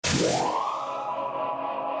Thank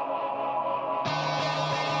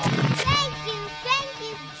you,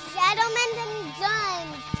 gentlemen and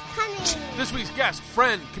guns. Coming. This week's guest,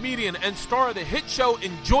 friend, comedian, and star of the hit show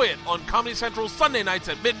Enjoy It on Comedy Central Sunday nights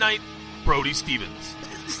at midnight, Brody Stevens.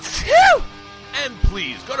 And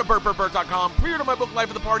please, go to BurtBurtBurt.com, pre-order my book, Life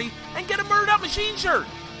of the Party, and get a Murdered Out Machine shirt.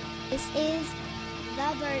 This is the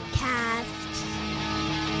Birdcast.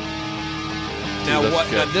 Now,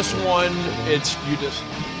 this one, it's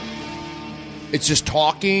just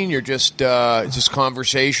talking. You're just, it's just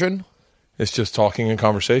conversation. It's just talking and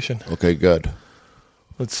conversation. Okay, good.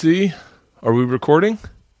 Let's see. Are we recording?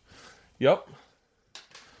 Yep.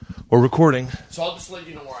 We're recording. So I'll just let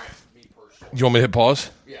you know where I am, me personally. You want me to hit pause?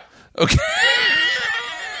 Yeah. Okay.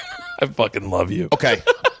 I fucking love you. Okay.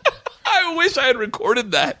 I wish I had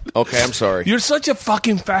recorded that. Okay, I'm sorry. You're such a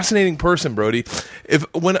fucking fascinating person, Brody.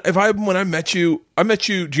 When I met you,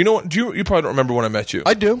 do you know what? You probably don't remember when I met you.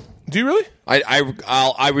 I do. Do you really?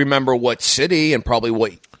 I remember what city and probably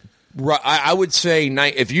what. I would say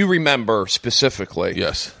if you remember specifically.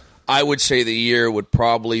 Yes. I would say the year would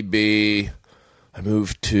probably be. I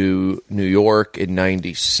moved to New York in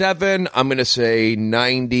 97. I'm going to say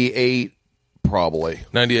 98, probably.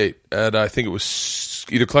 98. And I think it was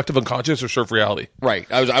either Collective Unconscious or Surf Reality.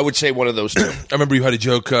 Right. I would say one of those two. I remember you had a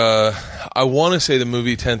joke. I want to say the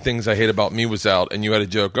movie 10 Things I Hate About Me was out, and you had a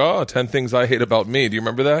joke, 10 Things I Hate About Me. Do you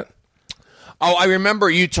remember that? Oh, I remember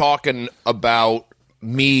you talking about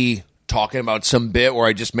me talking about some bit where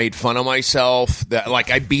I just made fun of myself. That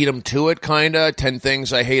like I beat him to it, kind of. 10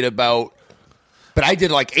 Things I Hate About. But I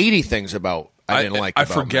did like 80 things about I didn't like. I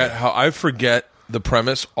forget the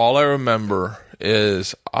premise. All I remember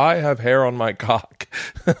is I have hair on my cock.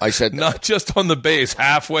 I said not just on the base,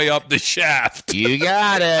 halfway up the shaft. You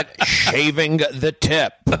got it. Shaving the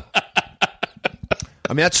tip. I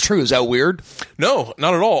mean, that's true. Is that weird? No,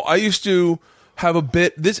 not at all. I used to have a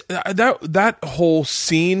bit. That whole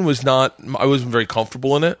scene was not. I wasn't very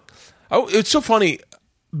comfortable in it. It's so funny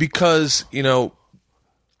because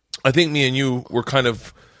I think me and you were came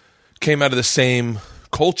out of the same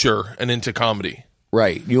culture and into comedy.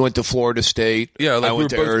 Right. You went to Florida State. Yeah, like I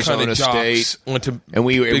went to Arizona State. Went to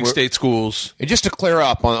big state schools. And just to clear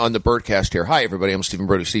up on the Birdcast here. Hi, everybody. I'm Stephen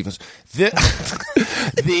Brody Stevens.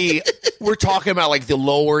 We're talking about like the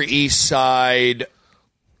Lower East Side,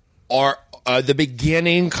 or the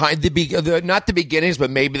beginning, not the beginnings, but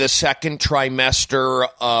maybe the second trimester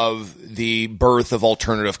of the birth of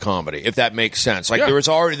alternative comedy, if that makes sense. Like there was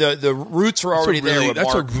already the roots were already there. With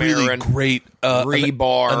that's Mark a really Maron, great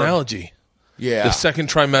Rebar analogy. Yeah, the second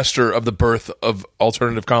trimester of the birth of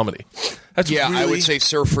alternative comedy. That's I would say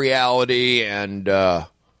Surf Reality and that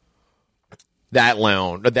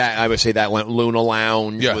lounge. I would say that Luna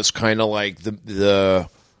Lounge was kind of like the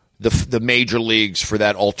major leagues for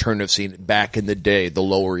that alternative scene back in the day, the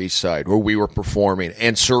Lower East Side, where we were performing,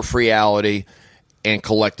 and Surf Reality and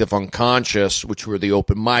Collective Unconscious, which were the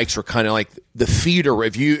open mics, were kind of like the feeder.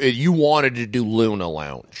 If you wanted to do Luna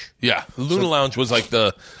Lounge, Luna Lounge was like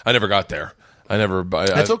I never got there.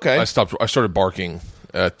 That's okay. I started barking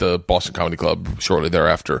at the Boston Comedy Club shortly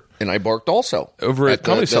thereafter, and I barked also over at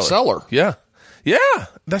Comedy Cellar. Yeah,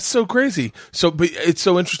 that's so crazy. But it's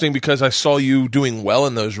so interesting because I saw you doing well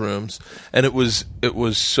in those rooms, and it was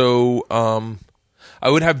so. I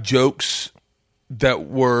would have jokes that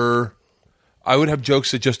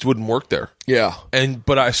just wouldn't work there. Yeah,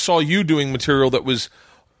 but I saw you doing material that was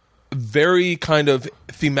very kind of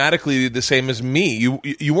thematically the same as me.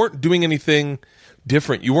 You weren't doing anything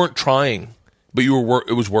different. You weren't trying, but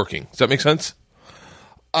it was working. Does that make sense?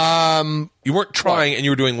 You weren't trying, and you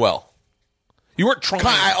were doing well. You weren't trying.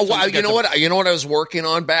 You know what I was working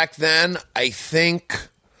on back then? I think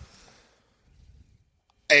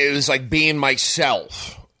it was like being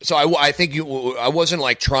myself. So I think I wasn't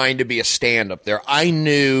like trying to be a stand-up there. I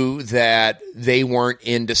knew that they weren't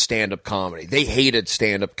into stand-up comedy. They hated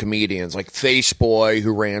stand-up comedians like Faceboy,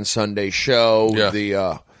 who ran Sunday Show,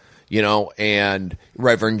 and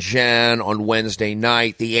Reverend Jen on Wednesday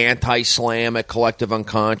night, the anti-slam at Collective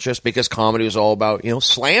Unconscious, because comedy was all about,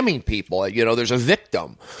 slamming people. There's a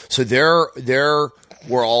victim. So they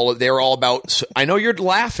were all about. I know you're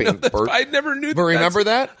laughing, Bert. I never knew. But remember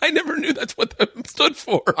that? I never knew that's what that stood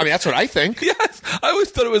for. I mean, that's what I think. Yes, I always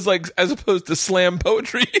thought it was like as opposed to slam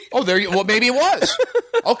poetry. Oh, well, maybe it was.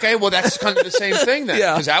 Okay, well, that's kind of the same thing then,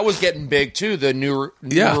 because that was getting big too. The New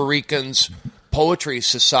Ricans Poetry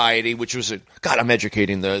Society, which was God, I'm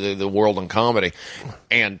educating the world on comedy,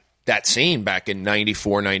 and that scene back in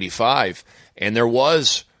 94, 95, and there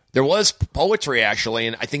was poetry, actually,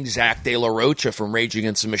 and I think Zach De La Rocha from Rage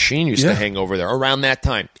Against the Machine used to hang over there around that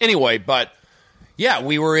time. Anyway, but Yeah,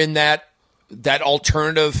 we were in that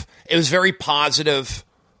alternative. It was very positive.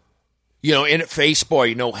 In Face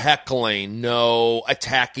Boy, no heckling, no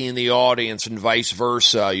attacking the audience, and vice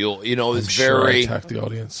versa. It was very. Sure I attacked the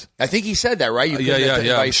audience. I think he said that, right?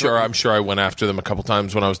 Yeah. I'm sure I went after them a couple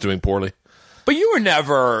times when I was doing poorly. But you were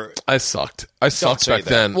never. I sucked. I sucked back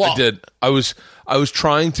then. Well, I did. I was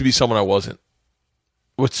trying to be someone I wasn't.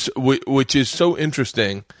 Which is so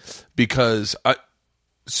interesting because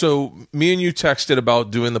so me and you texted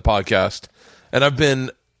about doing the podcast, and I've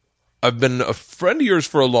been a friend of yours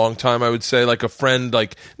for a long time. I would say like a friend,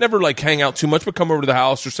 like never like hang out too much, but come over to the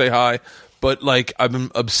house or say hi. But like I've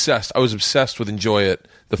been obsessed. I was obsessed with Enjoy It,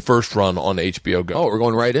 the first run on HBO Go. Oh, we're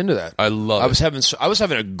going right into that. I love it. I was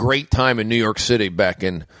having a great time in New York City back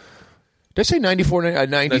in. Did I say 94,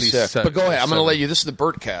 96? But go ahead. I'm going to let you. This is the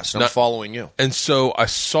Bertcast. I'm following you. And so I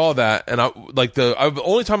saw that, and the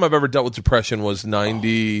only time I've ever dealt with depression was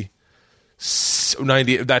 90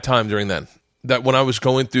 that time during then. That when I was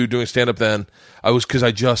going through doing stand-up then, because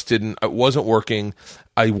I wasn't working.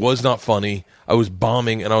 I was not funny. I was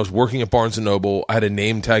bombing, and I was working at Barnes & Noble. I had a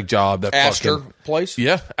name tag job. Astor Place?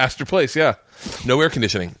 Yeah, Astor Place, yeah. No air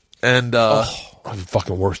conditioning. And the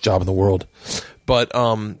fucking worst job in the world. But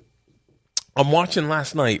I'm watching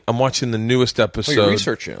last night. I'm watching the newest episode. Oh, you're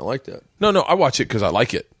researching it. I like that. No, I watch it because I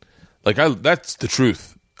like it. That's the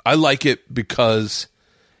truth. I like it because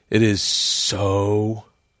it is so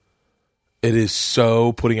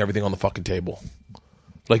putting everything on the fucking table.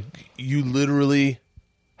 Like you literally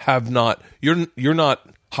have not. You're not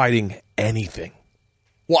hiding anything.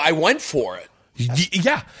 Well, I went for it.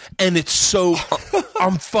 Yeah, and it's so.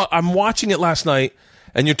 I'm watching it last night,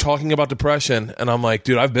 and you're talking about depression, and I'm like,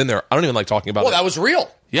 dude, I've been there. I don't even like talking about it. Well, that was real.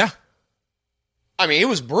 Yeah. I mean, it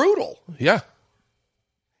was brutal. Yeah.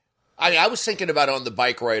 I was thinking about it on the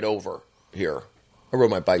bike ride over here. I rode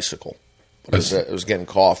my bicycle. I was getting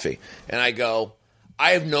coffee. And I go,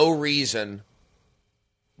 I have no reason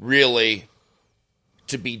really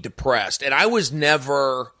to be depressed. And I've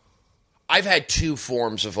had two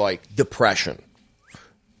forms of like depression.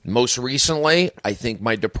 Most recently, I think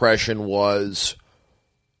my depression was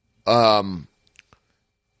just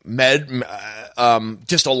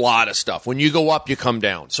a lot of stuff. When you go up, you come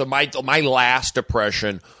down. So my last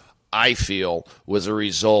depression, I feel, was a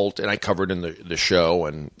result, and I covered in the show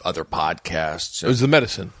and other podcasts. It was the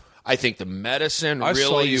medicine. I think the medicine I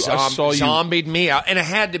really saw you. zombied me out, and it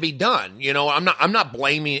had to be done. I'm not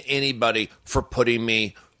blaming anybody for putting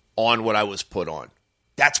me on what I was put on.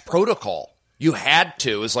 That's protocol. You had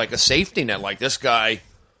to. It was like a safety net. Like this guy,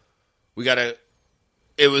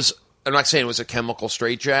 I'm not saying it was a chemical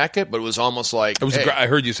straitjacket, but it was almost like it was. I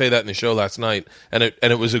heard you say that in the show last night, and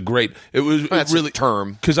it was a great. It was really a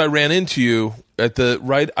term because I ran into you at the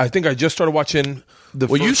right. I think I just started watching the.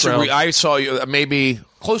 Well, first round. I saw you maybe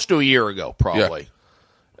close to a year ago, probably.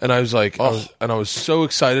 Yeah. And I was like, I was so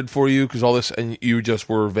excited for you because all this, and you just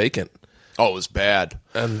were vacant. Oh, it was bad.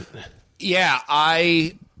 And yeah,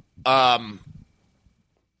 I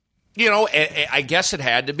guess it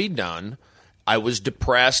had to be done. I was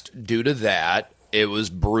depressed due to that. It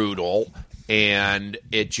was brutal, and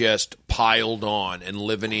it just piled on. And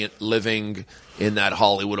living in that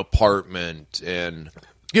Hollywood apartment, and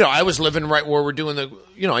I was living right where we're doing the.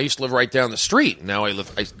 I used to live right down the street. Now I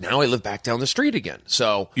live back down the street again.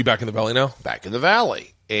 So you back in the valley now? Back in the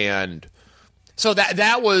valley, and so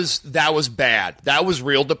that was bad. That was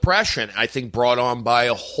real depression. I think brought on by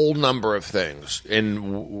a whole number of things,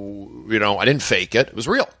 and I didn't fake it. It was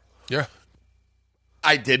real. Yeah.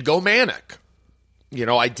 I did go manic.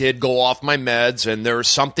 I did go off my meds, and there was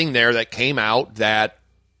something there that came out that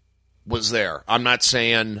was there. I'm not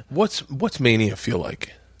saying what's mania feel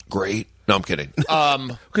like. Great. No, I'm kidding.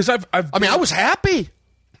 Because I was happy.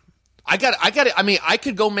 I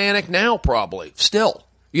could go manic now probably. Still,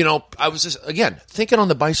 I was just again thinking on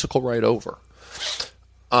the bicycle ride over.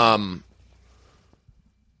 I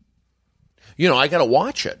got to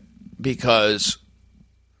watch it because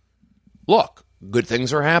look. Good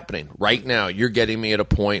things are happening right now. You're getting me at a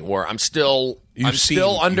point where I'm still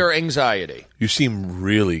under anxiety. You seem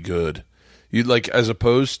really good. You as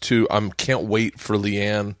opposed to can't wait for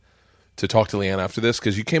Leanne to talk to Leanne after this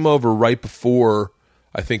because you came over right before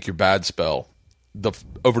I think your bad spell.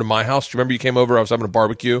 Over to my house. Do you remember you came over? I was having a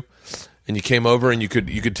barbecue, and you came over and you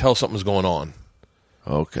could tell something was going on.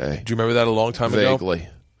 Okay. Do you remember that a long time ago? Vaguely.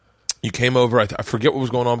 You came over. I forget what was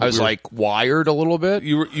going on. But I was wired a little bit.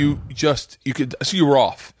 You could. So you were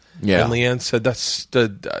off. Yeah. And Leanne said that's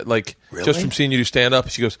really? Just from seeing you do stand up.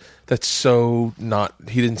 She goes, that's so not.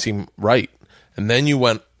 He didn't seem right. And then you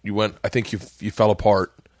went. I think you fell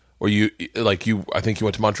apart or I think you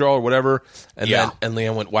went to Montreal or whatever, and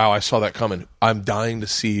Leanne went, wow, I saw that coming. I'm dying to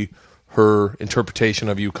see her interpretation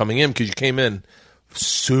of you coming in, because you came in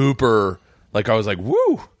super, like, I was like,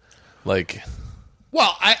 woo, like.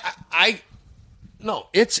 Well, no,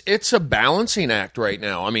 it's a balancing act right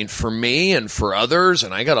now. I mean, for me and for others,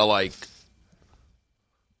 and I gotta, like,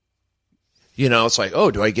 it's like,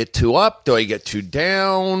 oh, do I get too up? Do I get too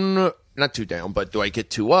down? Not too down, but do I get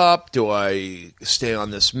too up? Do I stay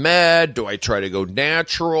on this med? Do I try to go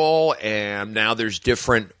natural? And now there's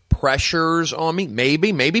different pressures on me.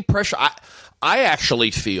 Maybe pressure. I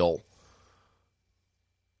actually feel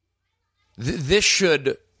this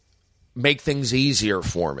should make things easier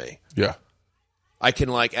for me. Yeah. I can,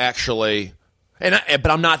 like, actually,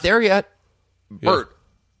 but I'm not there yet, Bert.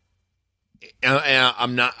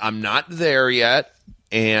 I'm not there yet,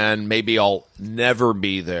 and maybe I'll never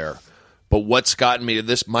be there. But what's gotten me to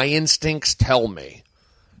this, my instincts tell me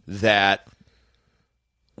that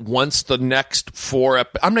once the next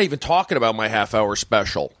I'm not even talking about my half-hour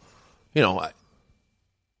special. I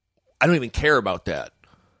don't even care about that.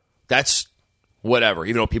 That's whatever.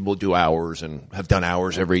 Even though people do hours and have done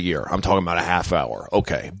hours every year. I'm talking about a half hour.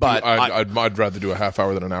 Okay. But I'd rather do a half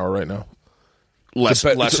hour than an hour right now. Less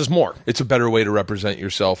is more. It's a better way to represent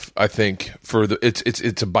yourself, I think.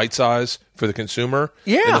 It's a bite size for the consumer.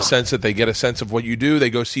 Yeah. In the sense that they get a sense of what you do. They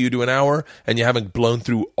go see you do an hour, and you haven't blown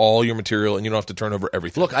through all your material, and you don't have to turn over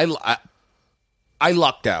everything. Look, I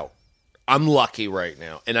lucked out. I'm lucky right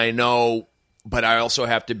now, and I know, but I also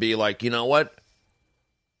have to be like, you know what?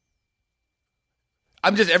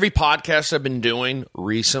 Every podcast I've been doing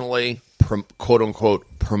recently, quote unquote,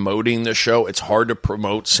 promoting the show. It's hard to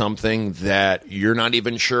promote something that you're not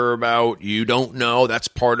even sure about. You don't know. That's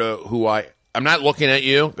part of who I'm not looking at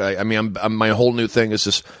you. I'm my whole new thing is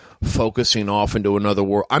just focusing off into another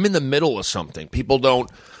world. I'm in the middle of something. People don't.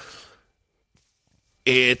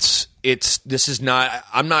 This is not.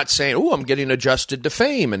 I'm not saying, oh, I'm getting adjusted to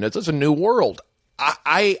fame, and it's a new world.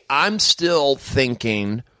 I'm still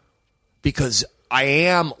thinking, because I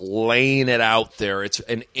am laying it out there. It's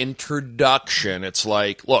an introduction. It's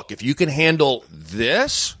like, look, if you can handle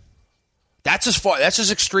this, that's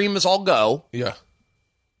as extreme as I'll go. Yeah.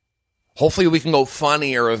 Hopefully we can go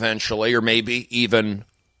funnier eventually, or maybe even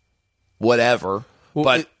whatever. Well,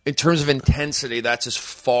 but in terms of intensity, that's as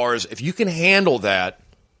far as, if you can handle that,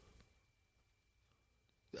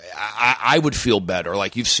 I would feel better.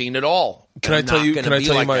 Like, you've seen it all. Can I tell you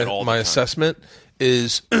my assessment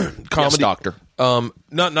is comedy. Yes, doctor.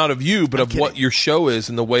 Not of you, but of what your show is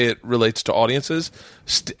and the way it relates to audiences.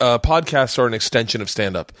 Podcasts are an extension of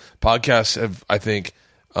stand-up. Podcasts have, I think,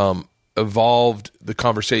 evolved the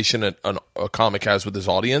conversation a comic has with his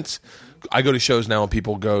audience. I go to shows now and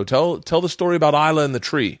people go, tell the story about Isla and the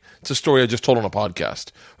tree. It's a story I just told on a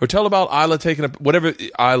podcast. Or tell about Isla taking whatever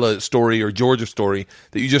Isla story or Georgia story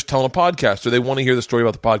that you just tell on a podcast, or they want to hear the story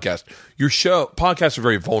about the podcast. Your podcasts are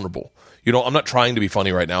very vulnerable. I'm not trying to be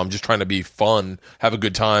funny right now. I'm just trying to be fun, have a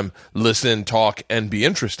good time, listen, talk, and be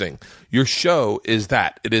interesting. Your show is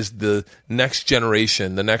that. It is the next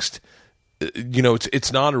generation, the next,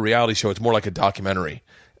 it's not a reality show. It's more like a documentary.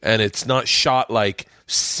 And it's not shot like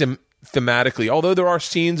thematically, although there are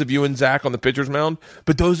scenes of you and Zach on the pitcher's mound,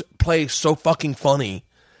 but those play so fucking funny.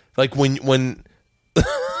 Like when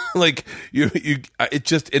like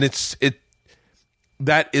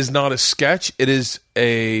that is not a sketch. It is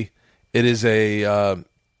a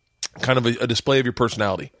kind of a display of your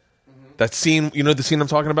personality. Mm-hmm. That scene, the scene I'm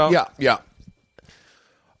talking about? Yeah.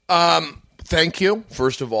 Thank you,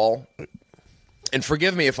 first of all. And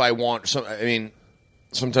forgive me if I want some. I mean,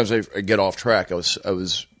 sometimes I get off track.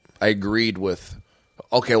 I agreed with.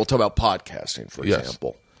 Okay, we'll talk about podcasting, for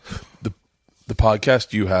example. The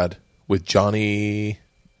podcast you had with Johnny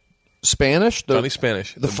Spanish. Johnny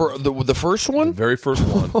Spanish. The first one. The very first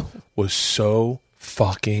one was so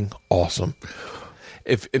fucking awesome.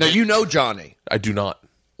 If now you know Johnny, I do not.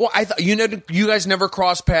 Well, I thought you guys never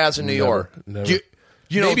crossed paths in New York. Never.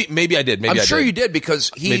 Maybe I did. I'm sure you did,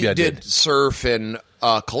 because he did surf in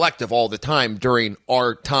Collective all the time during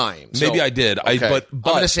our time. So, maybe I did. Okay. But I'm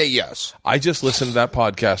going to say yes. I just listened to that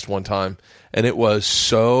podcast one time, and it was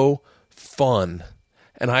so fun,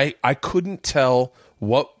 and I couldn't tell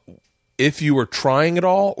if you were trying it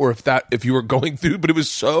all or if you were going through, but it was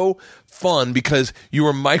so fun because you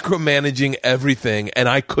were micromanaging everything, and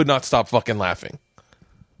I could not stop fucking laughing.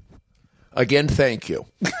 Again, thank you.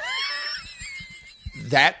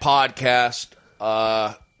 That podcast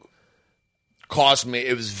caused me.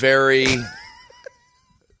 It was very.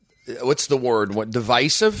 What's the word? What,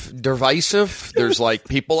 divisive? There's like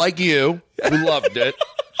people like you who loved it,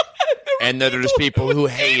 and then there's people who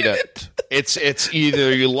hate it. It's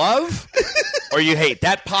either you love or you hate.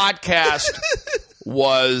 That podcast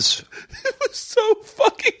was so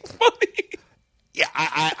fucking funny. Yeah,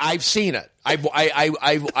 I've seen it. I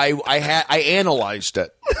analyzed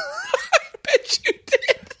it. I bet you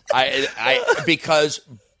did. Because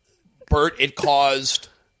Bert, it caused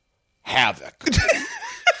havoc. It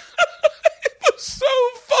was so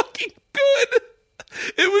fucking good.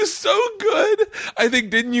 It was so good. I think,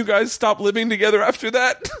 didn't you guys stop living together after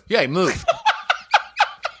that? Yeah, he moved.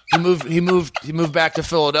 He moved back to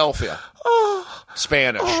Philadelphia.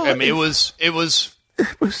 Spanish. I mean, it was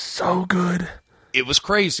so good. It was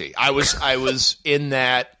crazy. I was in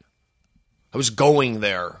that. I was going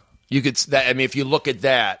there. You could. I mean, if you look at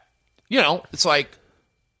that, it's like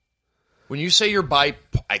when you say you're I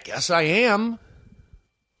guess I am.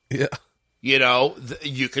 Yeah.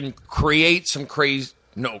 You can create some crazy.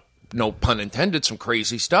 No pun intended. Some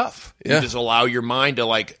crazy stuff. Yeah. You just allow your mind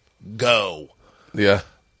to go. Yeah.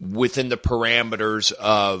 Within the parameters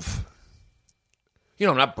of.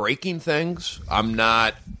 I'm not breaking things. I'm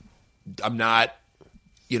not.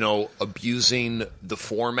 Abusing the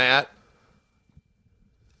format.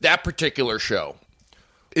 That particular show.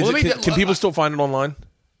 Can people still find it online?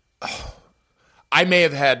 I may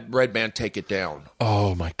have had Red Band take it down.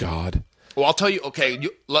 Oh, my God. Well, I'll tell you. Okay,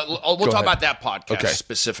 we'll talk about that podcast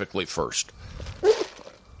specifically first. I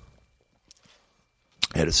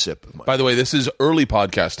had a sip. By the way, this is early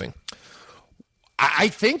podcasting. I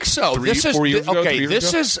think so. 4 years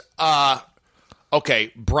ago?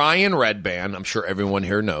 Okay, Brian Red Band, I'm sure everyone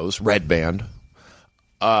here knows, Red Band,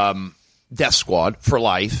 Death Squad for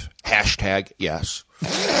life, # yes.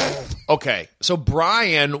 Okay, so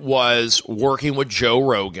Brian was working with Joe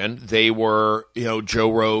Rogan. They were,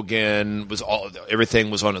 Joe Rogan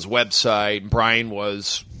everything was on his website. Brian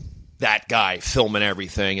was that guy filming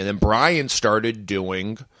everything. And then Brian started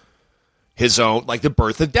doing his own, like the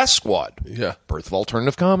Birth of Death Squad. Yeah. Birth of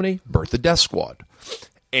Alternative Comedy, Birth of Death Squad.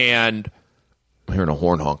 And I'm hearing a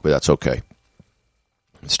horn honk, but that's okay.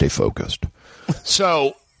 Stay focused.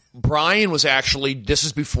 So Brian was actually, this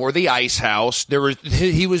is before the Ice House.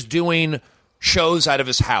 He was doing shows out of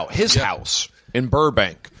his house in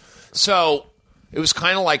Burbank. So it was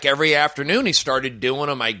kind of like every afternoon he started doing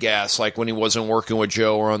them, I guess, like when he wasn't working with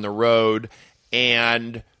Joe or on the road.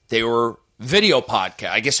 And they were video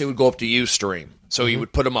podcast. I guess they would go up to Ustream. So he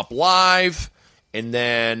would put them up live, and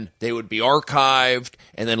then they would be archived,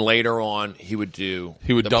 and then later on he would dump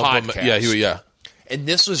podcast. Them. Yeah. And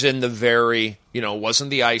this was in the very, it wasn't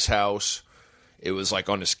the Ice House. It was like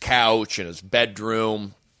on his couch in his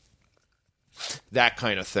bedroom, that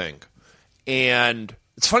kind of thing. And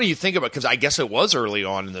it's funny you think about it, because I guess it was early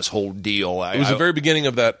on in this whole deal. It was the very beginning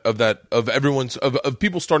of everyone's of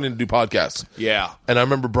people starting to do podcasts. Yeah. And I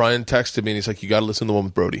remember Brian texted me and he's like, "You got to listen to the one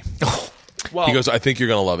with Brody." Well, he goes, "I think you're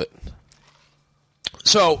going to love it."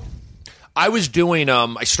 So I was doing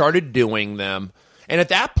I started doing them, and at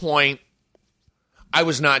that point, I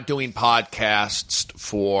was not doing podcasts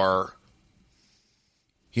for,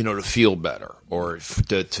 to feel better or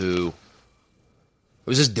to. I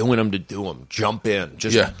was just doing them to do them. Jump in.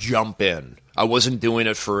 Jump in. I wasn't doing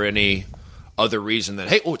it for any other reason than,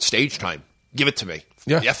 hey, it's stage time. Give it to me.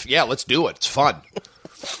 Yeah, let's do it. It's fun.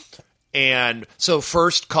 And so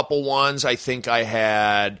first couple ones, I think I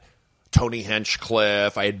had Tony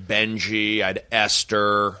Hinchcliffe, I had Benji, I had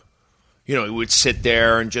Esther. We would sit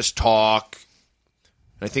there and just talk.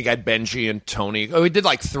 I think I had Benji and Tony. Oh, we did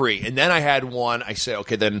like 3. And then I had one. I said,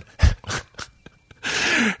 okay, then.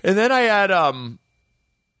 And then I had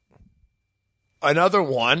another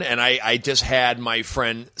one, and I just had my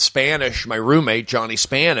friend Spanish, my roommate, Johnny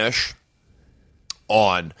Spanish,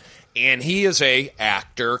 on. And he is a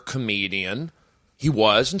actor, comedian. He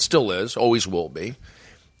was and still is, always will be.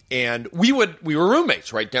 And we were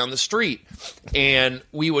roommates right down the street. And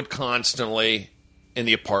we would constantly, in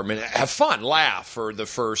the apartment, have fun, laugh.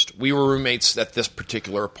 We were roommates at this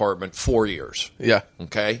particular apartment 4 years. Yeah.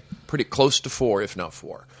 Okay? Pretty close to 4, if not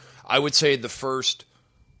 4. I would say the first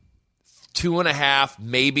 2.5,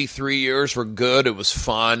 maybe 3 years were good. It was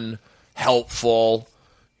fun, helpful,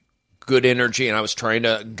 good energy, and I was trying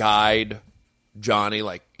to guide Johnny.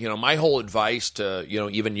 My whole advice to,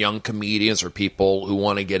 even young comedians or people who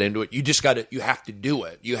want to get into it, you have to do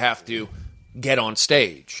it. You have to get on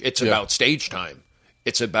stage. It's about stage time.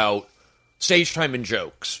 It's about stage time and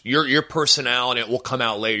jokes. Your personality will come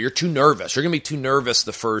out later. You're too nervous. You're going to be too nervous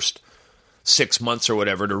the first 6 months or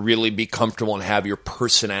whatever to really be comfortable and have your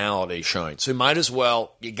personality shine. So you might as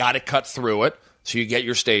well, you got to cut through it so you get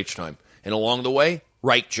your stage time. And along the way,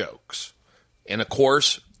 write jokes. And of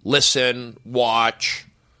course, listen, watch,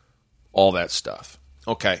 all that stuff.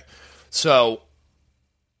 Okay, so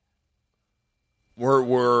we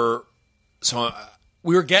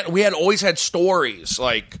had always had stories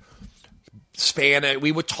like Spanish.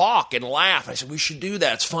 We would talk and laugh. I said we should do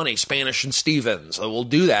that. It's funny, Spanish and Stevens. We'll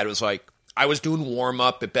do that. It was like I was doing warm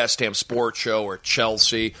up at Best Damn Sports Show or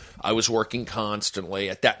Chelsea. I was working constantly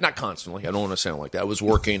at that. Not constantly. I don't want to sound like that. I was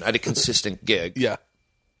working at a consistent gig. Yeah.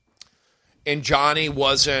 And Johnny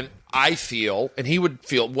wasn't. I feel, and he would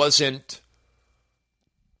feel, wasn't.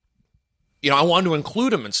 I wanted to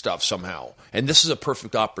include him in stuff somehow, and this is a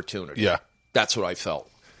perfect opportunity. Yeah. That's what I felt.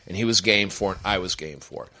 And he was game for it. I was game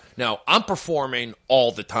for it. Now, I'm performing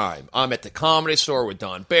all the time. I'm at the Comedy Store with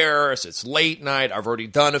Don Barris. It's late night. I've already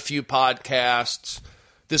done a few podcasts.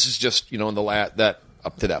 This is just, in that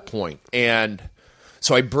up to that point. And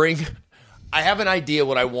so I have an idea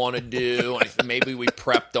what I want to do. And maybe we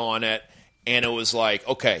prepped on it. And it was like,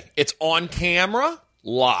 okay, it's on camera,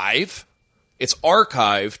 live. It's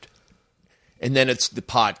archived. And then it's the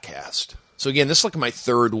podcast. So again, this is like my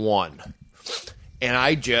third one. And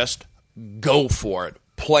I just go for it,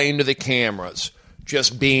 playing to the cameras,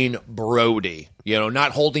 just being Brody,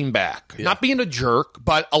 not holding back, not being a jerk,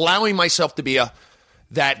 but allowing myself to be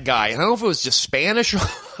that guy. And I don't know if it was just Spanish or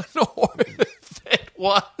if it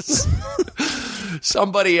was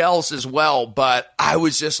somebody else as well, but I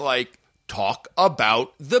was just like, talk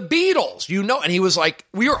about the Beatles, and he was like,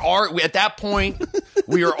 at that point,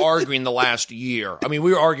 we were arguing the last year. I mean,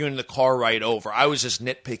 we were arguing in the car ride over. I was just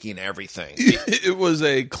nitpicking everything. It was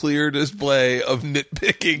a clear display of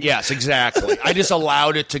nitpicking. Yes, exactly. I just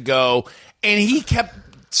allowed it to go, and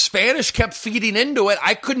Spanish kept feeding into it.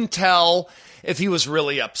 I couldn't tell if he was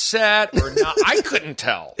really upset or not. I couldn't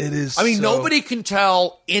tell. It is. I mean, nobody could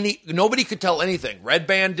tell anything. Red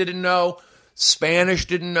Band didn't know. Spanish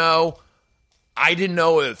didn't know. I didn't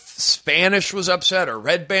know if Spanish was upset or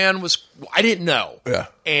Red Band was. I didn't know. Yeah.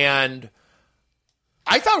 And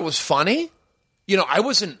I thought it was funny.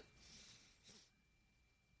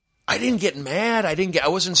 I didn't get mad. I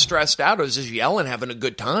wasn't stressed out. I was just yelling, having a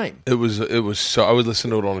good time. It was so. I would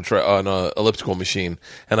listen to it on an elliptical machine,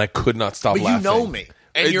 and I could not stop laughing. But you know me,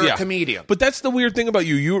 and you're a comedian. But that's the weird thing about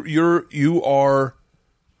you. You're.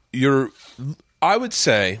 I would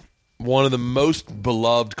say one of the most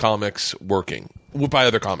beloved comics working by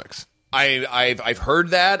other comics. I've heard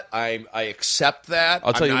that. I accept that.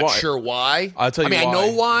 I'll tell you why. I'm not sure why. I'll tell you why. I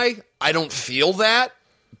know why. I don't feel that,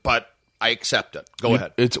 but I accept it. Go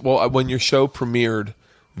ahead. When your show premiered,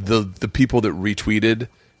 the people that retweeted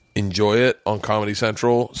enjoy it on Comedy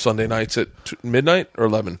Central Sunday nights at midnight or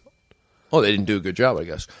 11. Oh, they didn't do a good job, I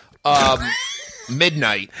guess.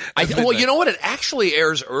 Midnight. Well, you know what? It actually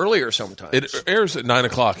airs earlier sometimes. It airs at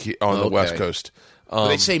 9:00 on the West Coast.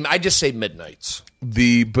 I just say midnights.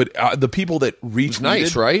 The people that retweeted, it was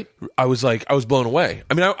nice, right? I was blown away.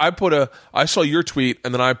 I mean, I saw your tweet,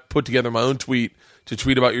 and then I put together my own tweet to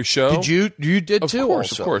tweet about your show. Did you did too?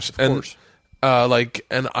 Of course. And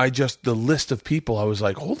I just, the list of people, I was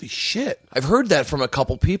like, holy shit! I've heard that from a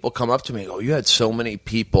couple people come up to me. Oh, you had so many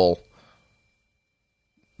people,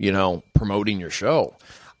 promoting your show.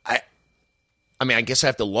 I mean, I guess I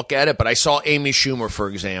have to look at it, but I saw Amy Schumer, for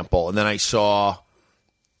example, and then I saw.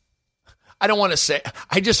 I don't want to say.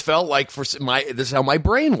 I just felt like this is how my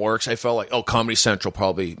brain works. I felt like, Comedy Central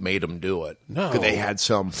probably made them do it. No, because they had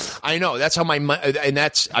some. I know that's how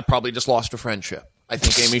I probably just lost a friendship. I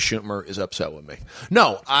think Amy Schumer is upset with me.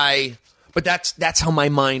 But that's how my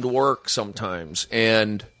mind works sometimes,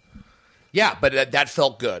 and yeah, but that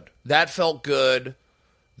felt good. That felt good.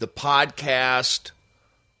 The podcast,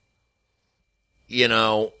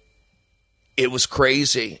 it was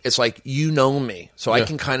crazy. It's like, me. So I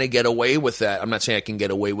can kind of get away with that. I'm not saying I can get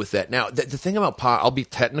away with that now. The thing about I'll be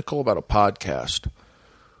technical about a podcast.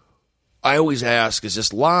 I always ask, is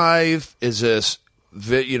this live? Is this,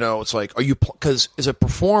 it's like, are you, because as a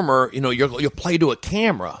performer, you'll play to a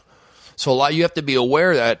camera. So you have to be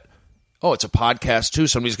aware that, it's a podcast too.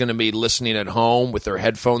 Somebody's going to be listening at home with their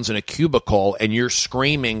headphones in a cubicle and you're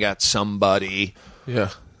screaming at somebody.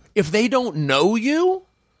 Yeah. If they don't know you,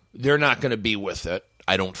 they're not going to be with it,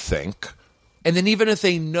 I don't think. And then even if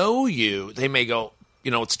they know you, they may go,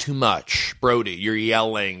 it's too much. Brody, you're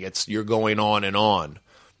yelling. You're going on and on.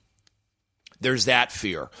 There's that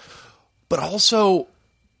fear. But also,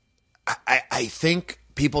 I think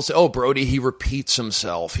people say, Brody, he repeats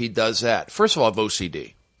himself. He does that. First of all, I have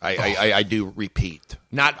OCD. I do repeat.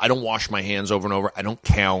 I don't wash my hands over and over. I don't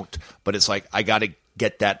count. But it's like, I got to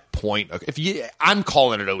get that point. I'm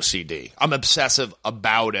calling it OCD. I'm obsessive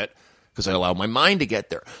about it because I allow my mind to get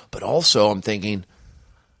there. But also I'm thinking,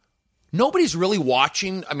 nobody's really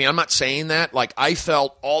watching. I mean, I'm not saying that. Like, I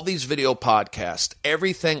felt all these video podcasts,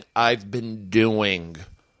 everything I've been doing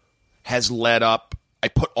has led up. I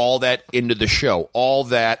put all that into the show. All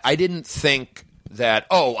that. I didn't think that,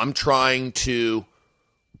 I'm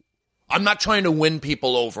not trying to win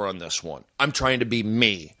people over on this one. I'm trying to be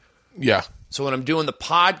me. Yeah. So when I'm doing the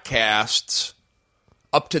podcasts,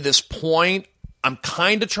 up to this point, I'm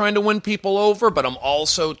kind of trying to win people over, but I'm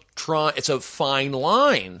also trying. It's a fine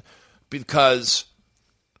line because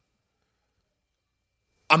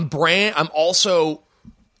I'm also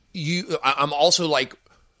like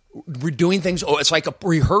we're doing things. Oh, it's like a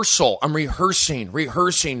rehearsal. I'm rehearsing.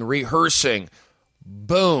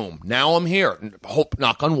 Boom. Now I'm here. Hope,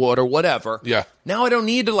 knock on wood or whatever. Yeah. Now I don't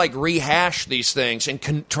need to like rehash these things and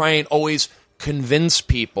try and always convince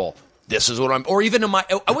people this is what I'm, or even I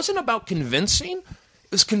wasn't about convincing.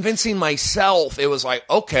 It was convincing myself. It was like,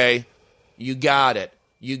 okay, you got it.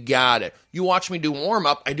 You watch me do warm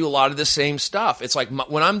up. I do a lot of the same stuff. It's like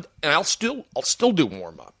I'll still do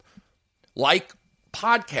warm up. Like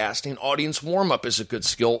podcasting, audience warm up is a good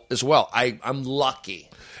skill as well. I'm lucky.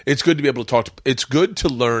 It's good to be able to talk. It's good to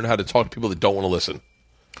learn how to talk to people that don't want to listen.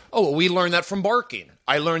 Oh, well, we learned that from barking.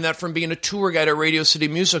 I learned that from being a tour guide at Radio City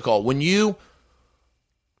Music Hall.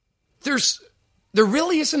 There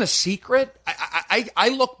really isn't a secret. I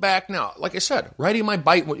look back now, like I said, riding my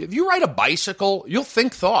bike. If you ride a bicycle, you'll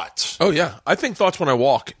think thoughts. Oh yeah, I think thoughts when I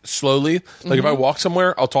walk slowly. Like if I walk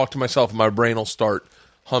somewhere, I'll talk to myself, and my brain will start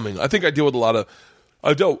humming. I think I deal with a lot of.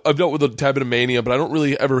 I've dealt with a tad bit of mania, but I don't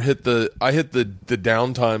really ever hit the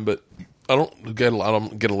downtime. But I don't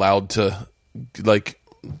get allowed to like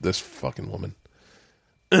this fucking woman.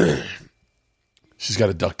 She's got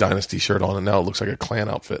a Duck Dynasty shirt on, and now it looks like a Klan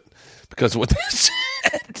outfit because of what they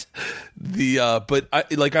said. But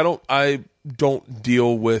I don't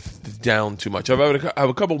deal with down too much. I have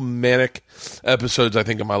a couple manic episodes I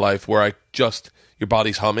think in my life where your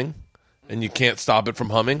body's humming, and you can't stop it from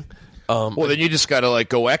humming. Well, then you just got to like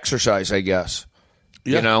go exercise, I guess.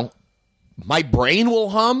 Yeah. You know, my brain will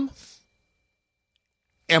hum,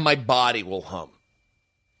 and my body will hum.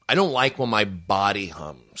 I don't like when my body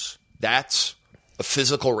hums. That's a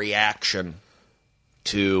physical reaction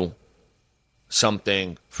to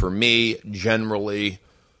something. For me, generally,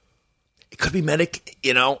 it could be medic.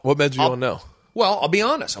 You know, what meds do you on now? Well, I'll be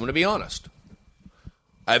honest. I'm going to be honest.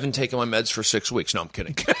 I haven't taken my meds for 6 weeks. No, I'm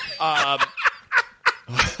kidding.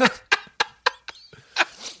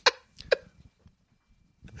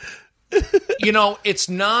 You know, it's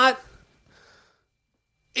not.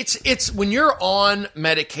 It's when you're on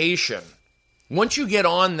medication. Once you get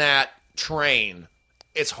on that train,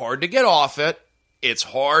 it's hard to get off it. It's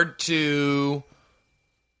hard to.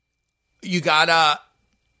 You gotta.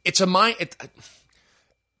 It's a mind.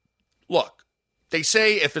 Look, they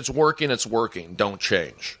say if it's working, it's working. Don't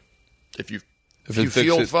change. If you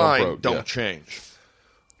feel fine, don't change.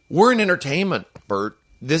 We're in entertainment, Bert.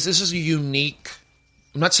 This is a unique.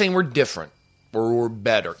 I'm not saying we're different or we're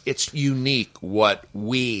better. It's unique what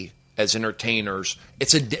we as entertainers.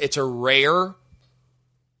 It's a rare.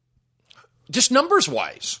 Just numbers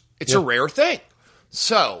wise, it's a rare thing.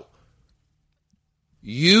 So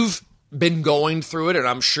you've been going through it, and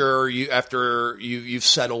I'm sure you've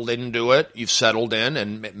settled into it. You've settled in,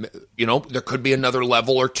 and you know there could be another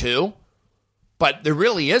level or two, but there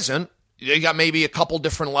really isn't. You got maybe a couple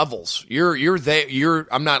different levels. You're there.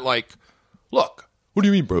 I'm not like, look. What do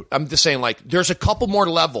you mean, bro? I'm just saying, like, there's a couple more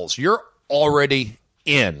levels. You're already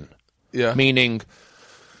in. Yeah. Meaning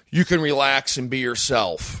you can relax and be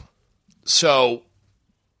yourself. So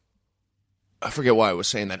I forget why I was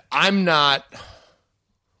saying that. I'm not.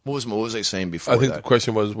 What was I saying before? I think the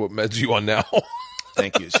question was, what meds are you on now?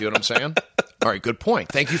 Thank you. See what I'm saying? All right, good point.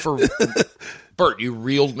 Thank you for Bert. You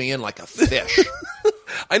reeled me in like a fish.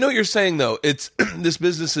 I know what you're saying, though. It's this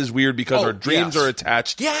business is weird because our dreams are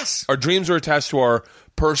attached. Yes. Our dreams are attached to our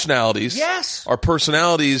personalities. Yes. Our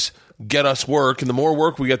personalities get us work, and the more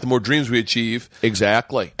work we get, the more dreams we achieve.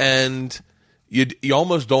 Exactly. And you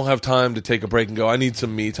almost don't have time to take a break and go, I need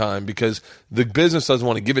some me time, because the business doesn't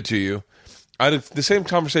want to give it to you. I had the same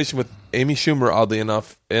conversation with Amy Schumer, oddly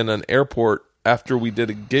enough, in an airport after we did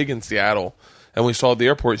a gig in Seattle, and we saw at the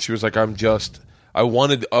airport. She was like, I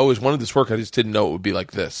always wanted this work. I just didn't know it would be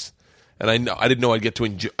like this. And I didn't know I'd get to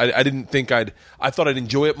enjoy. I didn't think I thought I'd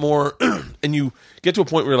enjoy it more. And you get to a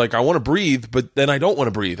point where you're like, I want to breathe, but then I don't want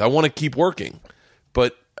to breathe. I want to keep working.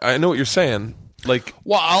 But I know what you're saying. Like,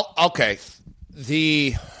 well, okay.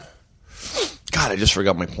 God, I just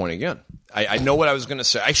forgot my point again. I know what I was going to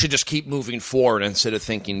say. I should just keep moving forward instead of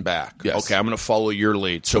thinking back. Yes. Okay, I'm going to follow your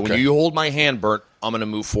lead. So when you hold my hand, Bert, I'm going to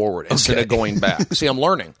move forward instead of going back. See, I'm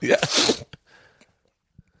learning. Yeah.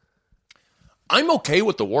 I'm okay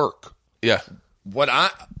with the work. Yeah.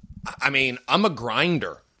 I mean, I'm a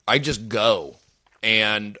grinder. I just go.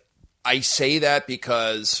 And I say that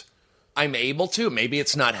because I'm able to. Maybe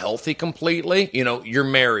it's not healthy completely. You know, you're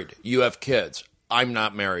married. You have kids. I'm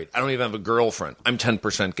not married. I don't even have a girlfriend. I'm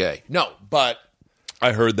 10% gay. No, but...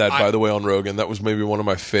 I heard that, by the way, on Rogan. That was maybe one of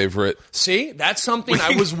my favorite. See? That's something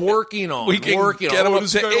I was working on. We can get him up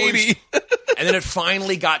to 80. And then it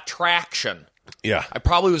finally got traction. Yeah. I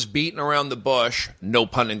probably was beating around the bush, no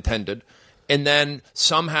pun intended. And then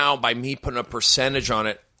somehow by me putting a percentage on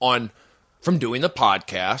it from doing the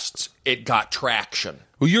podcasts, it got traction.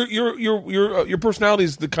 Well, your personality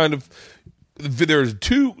is the kind of... There's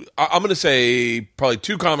two... I'm going to say probably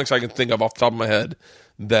two comics I can think of off the top of my head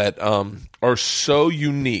that are so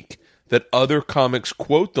unique that other comics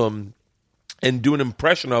quote them and do an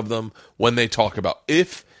impression of them when they talk about.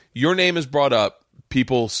 If your name is brought up,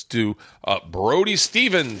 people do Brody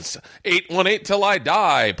Stevens, 818 till I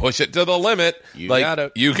die, push it to the limit. You got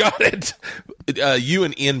it. You got it. You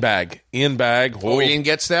and Ian Bagg. Ian Bagg. Oh, Ian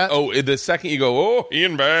gets that? Oh, the second you go,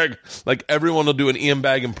 Ian Bagg. Like everyone will do an Ian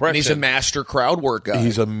Bagg impression. And he's a master crowd work guy.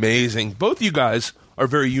 He's amazing. Both you guys are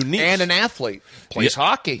very unique. And an athlete. Plays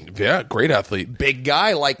hockey. Yeah, great athlete. Big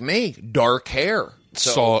guy like me. Dark hair.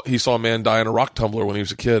 He saw a man die in a rock tumbler when he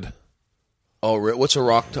was a kid. Oh, what's a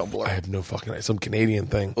rock tumbler? I have no fucking idea. Some Canadian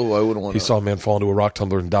thing. Oh, I wouldn't want to. He saw a man fall into a rock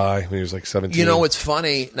tumbler and die when he was like 17. You know, it's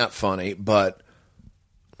funny. Not funny, but,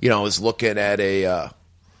 you know, I was looking at an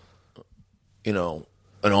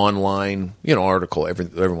online, article.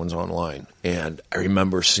 Everyone's online. And I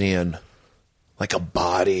remember seeing like a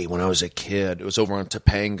body when I was a kid. It was over on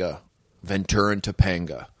Topanga, Ventura and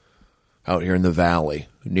Topanga, out here in the valley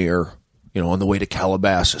near, on the way to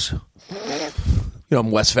Calabasas.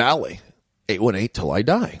 I'm West Valley. 818 till I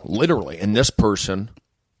die, literally. And this person,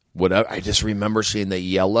 I just remember seeing the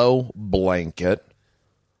yellow blanket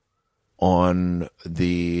on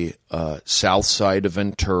the south side of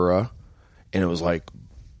Ventura, and it was like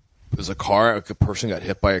a person got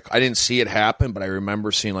hit by I didn't see it happen, but I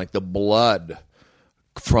remember seeing like the blood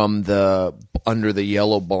from under the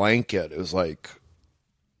yellow blanket. It was like,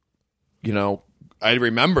 I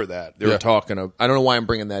remember that. They were talking of, I don't know why I'm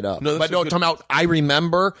bringing that up. No, but no, talking about, I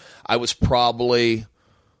remember I was probably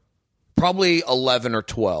 11 or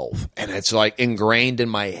 12. And it's like ingrained in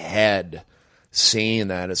my head seeing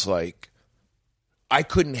that. It's like, I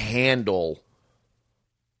couldn't handle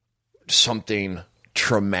something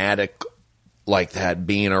traumatic like that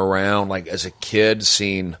being around. Like as a kid,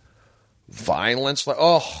 seeing violence,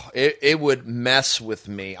 it would mess with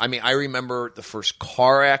me. I mean, I remember the first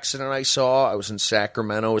car accident I saw. I was in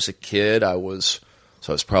Sacramento as a kid. I was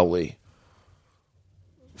probably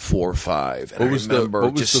 4 or 5. And I remember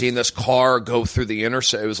just seeing this car go through the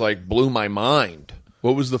intersection. It was like blew my mind.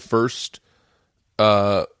 What was the first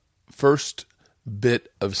bit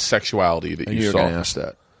of sexuality that you saw? You're going to ask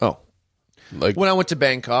that. Oh, like when I went to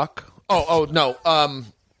Bangkok. Oh no.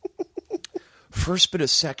 First bit of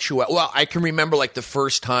sexuality. Well, I can remember like the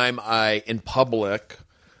first time in public,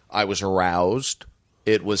 I was aroused.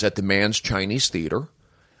 It was at the Mann's Chinese Theater.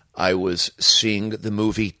 I was seeing the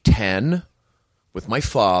movie 10 with my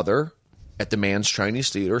father at the Mann's Chinese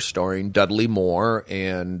Theater, starring Dudley Moore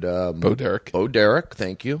and Bo Derek. Bo Derek,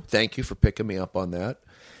 thank you. Thank you for picking me up on that.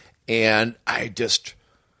 And I just,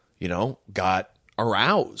 got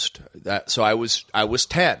aroused. So I was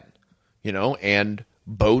 10, and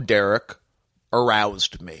Bo Derek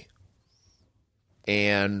aroused me.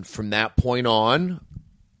 And from that point on,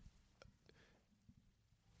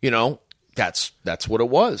 that's what it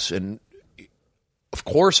was. And of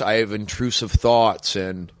course I have intrusive thoughts,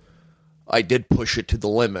 and I did push it to the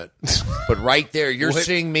limit. But right there, you're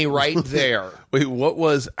seeing me right there. Wait,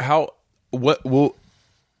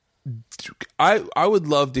 I would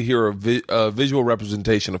love to hear a visual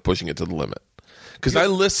representation of pushing it to the limit. Because I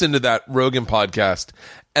listened to that Rogan podcast,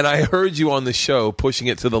 and I heard you on the show pushing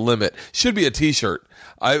it to the limit. Should be a T-shirt.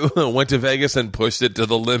 I went to Vegas and pushed it to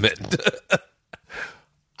the limit.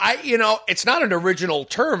 It's not an original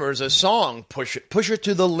term. There's a song, push it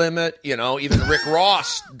to the limit. Even Rick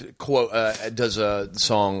Ross does a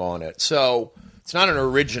song on it. So it's not an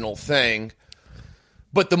original thing.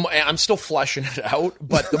 But I'm still fleshing it out.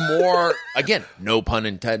 But the more, again, no pun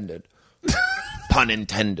intended. Pun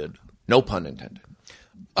intended. No pun intended.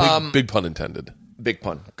 Big pun intended. Big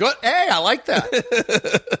pun. Good. Hey, I like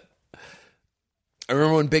that. I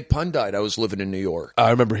remember when Big Pun died, I was living in New York.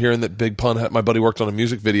 I remember hearing that Big Pun my buddy worked on a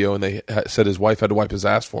music video, and they said his wife had to wipe his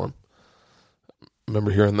ass for him. I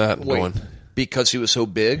remember hearing that and going... Because he was so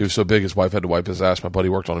big? He was so big, his wife had to wipe his ass. My buddy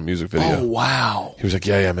worked on a music video. Oh, wow. He was like,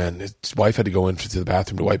 yeah, man. His wife had to go into the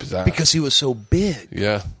bathroom to wipe his ass. Because he was so big.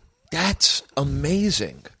 Yeah. That's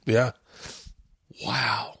amazing. Yeah.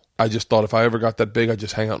 Wow. I just thought if I ever got that big, I'd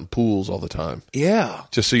just hang out in pools all the time. Yeah.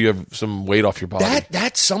 Just so you have some weight off your body.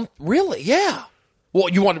 That's really, yeah. Well,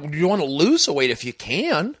 you want to lose the weight if you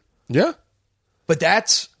can. Yeah. But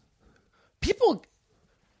that's... People...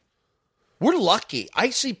 We're lucky. I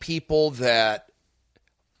see people that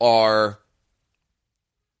are,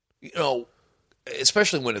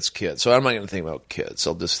 especially when it's kids. So I'm not going to think about kids.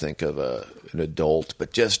 I'll just think of an adult.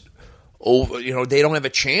 But just, they don't have a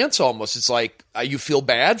chance almost. It's like you feel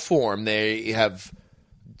bad for them. They have,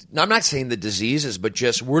 I'm not saying the diseases, but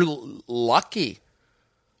just we're lucky.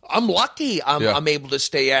 I'm lucky. I'm able to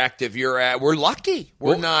stay active. We're lucky.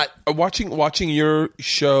 We're not watching your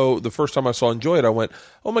show. The first time I saw Enjoy It, I went,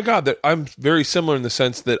 "Oh my god!" I'm very similar in the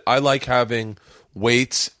sense that I like having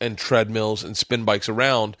weights and treadmills and spin bikes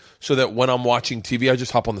around, so that when I'm watching TV, I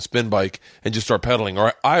just hop on the spin bike and just start pedaling.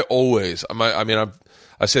 Or I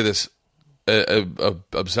say this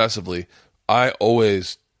obsessively. I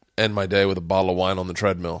always end my day with a bottle of wine on the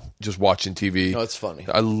treadmill, just watching TV. Oh, it's funny.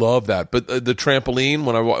 I love that. But the trampoline,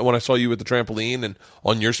 when I saw you with the trampoline and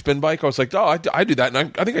on your spin bike, I was like, oh, I do that.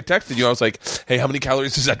 And I think I texted you. I was like, hey, how many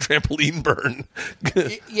calories does that trampoline burn?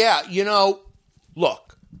 Yeah,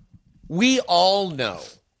 look, we all know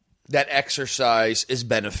that exercise is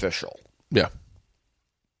beneficial. Yeah.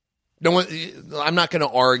 No one, I'm not going to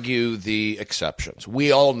argue the exceptions.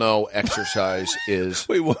 We all know exercise is.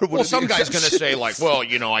 Wait, what some guy's going to say like, well,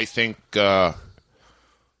 I think I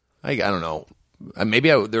don't know. Maybe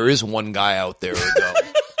there is one guy out there who goes,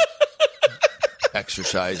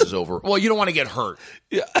 exercise is over. Well, you don't want to get hurt.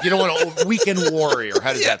 Yeah. You don't want to weekend warrior.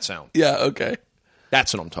 How does that sound? Yeah. Okay.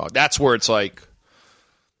 That's what I'm talking. That's where it's like,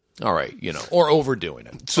 all right, or overdoing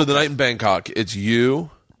it. So the night in Bangkok, it's you.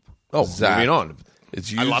 Oh, Zach. moving on. It's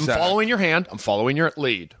you, I'm Zach. following your hand. I'm following your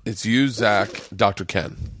lead. It's you, Zach, Dr.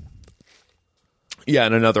 Ken. Yeah,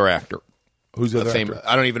 and another actor. Who's the other actor?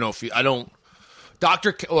 I don't even know if I don't.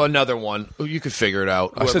 Dr. Ken, another one. You could figure it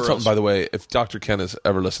out. I said something, by the way, if Dr. Ken is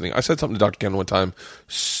ever listening. I said something to Dr. Ken one time,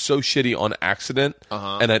 so shitty on accident,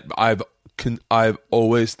 and I've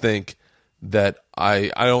always think that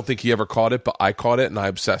I don't think he ever caught it, but I caught it, and I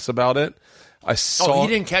obsess about it. He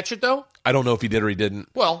didn't catch it though? I don't know if he did or he didn't.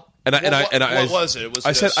 Well. What was it? Was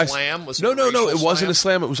it a slam? No. It wasn't a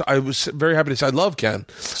slam. I was very happy to say I love Ken.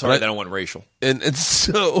 Sorry, that I went racial. And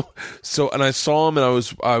so and I saw him,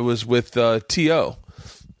 and I was with T.O.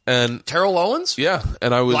 and Terrell Owens. Yeah,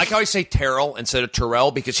 and I was like how I say Terrell instead of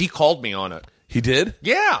Terrell because he called me on it. He did?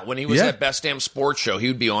 Yeah, when he was at Best Damn Sports Show, he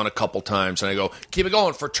would be on a couple times, and I go, keep it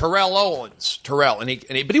going for Terrell Owens. Terrell, but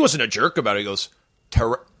he wasn't a jerk about it. He goes,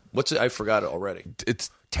 Terrell. What's it? I forgot it already.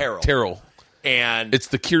 It's Terrell. Terrell. And it's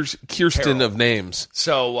the Kirsten of names.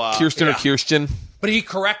 So Kirsten or Kirsten. But he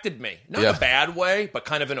corrected me, not in a bad way, but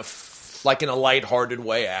kind of in a lighthearted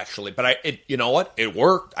way, actually. But you know what? It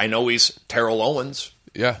worked. I know he's Terrell Owens.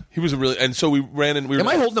 Yeah, he was a really. And so we ran and we. Am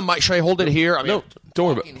I holding the mic? Should I hold it here? I mean, no, don't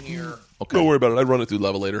worry about it. Here. Okay. Don't worry about it. I'd run it through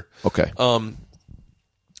level later. Okay.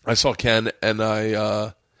 I saw Ken and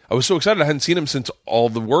I was so excited. I hadn't seen him since all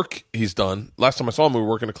the work he's done. Last time I saw him, we were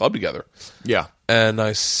working a club together. Yeah. And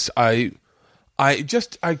I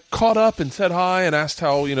caught up and said hi and asked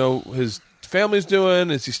how his family's doing.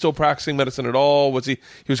 Is he still practicing medicine at all? He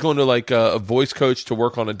was going to like a voice coach to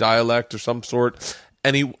work on a dialect or some sort.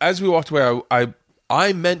 And as we walked away,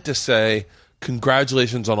 I meant to say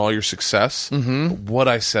congratulations on all your success. Mm-hmm. What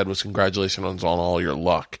I said was congratulations on all your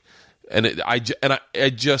luck. And it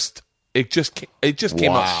just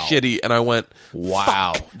came out shitty. And I went,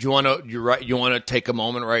 wow. Fuck. Do you want to take a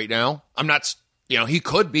moment right now? I'm not. He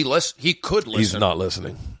could be listening. He could listen. He's not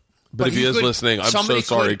listening. But if he is listening, I'm so sorry, Ken.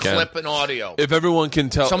 Somebody could clip an audio. If everyone can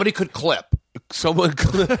tell. Somebody could clip. Someone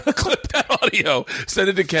clip that audio. Send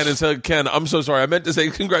it to Ken and say, Ken, I'm so sorry. I meant to say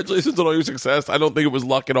congratulations on all your success. I don't think it was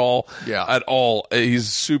luck at all. Yeah. At all.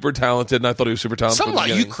 He's super talented, and I thought he was super talented. Some luck.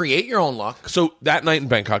 You create your own luck. So that night in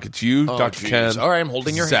Bangkok, it's you, Dr. Ken. All right, I'm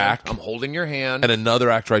holding your Zach, hand. I'm holding your hand. And another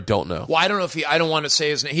actor I don't know. Well, I don't know if I don't want to say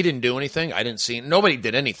his name. He didn't do anything. I didn't see him. Nobody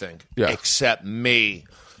did anything except me.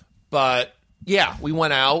 But yeah, we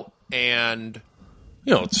went out, and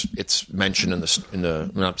it's mentioned in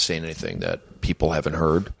the. I'm not saying anything that people haven't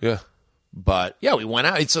heard. Yeah, but yeah, we went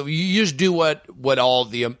out. So you just do what all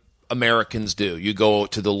the Americans do. You go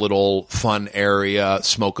to the little fun area,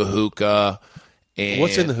 smoke a hookah. And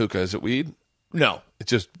what's in the hookah? Is it weed? No. It's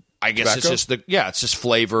just I guess tobacco? it's just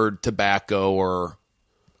flavored tobacco, or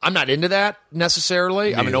I'm not into that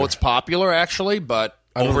necessarily. I know it's popular actually, but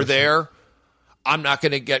over there, I'm not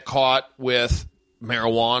going to get caught with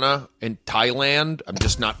marijuana in Thailand. I'm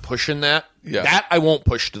just not pushing that. Yeah. That I won't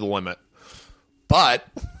push to the limit. But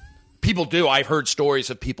people do. I've heard stories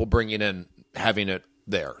of people bringing in, having it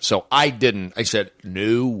there. So I didn't. I said,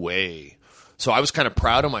 no way. So I was kind of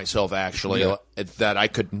proud of myself, actually, that I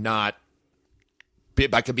could not.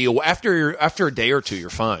 I could be after a day or two, you're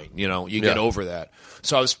fine. You get over that.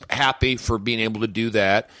 So I was happy for being able to do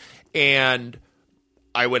that, and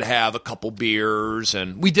I would have a couple beers,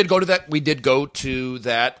 and we did go to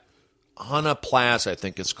that Hana Plaza, I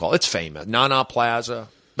think it's called. It's famous, Nana Plaza.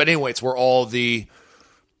 But anyway, it's where all the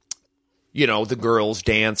the girls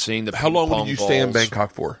dancing. How long did you stay in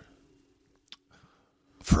Bangkok for?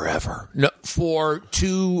 Forever. No, for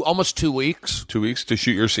almost 2 weeks. 2 weeks to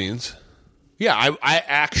shoot your scenes? Yeah, I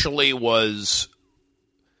actually was,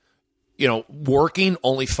 working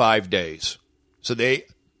only 5 days. So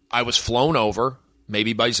I was flown over,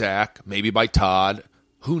 maybe by Zach, maybe by Todd.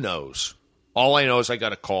 Who knows? All I know is I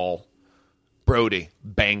got a call. Brody,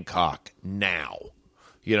 Bangkok, now.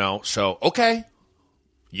 So, okay,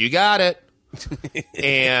 you got it.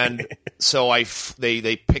 And so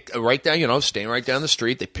they pick right down, staying right down the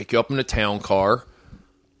street. They pick you up in a town car,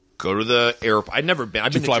 go to the airport. I'd never been.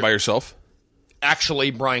 Did you fly by yourself? Actually,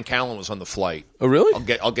 Brian Callen was on the flight. Oh, really?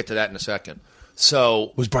 I'll get to that in a second.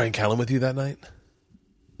 So was Brian Callen with you that night?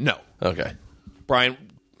 No. Okay. Brian,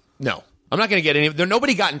 no. I'm not going to get any.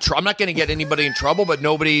 Nobody got in trouble. I'm not going to get anybody in trouble, but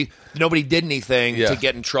nobody did anything to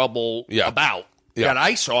get in trouble about that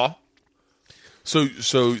I saw. So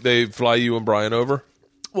they fly you and Brian over?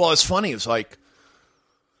 Well, it's funny. It's like,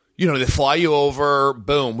 they fly you over.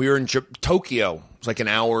 Boom. We were in Tokyo. It's like an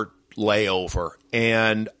hour layover,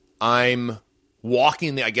 and I'm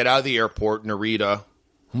walking. I get out of the airport, Narita.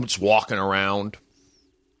 I'm just walking around.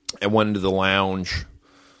 I went into the lounge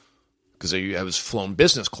because I was flown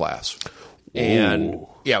business class. And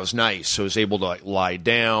it was nice. So I was able to lie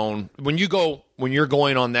down. When you're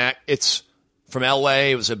going on that, it's from LA,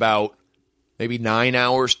 it was about maybe 9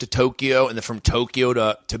 hours to Tokyo, and then from Tokyo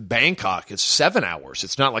to Bangkok, it's 7 hours.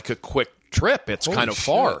 It's not like a quick trip. It's kind of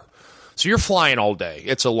far. So you're flying all day.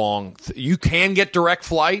 It's a long you can get direct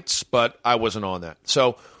flights, but I wasn't on that.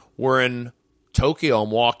 So we're in Tokyo.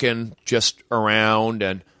 I'm walking just around,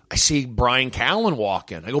 and I see Brian Callen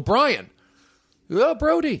walking. I go, Brian. Oh,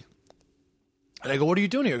 Brody. And I go, what are you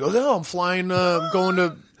doing here? He goes, I'm flying, going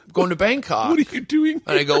to Bangkok. What are you doing?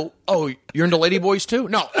 And I go, oh, you're into Ladyboys too?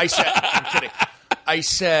 No, I said, I'm kidding. I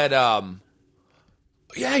said,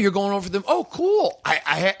 yeah, you're going over them. Oh, cool.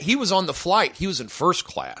 He was on the flight. He was in first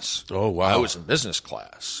class. Oh, wow. I was in business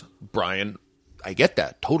class. Brian, I get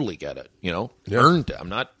that. Totally get it. Earned it. I'm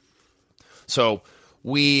not. So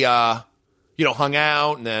we, hung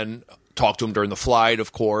out and then talked to him during the flight,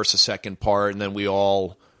 of course, the second part. And then we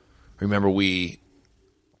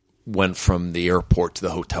went from the airport to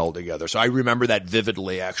the hotel together. So I remember that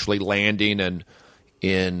vividly, actually landing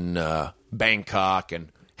in Bangkok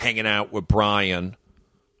and hanging out with Brian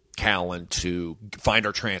Callen to find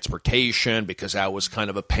our transportation, because that was kind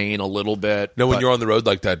of a pain a little bit. Now, when you're on the road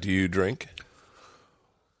like that, do you drink?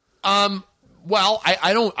 Well,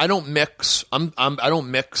 I don't mix. I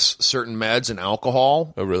don't mix certain meds and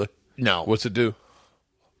alcohol. Oh, really? No. What's it do?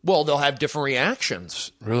 Well, they'll have different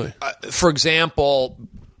reactions. Really? For example,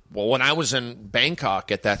 when I was in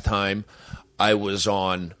Bangkok at that time, I was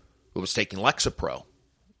taking Lexapro.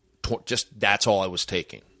 Just that's all I was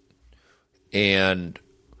taking. And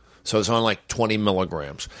so I was on like 20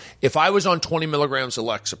 milligrams. If I was on 20 milligrams of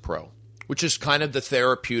Lexapro, which is kind of the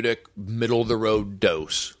therapeutic middle-of-the-road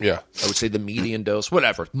dose. Yeah. I would say the median dose,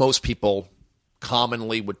 whatever. Most people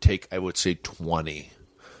commonly would take, I would say, 20.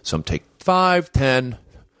 Some take 5, 10,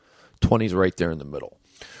 20 is right there in the middle.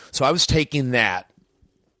 So I was taking that,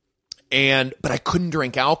 but I couldn't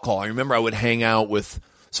drink alcohol. I remember I would hang out with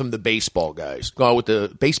some of the baseball guys, go out with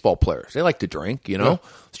the baseball players. They like to drink, Yeah.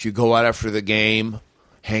 So you go out after the game,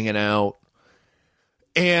 hanging out,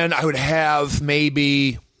 and I would have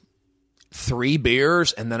maybe 3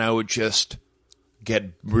 beers, and then I would just get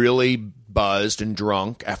really buzzed and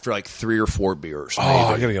drunk after like 3 or 4 beers. Oh,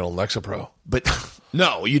 I gotta get on Lexapro. But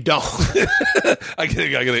no, you don't. I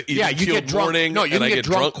gotta eat. Yeah, you get drunk. Morning, No, you and can I get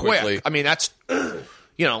drunk quick. quickly. I mean, that's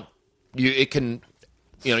it can.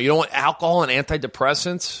 You don't want alcohol and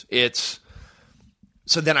antidepressants.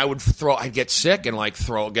 So then I'd get sick and I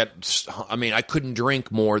couldn't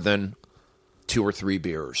drink more than 2 or 3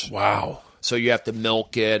 beers. Wow. So you have to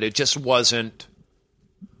milk it. It just wasn't.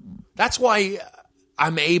 That's why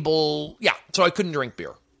I'm able. Yeah, So I couldn't drink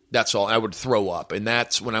beer. That's all. I would throw up. And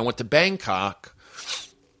that's when I went to Bangkok,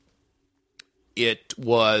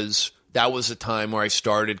 that was a time where I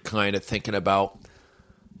started kind of thinking about,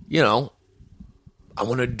 I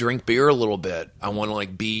want to drink beer a little bit. I want to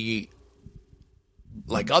be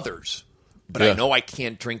like others. But I know I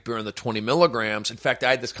can't drink beer on the 20 milligrams. In fact, I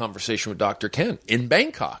had this conversation with Dr. Ken in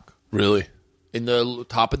Bangkok. Really? In the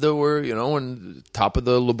top of the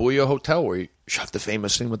Labuya Hotel where he shot the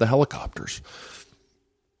famous scene with the helicopters.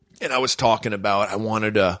 And I was talking about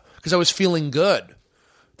because I was feeling good.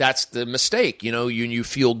 That's the mistake. You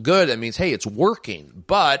feel good. That means, hey, it's working.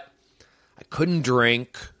 But I couldn't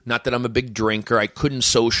drink. Not that I'm a big drinker. I couldn't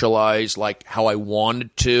socialize like how I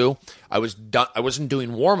wanted to. I wasn't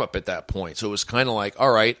doing warm-up at that point. So it was kind of like,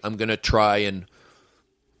 all right, I'm going to try and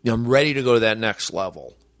I'm ready to go to that next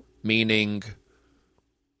level. Meaning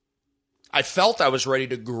I felt I was ready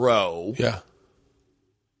to grow. Yeah.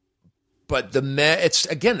 But the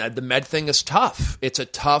med thing is tough. It's a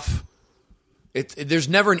tough. There's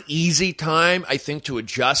never an easy time, I think, to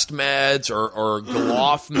adjust meds or go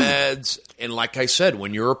off meds. And like I said,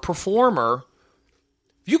 when you're a performer,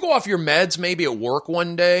 if you go off your meds maybe at work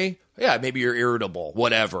one day, yeah, maybe you're irritable,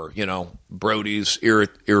 whatever. Brody's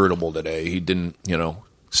irritable today. He didn't,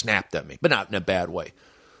 snapped at me, but not in a bad way.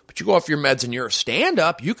 But you go off your meds and you're a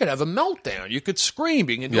stand-up, you could have a meltdown. You could scream,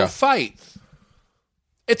 you can do a fight.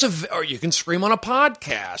 Or you can scream on a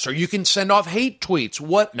podcast, or you can send off hate tweets.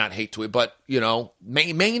 Not hate tweet, but,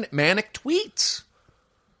 manic tweets.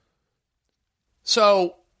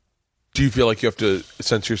 So. Do you feel like you have to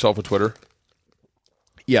censor yourself with Twitter?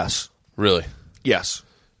 Yes. Really? Yes.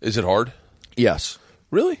 Is it hard? Yes.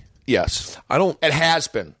 Really? Yes. It has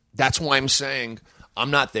been. That's why I'm saying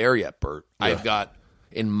I'm not there yet, Bert. Yeah. I've got,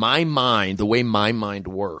 in my mind, the way my mind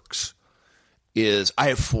works is I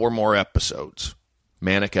have 4 more episodes.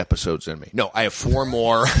 Manic episodes in me. No, I have 4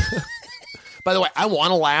 more. By the way, I want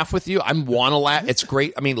to laugh with you. I want to laugh. It's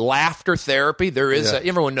great. I mean, laughter therapy. There is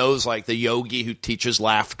everyone knows like the yogi who teaches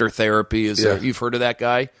laughter therapy. You've heard of that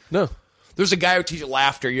guy? No. There's a guy who teaches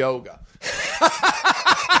laughter yoga.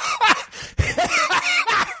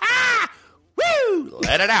 Woo!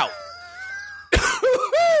 Let it out.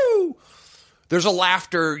 There's a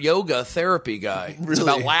laughter yoga therapy guy. Really? It's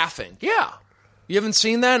about laughing. Yeah. You haven't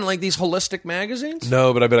seen that in like these holistic magazines?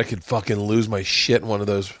 No, but I bet I could fucking lose my shit in one of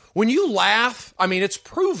those. When you laugh, I mean, it's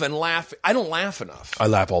proven I don't laugh enough. I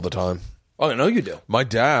laugh all the time. Oh, I know you do. My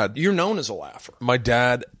dad. You're known as a laugher. My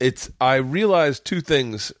dad, I realized 2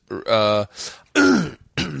 things. I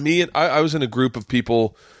was in a group of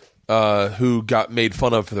people who got made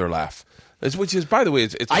fun of for their laugh. Which is, by the way,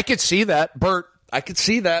 it's I could see that, Bert. I could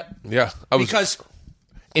see that. Yeah. Because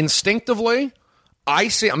instinctively, I'm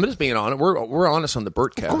just being honest. We're honest on the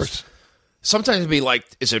Bertcast. Of course. Sometimes it'd be like,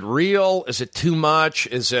 is it real? Is it too much?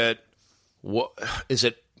 What is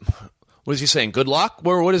he saying? Good luck?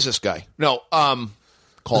 What is this guy? No,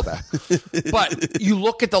 call back. But you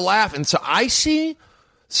look at the laugh, and so I see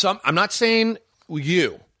I'm not saying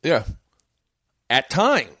you. Yeah. At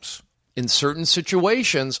times, in certain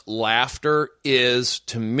situations, laughter is,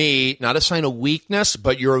 to me, not a sign of weakness,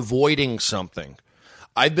 but you're avoiding something.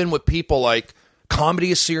 I've been with people like,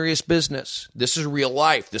 comedy is serious business. This is real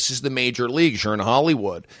life. This is the major leagues. You're in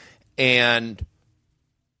Hollywood. And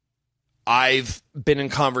I've been in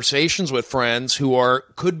conversations with friends who are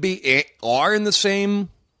in the same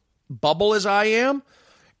bubble as I am.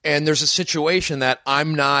 And there's a situation that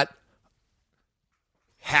I'm not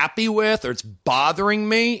happy with or it's bothering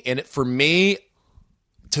me. And for me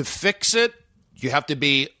to fix it, you have to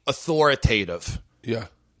be authoritative. Yeah.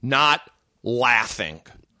 Not laughing.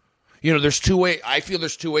 There's 2 ways. I feel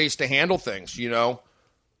there's 2 ways to handle things,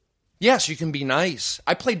 Yes, you can be nice.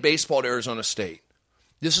 I played baseball at Arizona State.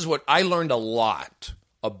 This is what I learned a lot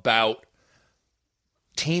about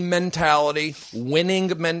team mentality,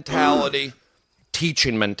 winning mentality,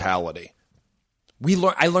 teaching mentality.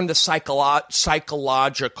 I learned the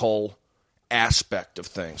psychological aspect of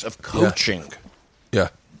things, of coaching. Yeah.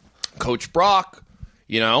 Coach Brock,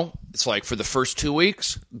 it's like for the first 2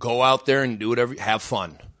 weeks, go out there and do whatever, have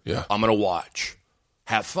fun. Yeah. I'm going to watch.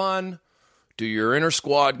 Have fun. Do your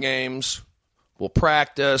inter-squad games. We'll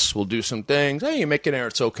practice. We'll do some things. Hey, you make an error.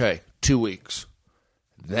 It's okay. 2 weeks.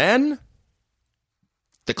 Then,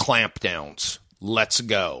 the clampdowns. Let's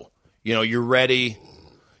go. You're ready.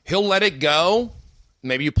 He'll let it go.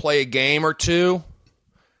 Maybe you play a game or 2.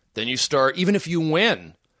 Then you start, even if you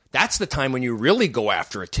win, that's the time when you really go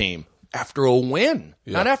after a team. After a win.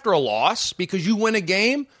 Yeah. Not after a loss. Because you win a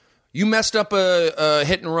game, you messed up a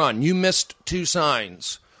hit and run. You missed 2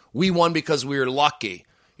 signs. We won because we were lucky.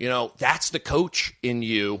 That's the coach in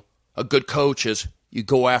you A good coach is you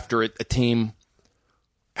go after a team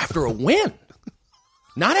after a win,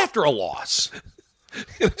 not after a loss.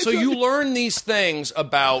 So you learn these things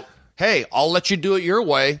about, hey, I'll let you do it your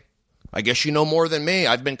way. I guess you know more than me.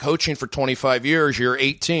 I've been coaching for 25 years. You're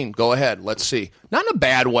 18. Go ahead. Let's see. Not in a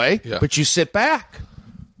bad way, but you sit back.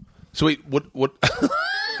 So wait, what?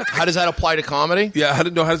 How does that apply to comedy? Yeah, how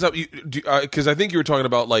does that? Because I think you were talking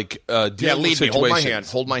about like dealing with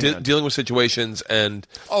situations. Hold my hand. Dealing with situations and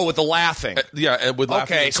with the laughing. And with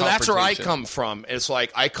laughing. Okay, so that's where I come from. It's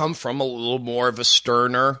like I come from a little more of a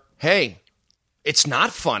sterner. Hey, it's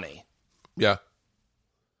not funny. Yeah.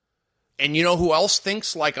 And you know who else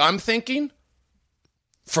thinks like I'm thinking?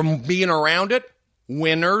 From being around it,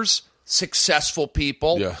 winners, successful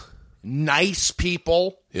people, nice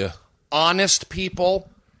people, honest people,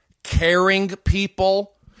 caring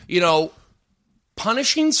people. You know,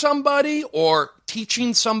 punishing somebody or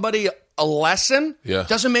teaching somebody a lesson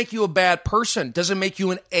doesn't make you a bad person, doesn't make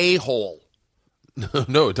you an a-hole.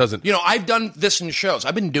 No, it doesn't. You know, I've done this in shows.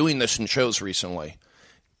 I've been doing this in shows recently.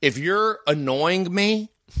 If you're annoying me,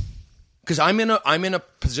 because I'm in a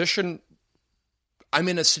position, I'm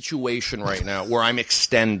in a situation right now where I'm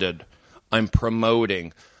extended, I'm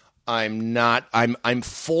promoting, I'm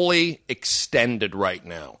fully extended right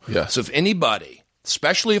now. Yeah. So if anybody,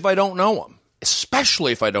 especially if I don't know them,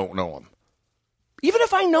 even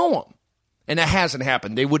if I know them, and that hasn't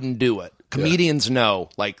happened, they wouldn't do it. Comedians know,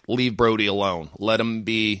 like, leave Brody alone. Let him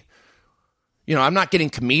be. You know, I'm not getting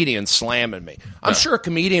comedians slamming me. I'm sure a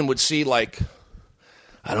comedian would see, like,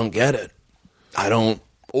 I don't get it. I don't.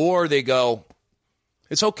 Or they go,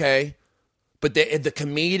 it's okay. But the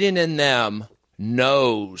comedian in them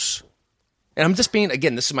knows. And I'm just being,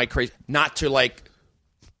 again, this is my crazy, not to, like,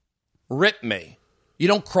 rip me. You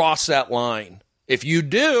don't cross that line. If you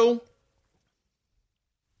do,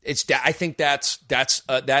 I think that's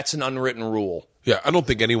an unwritten rule. Yeah, I don't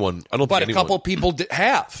think anyone. But a couple people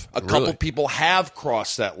have. Couple people have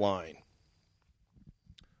crossed that line.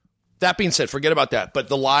 That being said, forget about that. But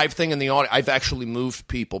the live thing in the audience, I've actually moved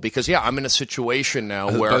people because, I'm in a situation now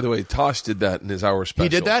where. By the way, Tosh did that in his hour special. He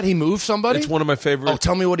did that? He moved somebody? It's one of my favorite. Oh,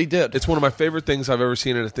 tell me what he did. It's one of my favorite things I've ever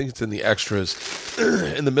seen, and I think it's in the extras.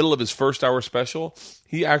 In the middle of his first hour special,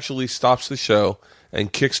 he actually stops the show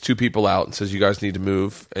and kicks two people out and says, "You guys need to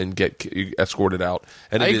move and get escorted out."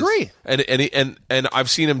 And I agree. And I've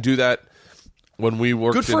seen him do that when we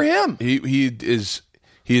worked. Good for him. He is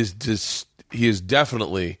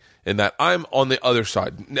definitely in that. I'm on the other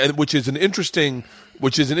side, which is an interesting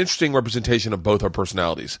representation of both our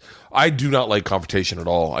personalities. I do not like confrontation at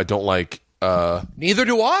all. I don't like. Neither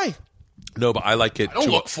do I. No, but I like it. I don't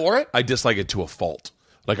look for it. I dislike it to a fault.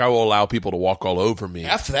 Like, I will allow people to walk all over me.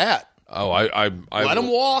 F that. Oh, I let them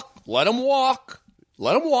walk. Let them walk.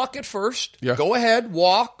 Let them walk at first. Yeah. Go ahead,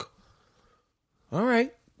 walk. All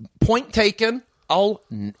right. Point taken. I'll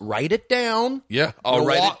write it down. Yeah, I'll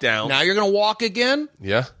write it down. Now you're going to walk again?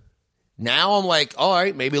 Yeah. Now I'm like, all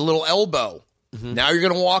right, maybe a little elbow. Mm-hmm. Now you're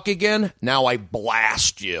going to walk again? Now I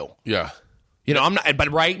blast you. Yeah. You know, I'm not,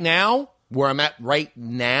 but right now, where I'm at right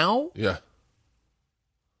now. Yeah.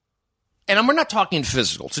 And we're not talking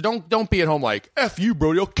physical, so don't be at home like, F you,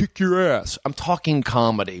 Brody, I'll kick your ass. I'm talking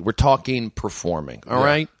comedy. We're talking performing, all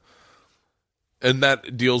right? And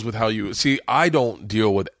that deals with how you... See, I don't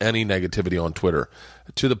deal with any negativity on Twitter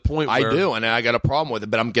to the point where... I do, and I got a problem with it,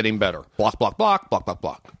 but I'm getting better. Block, block, block, block, block,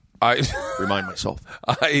 block. I remind myself.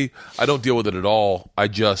 I don't deal with it at all. I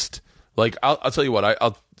just... Like, I'll tell you what,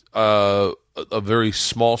 a very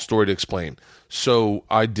small story to explain. So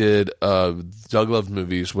I did Doug Love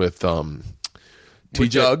movies with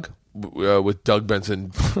TJ, with Doug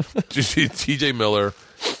Benson, TJ Miller,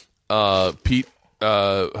 Pete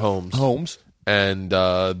Holmes, and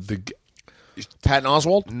the Patton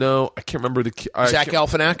Oswalt. No, I can't remember the Zach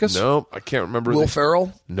Galifianakis. No, I can't remember. Will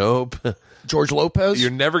Ferrell. Nope. George Lopez.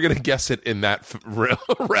 You're never gonna guess it in that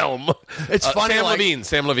realm. It's funny.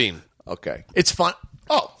 Sam Levine. Okay, it's fun.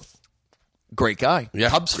 Oh. Great guy. Yeah.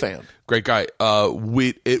 Cubs fan. Great guy.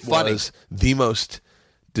 It Funny. was the most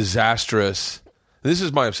disastrous. This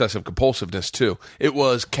is my obsessive compulsiveness too. It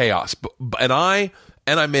was chaos. And I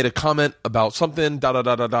made a comment about something. ...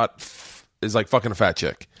 Is like fucking a fat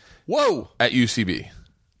chick. Whoa. At UCB.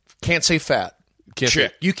 Can't say fat.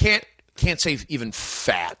 Chick. You can't say even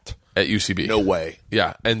fat at UCB. No way.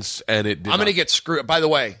 Yeah. And it. I'm gonna get screwed. By the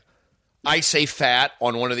way, I say fat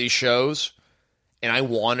on one of these shows, and I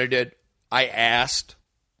wanted it. I asked,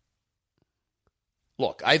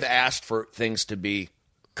 look, I've asked for things to be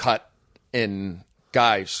cut in,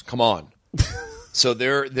 guys, come on. So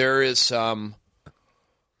there is some,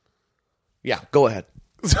 yeah, go ahead.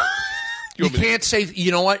 You can't say.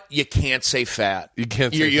 You know what? You can't say fat. You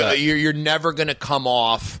can't say fat. You're never going to come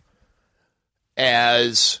off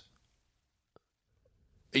as.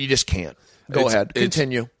 You just can't. Go ahead.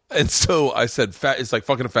 Continue. And so I said, "Fat." It's like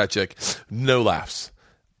fucking a fat chick. No laughs.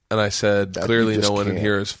 And I said, clearly, no one in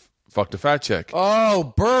here has fucked a fat chick.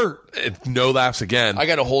 Oh, Bert. No laughs again. I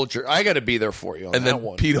got to be there for you. On and that then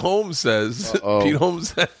one. Pete Holmes says,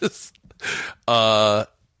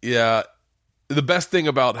 yeah. The best thing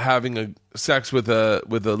about having sex with a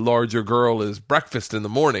larger girl is breakfast in the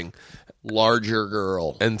morning. Larger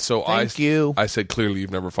girl. And so I said, clearly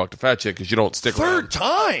you've never fucked a fat chick because you don't stick around. Third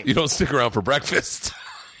time. You don't stick around for breakfast.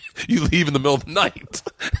 You leave in the middle of the night.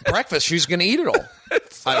 Breakfast, she's going to eat it all.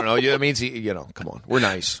 I don't know. It means, come on. We're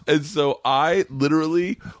nice. And so I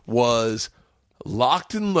literally was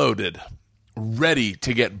locked and loaded, ready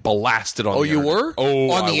to get blasted on the internet. You were?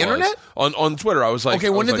 On the internet? On Twitter. I was like... Okay,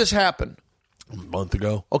 when did this happen? A month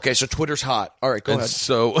ago. Okay, so Twitter's hot. All right, go ahead.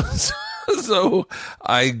 So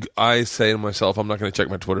I say to myself, I'm not going to check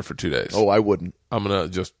my Twitter for 2 days. Oh, I wouldn't. I'm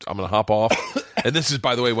going to hop off. And this is,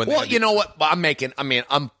 by the way, when... Well, you know what?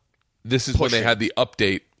 This is when they had the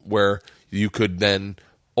update where you could then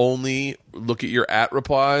only look at your @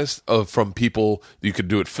 replies from people. You could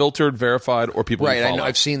do it filtered, verified, or people you follow. I know.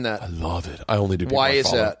 I've seen that. I love it. I only do people Why I is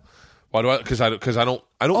follow. that? Why do I? Because I don't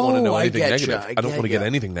want to know anything negative. I don't want to get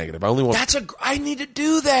anything negative. I only want. I need to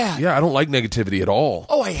do that. Yeah, I don't like negativity at all.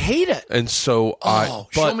 Oh, I hate it. And so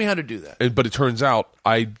show me how to do that. But it turns out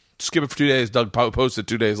I skip it for 2 days. Doug posted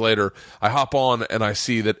 2 days later. I hop on and I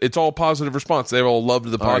see that it's all positive response. They all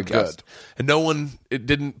loved the podcast, and it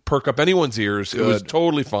didn't perk up anyone's ears. Good. It was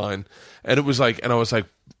totally fine, and I was like,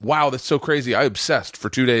 wow, that's so crazy. I obsessed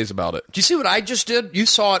for 2 days about it. Do you see what I just did? You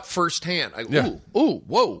saw it firsthand. Ooh,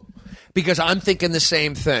 whoa. Because I'm thinking the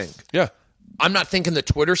same thing. Yeah. I'm not thinking the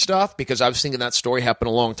Twitter stuff because I was thinking that story happened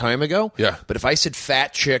a long time ago. Yeah. But if I said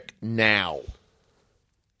fat chick now,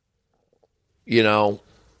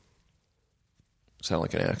 sound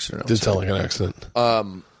like an accident. Did sound like an accident.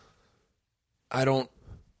 I don't.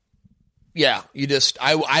 Yeah,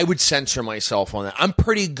 I would censor myself on that. I'm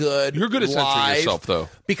pretty good. You're good at censoring yourself, though,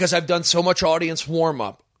 because I've done so much audience warm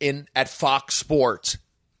up at Fox Sports.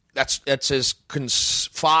 That's as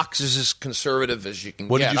Fox is as conservative as you can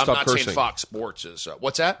when get. Did you stop I'm not cursing? saying Fox Sports is.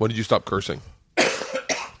 What's that? When did you stop cursing?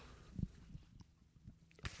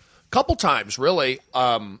 Couple times, really.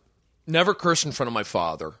 Never cursed in front of my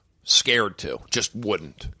father. Scared to. Just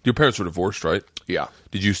wouldn't. Your parents were divorced, right? Yeah.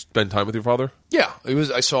 Did you spend time with your father? Yeah.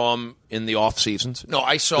 I saw him in the off seasons. No,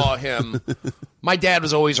 I saw him. My dad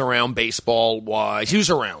was always around baseball-wise. He was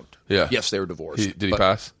around. Yeah. Yes, they were divorced. Did he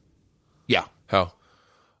pass? Yeah. How?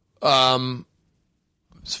 It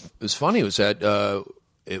was funny. It was that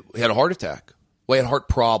he had a heart attack. Well, he had heart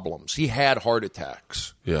problems. He had heart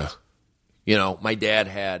attacks. Yeah. My dad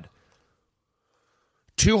had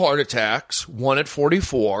 2 heart attacks, one at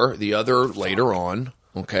 44, the other later on,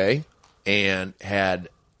 okay, and had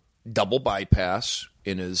double bypass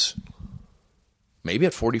in his, maybe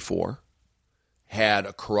at 44, had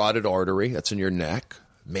a carotid artery, that's in your neck,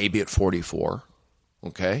 maybe at 44,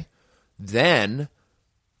 okay. Then,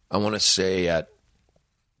 I want to say at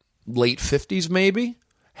late 50s maybe,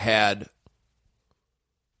 had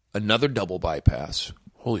another double bypass.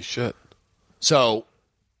 Holy shit. So,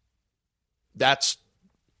 that's...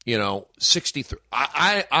 63.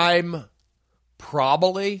 I'm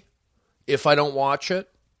probably, if I don't watch it,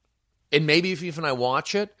 and maybe if even I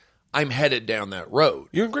watch it, I'm headed down that road.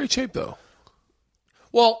 You're in great shape, though.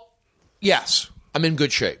 Well, yes, I'm in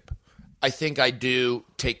good shape. I think I do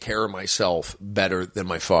take care of myself better than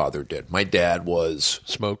my father did. My dad was...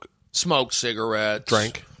 Smoked cigarettes.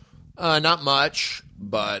 Drank? Not much,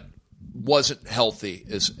 but wasn't healthy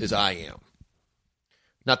as I am.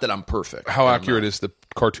 Not that I'm perfect. How accurate is the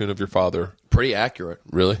cartoon of your father? Pretty accurate.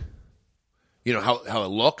 Really? How it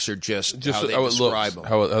looks, or just how they how describe it looks,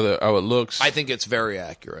 him? How it looks. I think it's very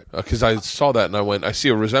accurate. Because I saw that and I went, I see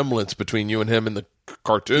a resemblance between you and him in the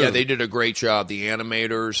cartoon. Yeah, they did a great job. The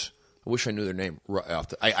animators. I wish I knew their name.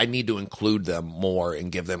 I need to include them more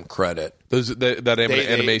and give them credit.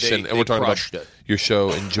 Animation, and we're talking about your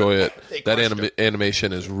show. Enjoy it. That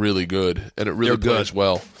animation is really good, and it really goes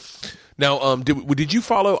well. Now, did you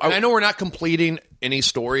follow? I know we're not completing any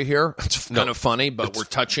story here. It's kind of funny, but we're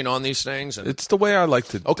touching on these things. And it's the way I like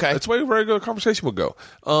to. Okay, it's the way a regular conversation would go.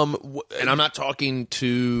 And I'm not talking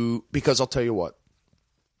to, because I'll tell you what,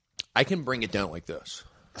 I can bring it down like this.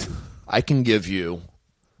 I can give you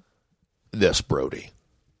this, Brody.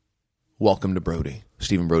 Welcome to Brody,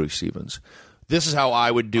 Stephen Brody Stevens. This is how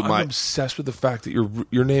I would do I'm obsessed with the fact that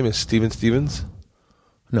your name is Steven Stevens.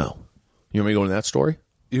 No, you want me to go into that story?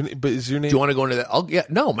 But is your name? Do you want to go into that?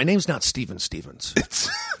 No, my name's not Steven Stevens.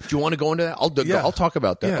 Do you want to go into that? I'll talk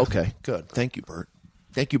about that. Yeah. Okay, good. Thank you, Bert.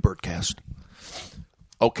 Thank you, Bertcast.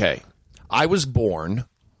 Okay, I was born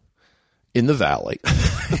in the Valley.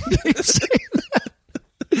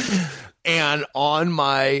 And on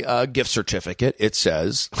my gift certificate, it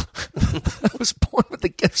says, I was born with a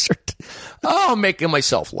gift certificate. Oh, I'm making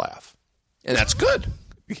myself laugh. And that's good.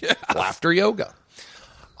 Yeah. Laughter yoga.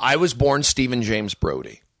 I was born Stephen James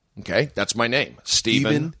Brody. Okay, that's my name.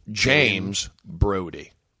 Stephen James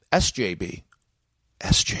Brody. SJB.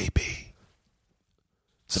 SJB.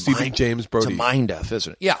 Stephen James Brody. It's a mind F,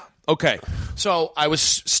 isn't it? Yeah. Okay. So I was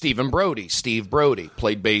Stephen Brody. Steve Brody.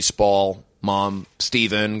 Played baseball. Mom,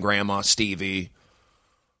 Stephen. Grandma, Stevie.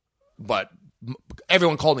 But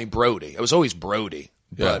everyone called me Brody. I was always Brody.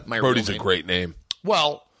 Yeah. But my Brody's real a name, great name.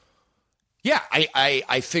 Well, yeah,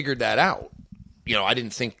 I figured that out. You know, I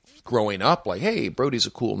didn't think growing up like, hey, Brody's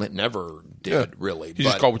a cool name. Never did, really. You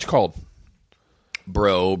just called what you called.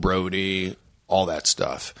 Brody, all that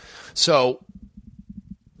stuff. So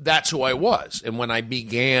that's who I was. And when I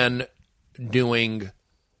began doing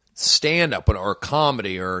stand-up or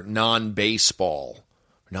comedy or non-baseball,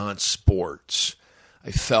 non-sports, I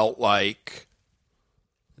felt like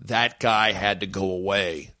that guy had to go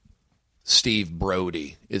away. Steve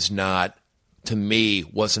Brody is not, to me,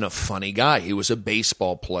 wasn't a funny guy. He was a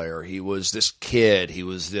baseball player. He was this kid. He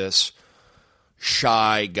was this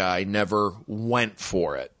shy guy, never went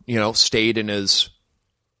for it. You know, stayed in his...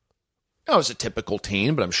 I was a typical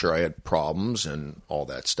teen, but I'm sure I had problems and all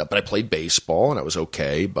that stuff. But I played baseball, and I was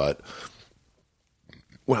okay. But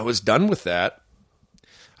when I was done with that,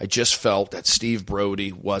 I just felt that Steve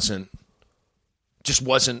Brody wasn't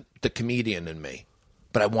the comedian in me.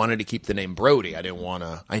 But I wanted to keep the name Brody.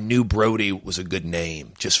 I knew Brody was a good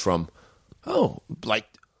name just from, And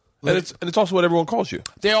it's also what everyone calls you.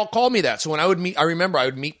 They all called me that. So when I remember I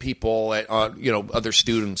would meet people at, other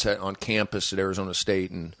students on campus at Arizona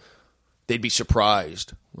State, and they'd be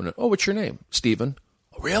surprised when, what's your name? Stephen.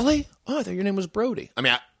 Oh, really? Oh, I thought your name was Brody. I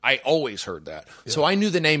mean, I always heard that. Yeah. So I knew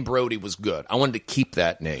the name Brody was good. I wanted to keep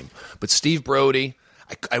that name. But Steve Brody,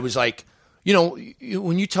 I was like,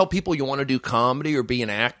 when you tell people you want to do comedy or be an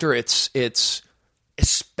actor, it's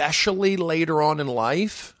especially later on in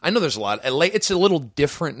life. I know there's a lot. It's a little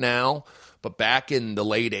different now, but back in the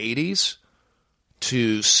late 80s,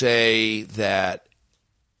 to say that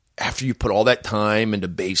after you put all that time into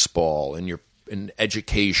baseball and in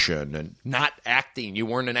education and not acting, you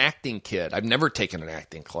weren't an acting kid. I've never taken an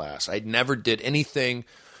acting class. I never did anything,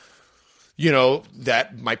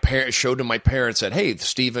 that my parents showed to my parents that, hey,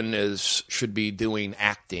 Steven should be doing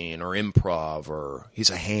acting or improv or he's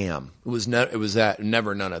a ham. It was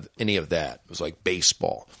never none of any of that. It was like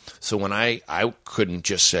baseball. So when I couldn't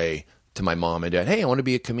just say to my mom and dad, hey, I want to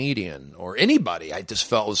be a comedian or anybody. I just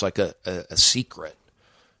felt it was like a secret.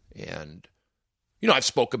 And, I've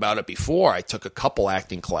spoke about it before. I took a couple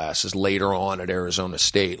acting classes later on at Arizona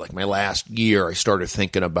State. Like my last year, I started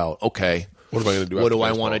thinking about, okay, what am I going to do? What do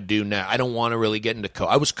I want to do now? I don't want to really get into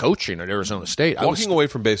I was coaching at Arizona State. Walking away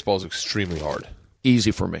from baseball is extremely hard.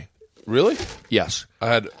 Easy for me. Really? Yes.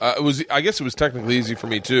 I guess it was technically easy for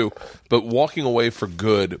me too, but walking away for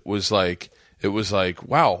good was like,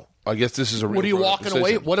 wow, I guess this is a real What are you walking decision.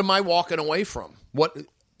 away? What am I walking away from?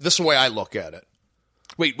 This is the way I look at it.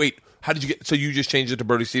 Wait. How did you get? So you just changed it to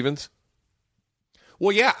Brody Stevens?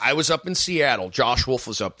 Well, yeah, I was up in Seattle. Josh Wolf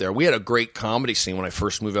was up there. We had a great comedy scene when I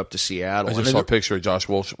first moved up to Seattle. I just saw a picture of Josh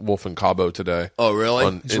Wolf in Cabo today. Oh, really?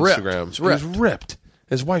 On He's Instagram. Ripped. He's ripped.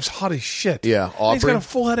 His wife's hot as shit. Yeah, and he's got a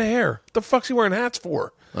full head of hair. The fuck's he wearing hats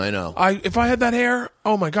for? I know. If I had that hair,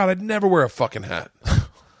 oh my God, I'd never wear a fucking hat.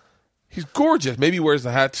 He's gorgeous. Maybe he wears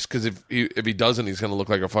the hats because if he doesn't, he's going to look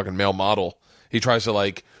like a fucking male model. He tries to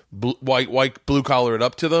like white blue collar it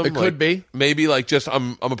up to them. It could be. Maybe like just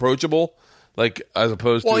I'm approachable. Like as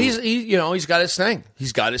opposed to he's got his thing.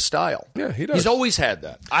 He's got his style. Yeah, he does. He's always had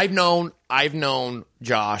that. I've known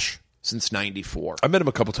Josh since '94. I met him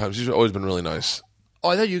a couple times. He's always been really nice. Oh,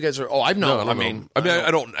 I thought you guys are. Oh, I've known.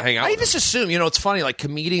 I don't hang out. I just assume. It's funny. Like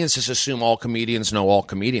comedians just assume all comedians know all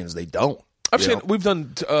comedians. They don't. We've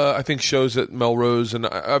done I think shows at Melrose, and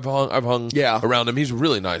I've hung around him. He's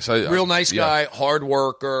really nice. Real nice guy, hard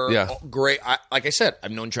worker. Yeah. Great. Like I said,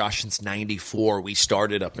 I've known Josh since '94. We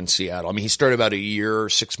started up in Seattle. I mean, he started about a year,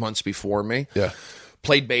 6 months before me. Yeah.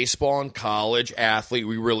 Played baseball in college, athlete.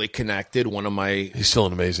 We really connected. He's still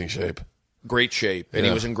in amazing shape. Great shape. And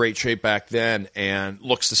he was in great shape back then and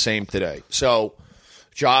looks the same today. So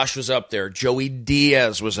Josh was up there. Joey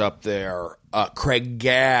Diaz was up there. Craig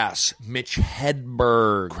Gass. Mitch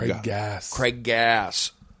Hedberg. Craig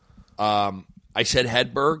Gass. I said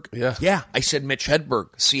Hedberg. Yeah. I said Mitch Hedberg,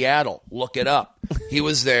 Seattle. Look it up. He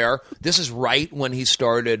was there. This is right when he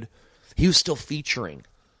started. He was still featuring.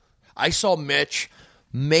 I saw Mitch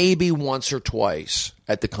maybe once or twice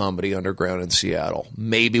at the Comedy Underground in Seattle.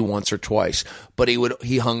 Maybe once or twice. But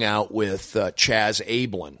he hung out with Chaz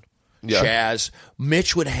Ablin. Yeah.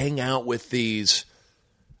 Mitch would hang out with these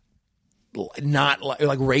not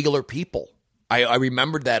like regular people. I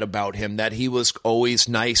remembered that about him, that he was always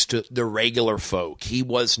nice to the regular folk. He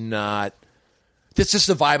was not. This is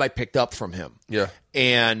the vibe I picked up from him. Yeah.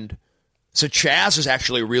 And so Chaz is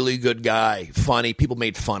actually a really good guy, funny. People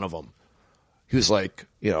made fun of him. He was like,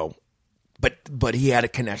 but he had a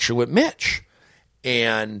connection with Mitch.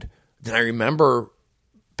 And then I remember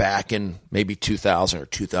back in maybe 2000 or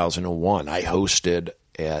 2001, I hosted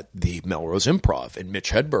at the Melrose Improv, and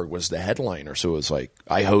Mitch Hedberg was the headliner. So it was like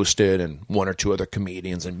I hosted and one or two other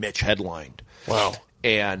comedians, and Mitch headlined. Wow.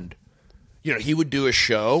 And, he would do a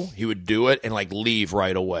show, he would do it and like leave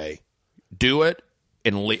right away. Do it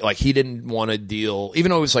and leave. Like he didn't want to deal,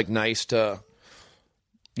 even though it was like nice to,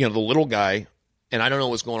 the little guy, and I don't know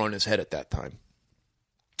what's going on in his head at that time.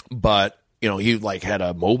 But, he like had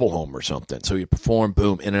a mobile home or something. So he'd perform,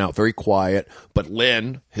 boom, in and out, very quiet. But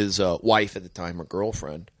Lynn, his wife at the time, or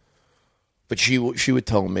girlfriend, but she would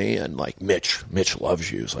tell me, and like, Mitch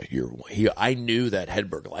loves you. It's like, I knew that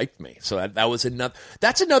Hedberg liked me. So that was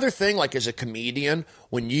that's another thing, like as a comedian,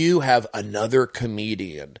 when you have another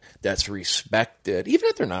comedian that's respected, even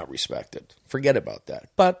if they're not respected, forget about that.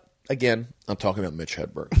 But again, I'm talking about Mitch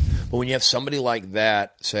Hedberg. But when you have somebody like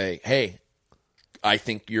that say, hey, I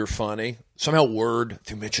think you're funny. Somehow word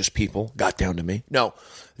through Mitch's people got down to me. No,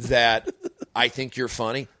 that I think you're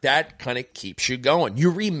funny. That kind of keeps you going. You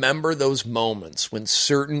remember those moments when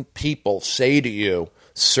certain people say to you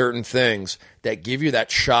certain things that give you that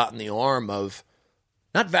shot in the arm of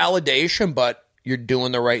not validation, but you're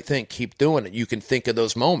doing the right thing. Keep doing it. You can think of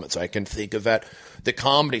those moments. I can think of at the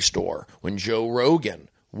Comedy Store when Joe Rogan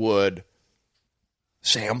would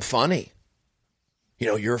say, I'm funny.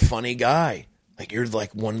 You're a funny guy. Like, you're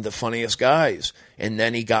like one of the funniest guys. And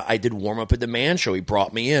then I did warm up at the Man Show. He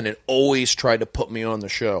brought me in and always tried to put me on the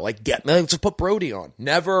show. Like, let's put Brody on.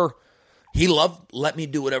 Never, let me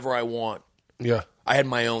do whatever I want. Yeah. I had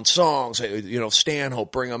my own songs.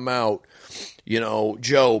 Stanhope, bring them out.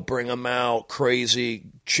 Joe, bring them out. Crazy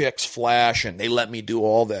chicks flashing. They let me do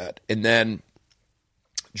all that. And then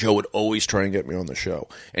Joe would always try and get me on the show.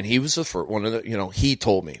 And he was the first one of the, he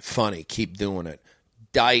told me, funny, keep doing it.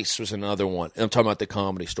 Dice was another one. And I'm talking about the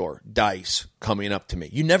Comedy Store. Dice coming up to me.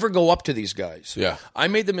 You never go up to these guys. Yeah. I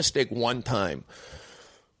made the mistake one time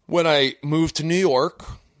when I moved to New York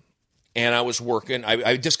and I was working.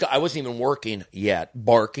 I wasn't even working yet,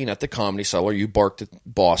 barking at the Comedy Cellar. You barked at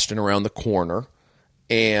Boston around the corner.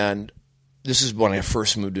 And this is when I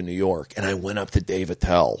first moved to New York. And I went up to Dave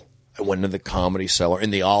Attell. I went to the Comedy Cellar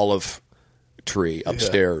in the Olive Tree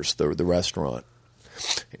upstairs, the restaurant.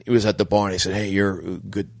 He was at the bar and he said, hey, you're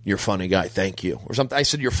good, you're a funny guy, thank you. Or something. I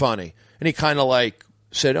said, you're funny. And he kind of like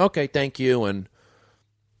said, okay, thank you. And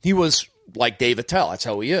he was like Dave Attell. That's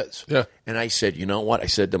how he is. Yeah. And I said, you know what? I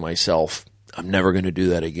said to myself, I'm never going to do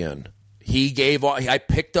that again. I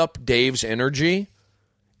picked up Dave's energy,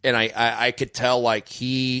 and I could tell like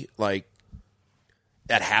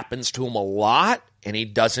that happens to him a lot, and he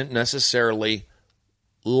doesn't necessarily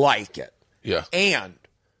like it. Yeah. And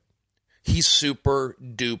he's super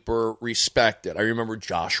duper respected. I remember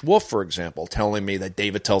Josh Wolf, for example, telling me that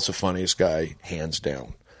Dave Attell's the funniest guy, hands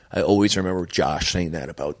down. I always remember Josh saying that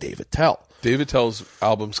about Dave Attell. Dave Attell's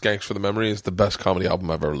album, Skanks for the Memory, is the best comedy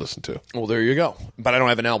album I've ever listened to. Well, there you go. But I don't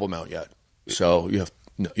have an album out yet. So you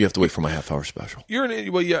have to wait for my half-hour special. You're an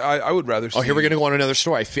idiot. Well, yeah, I would rather see... Oh, here we're going to go on another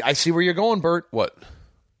story. I see where you're going, Bert. What?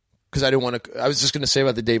 Because I didn't want to... I was just going to say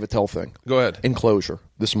about the Dave Attell thing. Go ahead. Enclosure.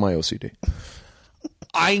 This is my OCD.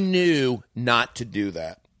 I knew not to do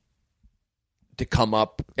that. To come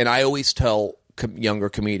up... And I always tell younger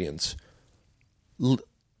comedians...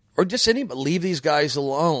 Or just anybody, leave these guys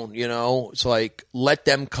alone, you know? It's like, let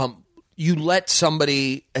them come. You let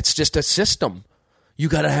somebody, it's just a system. You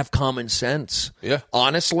got to have common sense. Yeah.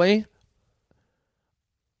 Honestly,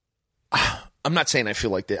 I'm not saying I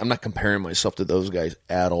feel like that. I'm not comparing myself to those guys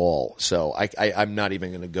at all. So I'm not even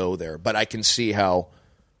going to go there. But I can see how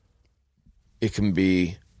it can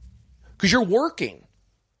be, because you're working.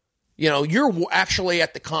 You know, you're actually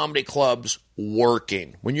at the comedy clubs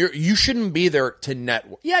working. When you shouldn't be there to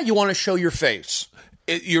network. Yeah, you want to show your face.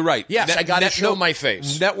 You're right. Yes, I got to show my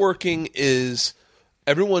face. Networking is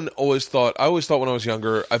Everyone I always thought when I was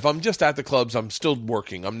younger, if I'm just at the clubs, I'm still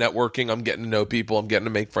working. I'm networking. I'm getting to know people. I'm getting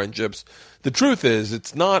to make friendships. The truth is,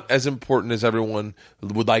 it's not as important as everyone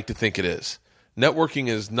would like to think it is. Networking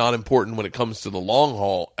is not important when it comes to the long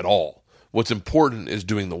haul at all. What's important is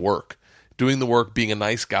doing the work. Doing the work, being a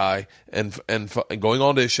nice guy, and going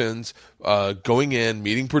auditions, going in,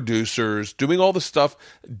 meeting producers, doing all the stuff,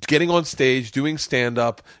 getting on stage, doing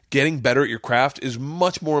stand-up, getting better at your craft is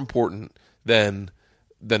much more important than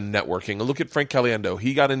networking. And look at Frank Caliendo.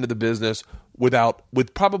 He got into the business with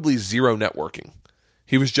probably zero networking.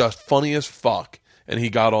 He was just funny as fuck, and he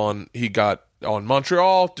got on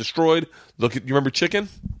Montreal, destroyed. You remember Chicken?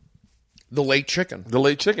 The Late Chicken.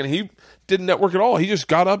 He didn't network at all. He just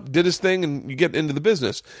got up, did his thing, and you get into the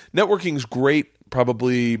business. Networking's great,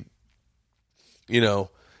 probably,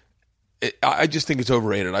 I just think it's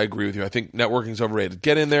overrated. I agree with you. I think networking's overrated.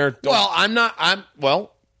 Get in there.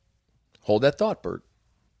 Hold that thought, Bert.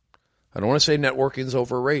 I don't want to say networking's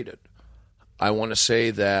overrated. I want to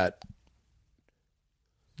say that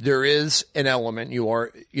there is an element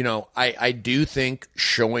I do think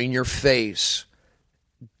showing your face,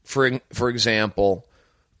 for example,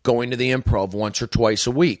 going to the Improv once or twice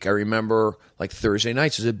a week. I remember like Thursday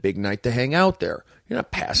nights is a big night to hang out there. You're not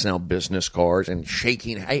passing out business cards and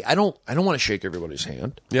shaking. I don't want to shake everybody's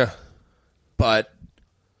hand. Yeah. But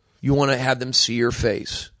you want to have them see your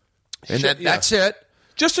face. And that's it.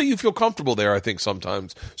 Just so you feel comfortable there, I think,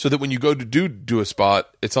 sometimes. So that when you go to do a spot,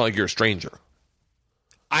 it's not like you're a stranger.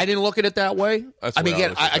 I didn't look at it that way.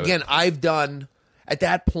 I've done, at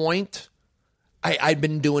that point, I'd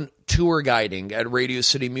been doing tour guiding at Radio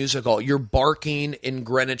City Music Hall. You're barking in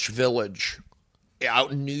Greenwich Village,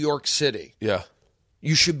 out in New York City. Yeah.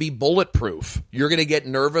 You should be bulletproof. You're going to get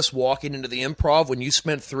nervous walking into the Improv when you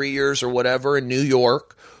spent 3 years or whatever in New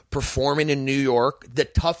York, performing in New York, the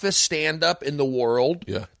toughest stand-up in the world.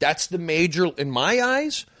 Yeah. That's the major, in my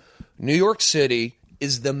eyes, New York City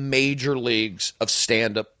is the major leagues of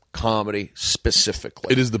stand-up comedy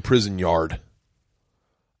specifically. It is the prison yard.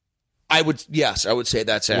 I would say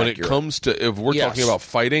that's accurate. When it comes to, if we're talking about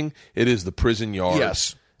fighting, it is the prison yard.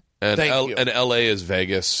 Yes. And and LA is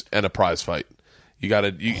Vegas and a prize fight. You got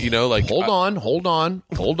to, Hold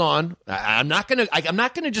on. I'm not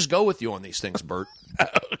gonna just go with you on these things, Bert.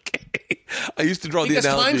 Okay. I used to draw the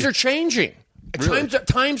analogy. Times are changing. Really?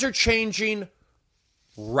 Times are changing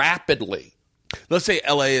rapidly. Let's say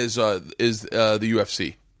LA is the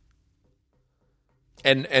UFC.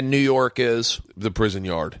 And New York is the prison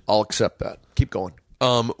yard. I'll accept that. Keep going.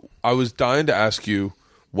 I was dying to ask you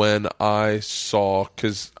when I saw,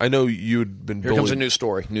 because I know you'd been bullied. Here comes a new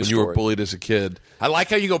story. You were bullied as a kid. I like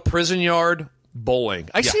how you go prison yard, bowling.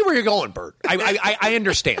 I see where you're going, Bert. I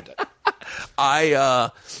understand it. I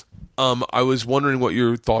was wondering what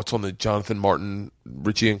your thoughts on the Jonathan Martin,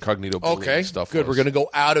 Richie Incognito bullying stuff good. was. We're going to go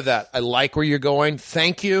out of that. I like where you're going.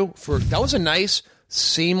 Thank you for that. Was a nice,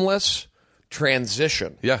 seamless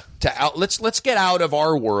transition. Yeah. Let's get out of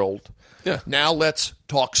our world. Yeah. Now let's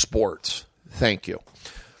talk sports. Thank you.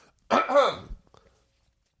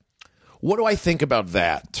 What do I think about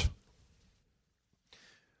that?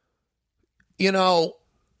 Bullying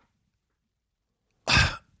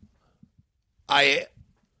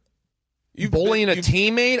a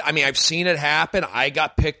teammate, I mean, I've seen it happen. I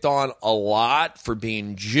got picked on a lot for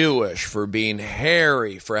being Jewish, for being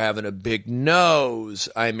hairy, for having a big nose.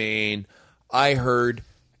 I mean, I heard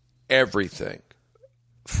everything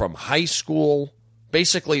from high school,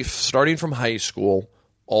 basically starting from high school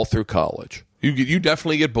all through college. You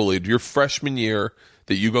definitely get bullied. Your freshman year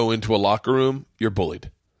that you go into a locker room, you're bullied.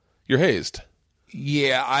 You're hazed.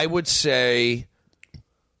 Yeah, I would say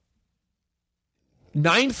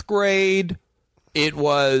ninth grade, it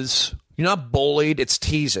was, you're not bullied, it's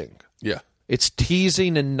teasing. Yeah. It's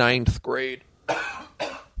teasing in ninth grade.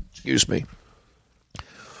 Excuse me.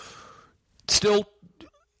 Still,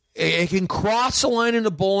 it can cross a line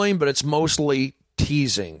into bullying, but it's mostly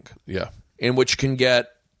teasing. Yeah. In which can get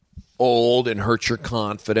old and hurt your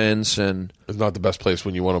confidence. And it's not the best place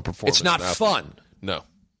when you want to perform. It's not fun. No.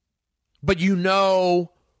 But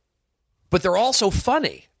but they're also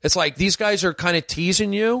funny. It's like these guys are kind of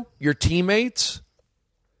teasing you, your teammates,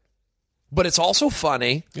 but it's also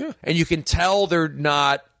funny. Yeah. And you can tell they're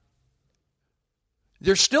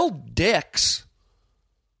still dicks.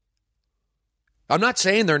 I'm not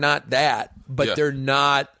saying they're not that, but they're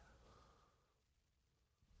not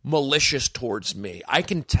malicious towards me. I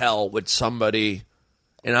can tell with somebody,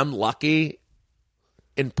 and I'm lucky,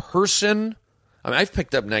 in person. I mean, I've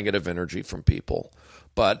picked up negative energy from people,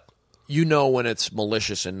 but you know when it's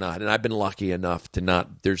malicious and not. And I've been lucky enough to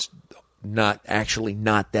not. There's not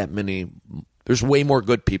that many There's way more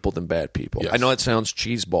good people than bad people. Yes. I know that sounds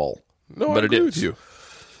cheeseball, No, but I agree it with is. you.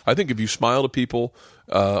 I think if you smile to people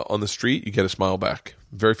on the street, you get a smile back.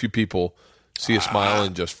 Very few people see a smile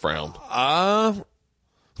and just frown. I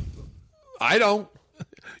don't.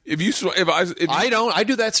 I don't. I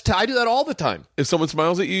do that. I do that all the time. If someone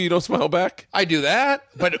smiles at you, you don't smile back? I do that,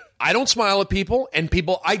 but I don't smile at people, and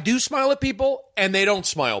I do smile at people, and they don't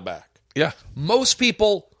smile back. Yeah. Most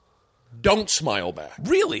people don't smile back.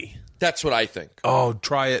 Really? That's what I think. Oh,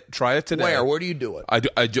 try it. Try it today. Where do you do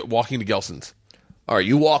it? Walking to Gelson's. All right,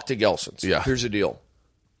 you walk to Gelson's. Yeah. Here's the deal.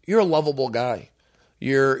 You're a lovable guy.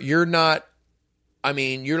 You're not. I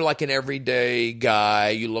mean, you're like an everyday guy.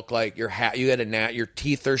 You look like you had a your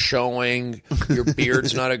teeth are showing. Your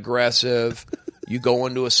beard's not aggressive. You go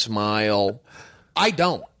into a smile. I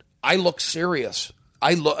don't. I look serious.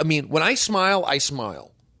 I mean, when I smile, I smile.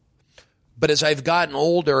 But as I've gotten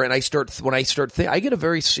older and I get a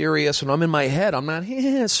very serious, and I'm in my head, I'm not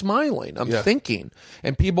smiling. I'm thinking.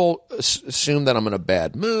 And people assume that I'm in a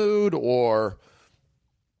bad mood or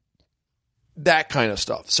that kind of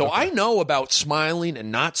stuff. So I know about smiling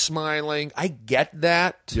and not smiling. I get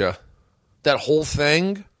that. Yeah. That whole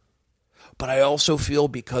thing. But I also feel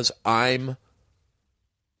because I'm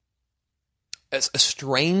as a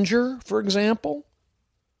stranger, for example,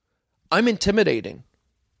 I'm intimidating.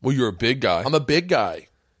 Well, you're a big guy. I'm a big guy.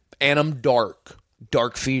 And I'm dark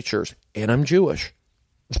features. And I'm Jewish.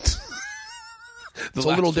 It's a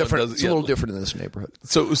little different. It's a little different in this neighborhood.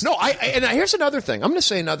 So here's another thing. I'm going to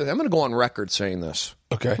say another thing. I'm going to go on record saying this.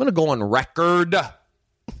 Okay. I'm going to go on record.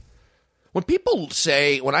 When people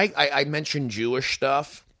say, when I mention Jewish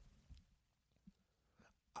stuff,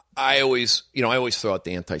 I always throw out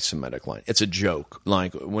the anti-Semitic line. It's a joke.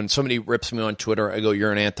 Like when somebody rips me on Twitter, I go,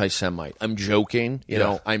 "You're an anti-Semite." I'm joking. You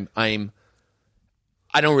know, I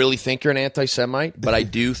don't really think you're an anti-Semite, but I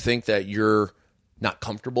do think that you're not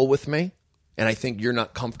comfortable with me. And I think you're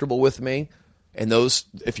not comfortable with me. And those,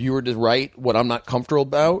 if you were to write what I'm not comfortable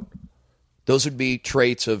about, those would be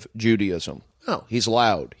traits of Judaism. Oh, he's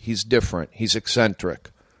loud. He's different. He's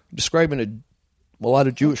eccentric. I'm describing a lot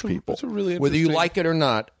of Jewish people. That's a really whether you like it or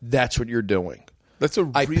not, that's what you're doing. That's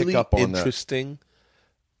a I really pick up on interesting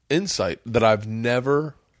insight that I've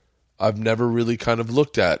never really kind of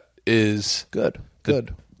looked at. Is good.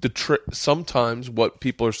 Sometimes what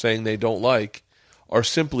people are saying they don't like are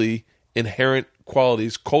simply inherent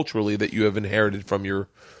qualities culturally that you have inherited from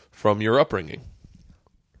your upbringing.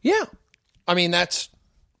 Yeah. I mean, that's...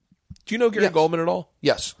 Do you know Gary Goldman at all?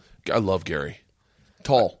 Yes. I love Gary.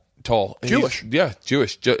 Tall. Jewish.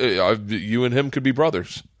 Jewish. You and him could be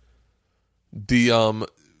brothers. The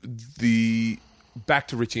back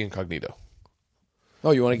to Richie Incognito.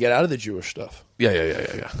 Oh, you want to get out of the Jewish stuff? Yeah.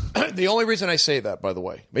 The only reason I say that, by the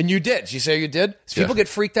way, and you did. Did you say you did? People get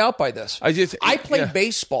freaked out by this. I played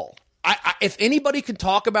baseball. If anybody can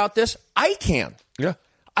talk about this, I can. Yeah.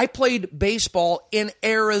 I played baseball in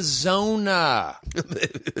Arizona.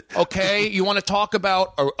 Okay? You want to talk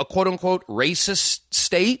about a quote-unquote racist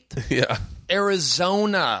state? Yeah.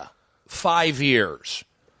 Arizona, 5 years.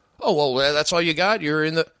 Oh, well, that's all you got? You're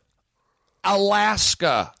in the...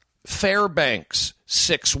 Alaska, Fairbanks,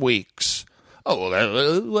 6 weeks. Oh,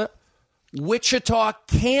 well, Wichita,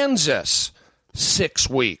 Kansas, 6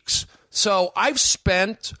 weeks. So I've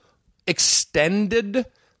spent extended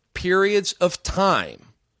periods of time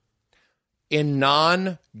in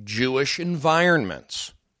non-Jewish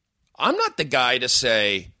environments. I'm not the guy to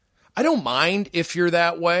say, I don't mind if you're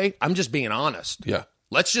that way. I'm just being honest. Yeah.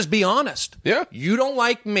 Let's just be honest. Yeah. You don't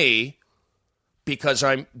like me because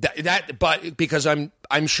I'm because I'm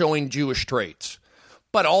showing Jewish traits.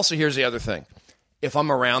 But also here's the other thing. If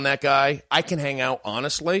I'm around that guy, I can hang out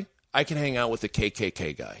honestly. I can hang out with the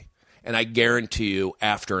KKK guy. And I guarantee you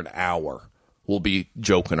after an hour we'll be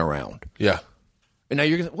joking around. Yeah. And now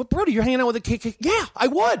you're going to, what, Brody, you're hanging out with a KKK? Yeah, I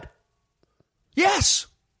would. Yes.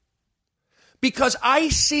 Because I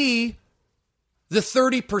see the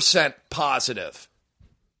 30% positive.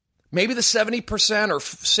 Maybe the 70% or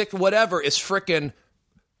sick, whatever, is frickin'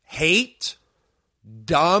 hate,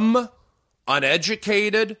 dumb,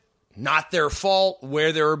 uneducated, not their fault,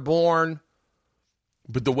 where they were born.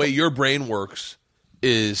 But the way your brain works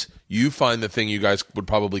is you find the thing you guys would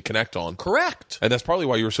probably connect on. Correct. And that's probably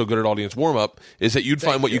why you were so good at audience warm-up, is that you'd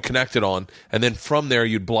find what you connected on, and then from there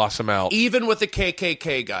you'd blossom out. Even with the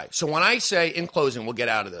KKK guy. So when I say, in closing, we'll get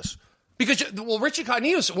out of this. Because, well, Richie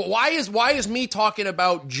Cognito, why is me talking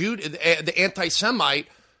about Jude, the anti-Semite,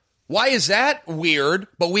 why is that weird,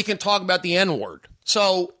 but we can talk about the N-word?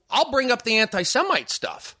 So I'll bring up the anti-Semite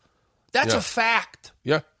stuff. That's a fact.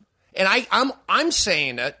 Yeah. And I'm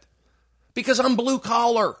saying it because I'm blue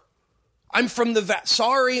collar. I'm from the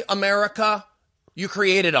sorry, America, you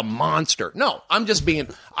created a monster. No, I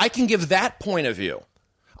can give that point of view.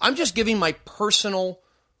 I'm just giving my personal,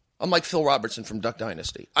 I'm like Phil Robertson from Duck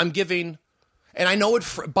Dynasty. I'm giving, and I know it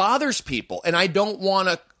bothers people, and I don't want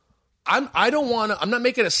to, I'm not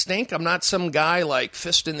making a stink. I'm not some guy like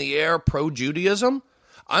fist in the air, pro-Judaism.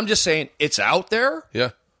 I'm just saying it's out there. Yeah.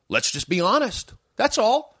 Let's just be honest. That's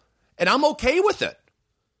all. And I'm okay with it.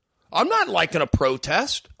 I'm not liking a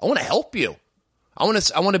protest. I want to help you. I want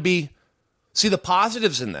to see the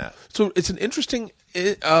positives in that. So it's an interesting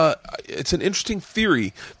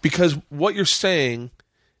theory, because what you're saying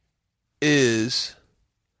is,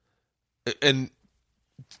 and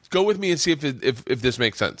go with me and see if this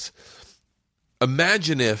makes sense.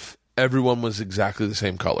 Imagine if everyone was exactly the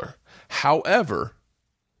same color. However,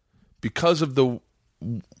 because of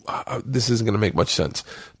this isn't going to make much sense.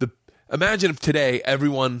 Imagine if today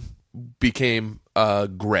everyone became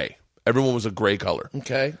gray. Everyone was a gray color.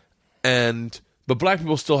 Okay. But black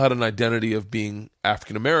people still had an identity of being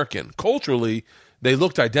African American. Culturally, they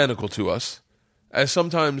looked identical to us, as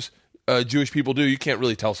sometimes Jewish people do. You can't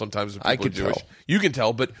really tell sometimes if people are Jewish. Tell. You can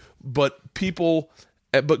tell, but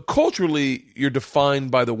culturally, you're defined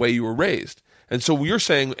by the way you were raised. And so you're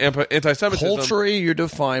saying anti-Semitism. Culturally, you're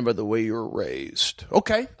defined by the way you were raised.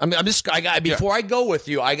 Okay. Before I go with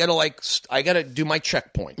you, I gotta do my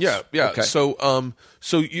checkpoints. Yeah. Okay. So,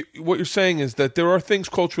 what you're saying is that there are things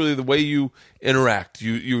culturally, the way you interact.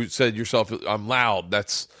 You said yourself, I'm loud.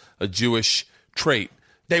 That's a Jewish trait.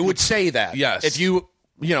 They would say that. Yes. If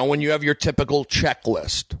when you have your typical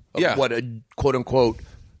checklist of what a quote unquote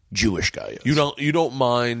Jewish guy is. You don't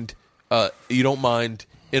mind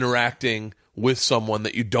interacting with someone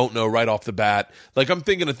that you don't know right off the bat. Like, I'm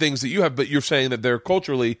thinking of things that you have, but you're saying that they're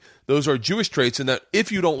culturally, those are Jewish traits, and that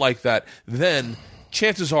if you don't like that, then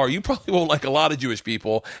chances are you probably won't like a lot of Jewish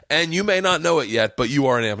people, and you may not know it yet, but you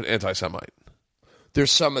are an anti-Semite.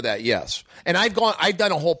 There's some of that, yes. And I've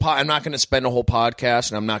done a whole I'm not going to spend a whole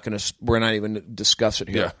podcast, and we're not even going to discuss it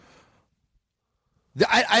here. Yeah.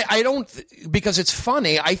 I don't, because it's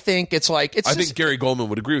funny. I think it's like, I think Gary Goldman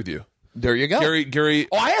would agree with you. There you go. Gary.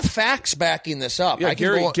 Oh, I have facts backing this up. Yeah,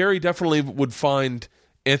 Gary definitely would find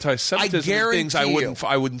anti-Semitism in things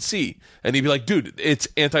I wouldn't see, and he'd be like, "Dude, it's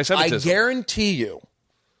anti-Semitism." I guarantee you.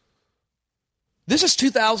 This is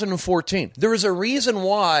 2014. There is a reason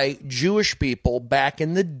why Jewish people back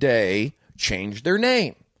in the day changed their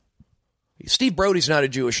name. Steve Brody's not a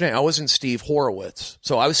Jewish name. I wasn't Steve Horowitz,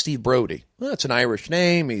 so I was Steve Brody. Well, it's an Irish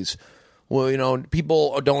name.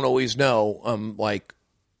 People don't always know. Like.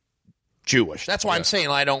 Jewish. That's why I'm saying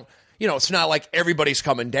I don't, it's not like everybody's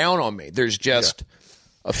coming down on me. There's just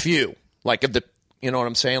a few. Like, you know what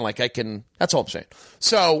I'm saying? Like, that's all I'm saying.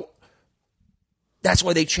 So, that's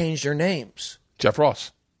why they changed their names. Jeff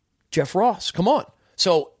Ross. Come on.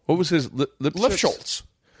 So. What was his? Lifschultz.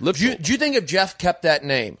 Do you think if Jeff kept that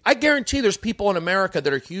name, I guarantee there's people in America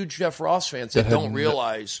that are huge Jeff Ross fans that don't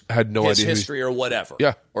realize had no his idea history or whatever.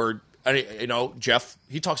 Yeah. Or, Jeff,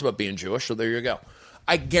 he talks about being Jewish, so there you go.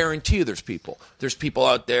 I guarantee you there's people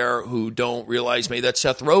out there who don't realize maybe that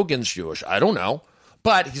Seth Rogen's Jewish. I don't know.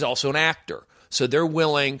 But he's also an actor. So they're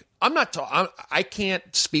willing. I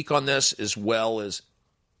can't speak on this as well as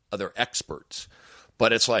other experts.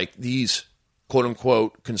 But it's like these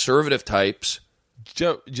quote-unquote conservative types,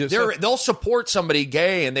 they'll support somebody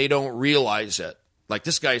gay and they don't realize it. Like,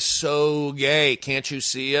 this guy's so gay, can't you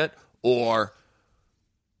see it? Or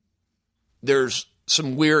there's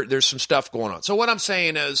some stuff going on. So what I'm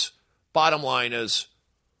saying is, bottom line is,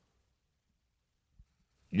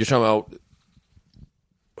 you're talking about,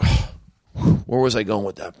 where was I going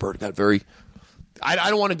with that, Bert? Got very, I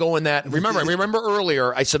don't want to go in that. Remember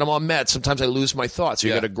earlier, I said I'm on meds. Sometimes I lose my thoughts. So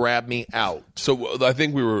you got to grab me out. So I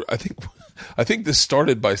think this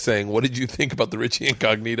started by saying, what did you think about the Richie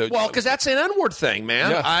Incognito? Well, because that's an N-word thing,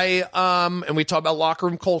 man. Yeah. And we talk about locker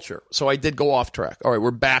room culture. So I did go off track. All right,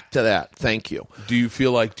 we're back to that. Thank you. Do you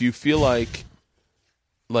feel like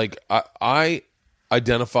I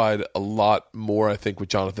identified a lot more, I think, with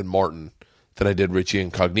Jonathan Martin than I did Richie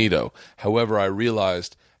Incognito. However, I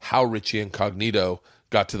realized how Richie Incognito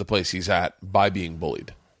got to the place he's at by being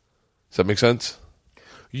bullied. Does that make sense?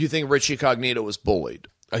 You think Richie Incognito was bullied?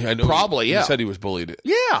 I know. Probably, he said he was bullied.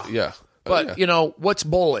 Yeah. Yeah. But, what's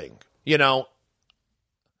bullying? I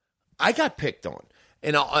got picked on.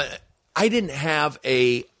 And I didn't have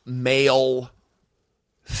a male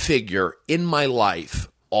figure in my life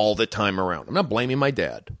all the time around. I'm not blaming my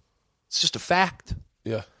dad. It's just a fact.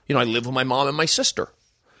 Yeah. I live with my mom and my sister.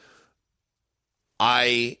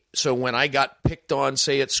 So when I got picked on,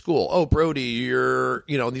 say at school, oh, Brody, you're,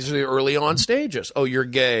 these are the early on stages. Oh, you're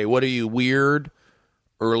gay. What are you, weird?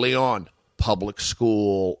 Early on, public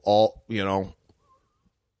school, all,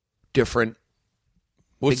 different.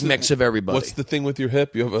 Big mix of everybody. What's the thing with your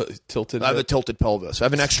hip? You have a tilted I have hip? a tilted pelvis. I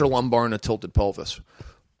have an extra lumbar and a tilted pelvis.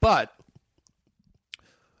 But,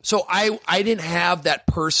 so I didn't have that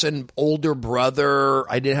person, older brother.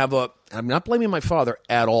 I'm not blaming my father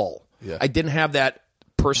at all. Yeah. I didn't have that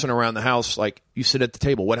person around the house like, you sit at the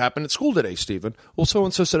table. What happened at school today, Stephen? Well,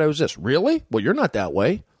 so-and-so said I was this. Really? Well, you're not that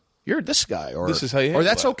way. You're this guy. Or this is how you handle Or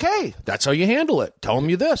that's it. okay. That's how you handle it. Tell him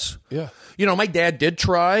you this. Yeah. My dad did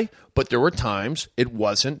try, but there were times it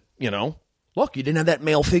wasn't, look, you didn't have that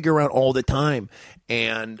male figure around all the time.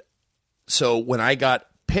 And so when I got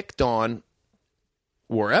picked on,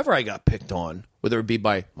 wherever I got picked on, whether it be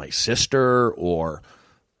by my sister or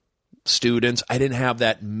students, I didn't have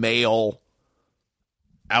that male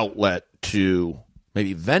outlet to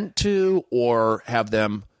maybe vent to or have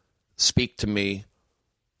them speak to me.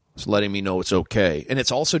 It's letting me know it's okay. And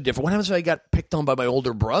it's also different. What happens if I got picked on by my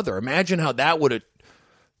older brother? Imagine how that would have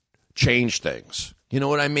changed things. You know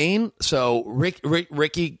what I mean? So Rich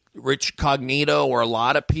Cognito, or a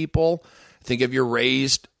lot of people, think if you're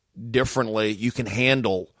raised differently, you can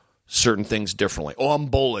handle certain things differently. Oh, I'm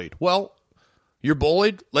bullied. Well, you're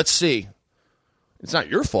bullied? Let's see. It's not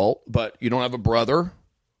your fault, but you don't have a brother.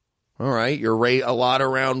 All right. You're a lot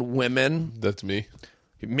around women. That's me.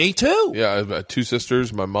 Me too. Yeah, I have 2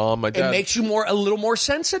 sisters, my mom, my dad. It makes you a little more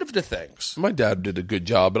sensitive to things. My dad did a good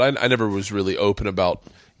job, but I never was really open about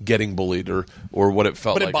getting bullied or what it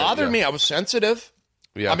felt like. But it bothered me. I was sensitive.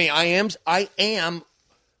 Yeah. I mean, I am, I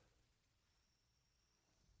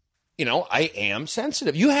am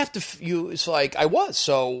sensitive. You have to, it's like I was.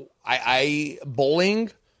 So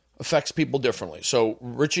bullying affects people differently. So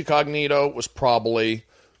Richie Cognito was probably,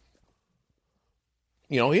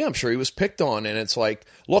 I'm sure he was picked on, and it's like,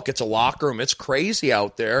 look, it's a locker room. It's crazy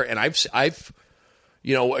out there. And I've, are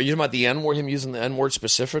you talking about the N-word, him using the N-word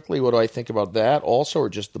specifically? What do I think about that also, or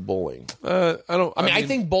just the bullying? I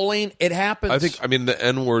think bullying, it happens. The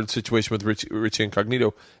N-word situation with Richie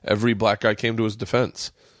Incognito, every black guy came to his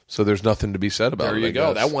defense. So there's nothing to be said about it. There you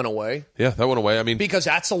go. That went away. Yeah, that went away. Because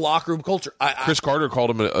that's the locker room culture. Chris Carter called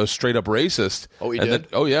him a straight up racist. Oh, he did?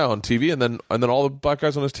 did? On TV. And then all the black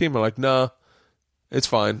guys on his team are like, nah, it's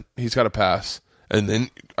fine. He's got to pass. And then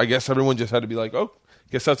I guess everyone just had to be like, oh,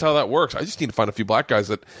 I guess that's how that works. I just need to find a few black guys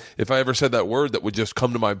that, if I ever said that word, that would just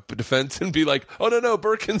come to my defense and be like, oh, no,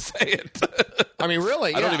 Bert can say it.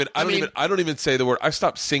 Really? Yeah. I don't even say the word. I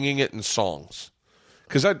stopped singing it in songs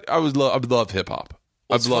because I would love hip hop.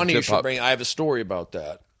 It's funny you should bring. I have a story about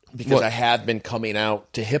that because I have been coming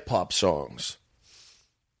out to hip hop songs.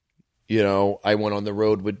 I went on the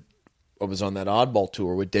road I was on that Oddball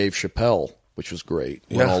tour with Dave Chappelle, which was great.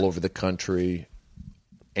 Went all over the country,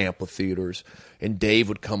 amphitheaters, and Dave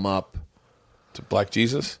would come up to Black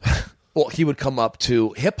Jesus. Well, he would come up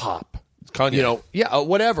to hip hop. Kanye.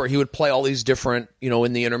 Whatever. He would play all these different.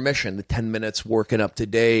 In the intermission, the 10 minutes working up to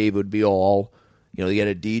Dave would be all. They had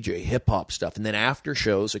a DJ, hip-hop stuff. And then after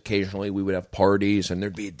shows, occasionally we would have parties, and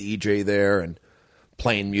there'd be a DJ there and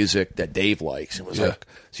playing music that Dave likes. And it was like,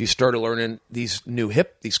 so you started learning these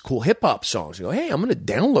cool hip-hop songs. You go, hey, I'm going to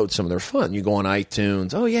download some of their fun. You go on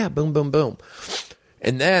iTunes. Oh, yeah, boom, boom, boom.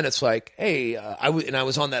 And then it's like, hey, I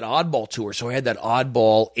was on that Oddball tour, so I had that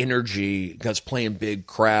Oddball energy. I was playing big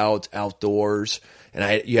crowds outdoors,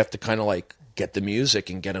 and you have to kind of like get the music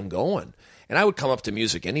and get them going. And I would come up to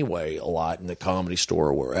music anyway a lot in the Comedy Store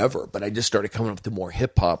or wherever, but I just started coming up to more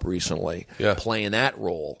hip-hop recently, playing that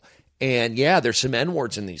role. And, there's some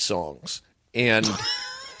N-words in these songs. And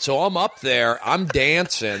so I'm up there, I'm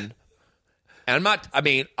dancing, and I'm not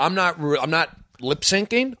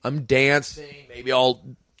lip-syncing. I'm dancing, maybe I'll,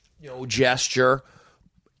 gesture.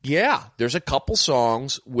 Yeah, there's a couple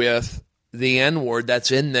songs with the N-word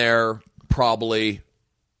that's in there probably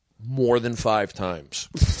more than 5 times.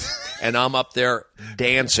 And I'm up there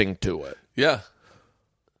dancing to it. Yeah.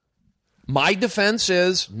 My defense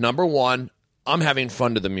is, number one, I'm having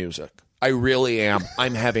fun to the music. I really am.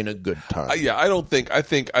 I'm having a good time. I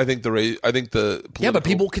think the but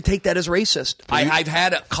people can take that as racist. I've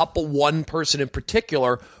had one person in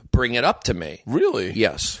particular bring it up to me. Really?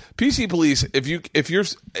 Yes. PC Police,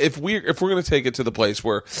 if we're going to take it to the place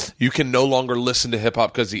where you can no longer listen to hip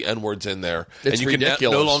hop because the N-word's in there, it's and you ridiculous.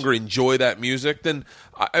 Can no longer enjoy that music, then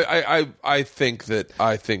I think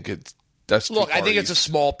it's that's too Look, I think it's a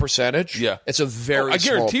small percentage. Yeah. It's a very I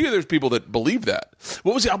guarantee you there's people that believe that.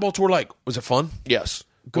 What was the Oddball tour like? Was it fun? Yes.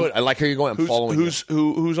 Good. I like how you're going. I'm following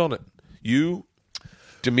Who's on it? You,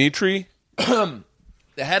 Dimitri,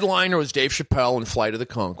 The headliner was Dave Chappelle in Flight of the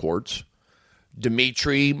Conchords.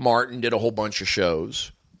 Dimitri Martin did a whole bunch of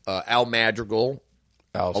shows. Al Madrigal,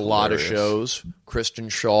 Al's a lot hilarious. of shows. Kristen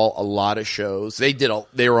Shaw, a lot of shows. They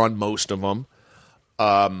were on most of them.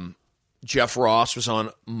 Jeff Ross was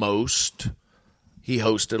on most. He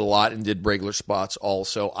hosted a lot and did regular spots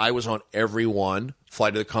also. I was on every one.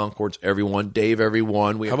 Flight of the Conchords, every one. Dave, every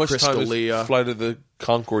one. We How had much Chris time D'Elia. is Flight of the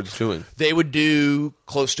Conchords doing? They would do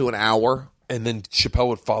close to an hour. And then Chappelle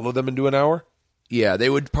would follow them into an hour? Yeah, they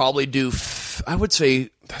would probably do, I would say,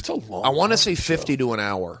 That's a long I want to say comedy 50 show. to an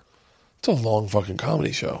hour. It's a long fucking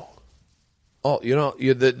comedy show. Oh,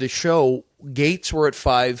 the show, gates were at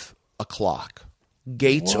 5 o'clock.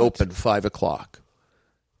 Gates What? opened 5 o'clock.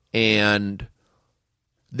 And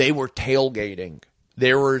they were tailgating.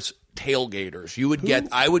 There was tailgaters.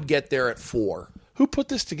 I would get there at 4. Who put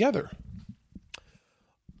this together?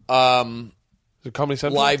 Is it Comedy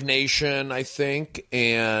Central? Live Nation, I think,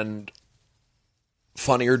 and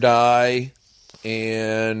Funny or Die,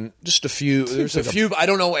 and just a few. There's a few. I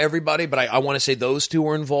don't know everybody, but I want to say those two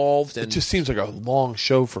were involved. And It just seems like a long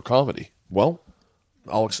show for comedy. well,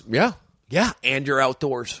 yeah, and you're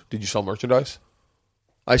outdoors. Did you sell merchandise?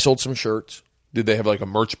 I sold some shirts. Did they have like a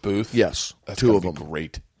merch booth? Yes, That's two gotta of be them,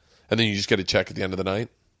 great. And then you just get a check at the end of the night?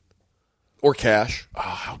 or cash. Oh,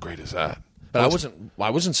 how great is that? But I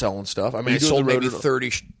wasn't selling stuff. I mean, you I doing sold the road maybe at all?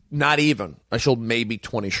 30. Not even. I sold maybe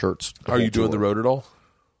 20 shirts. Are you doing the road at all?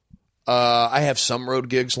 I have some road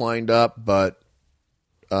gigs lined up, but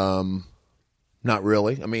not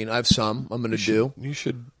really. I mean, I have some I'm going to do. You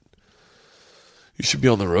should be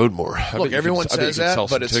on the road more. Look, everyone says that,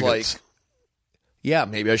 but it's like, yeah,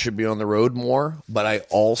 maybe I should be on the road more, but I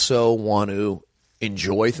also want to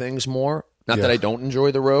enjoy things more. Not that I don't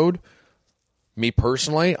enjoy the road. Me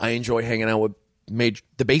personally, I enjoy hanging out with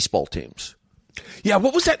the baseball teams. Yeah,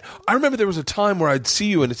 what was that? I remember there was a time where I'd see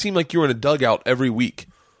you and it seemed like you were in a dugout every week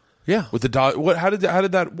Yeah. with the dog. How did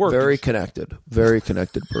that work? Very connected,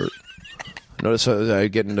 Bert. Notice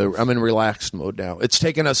I'm in relaxed mode now. It's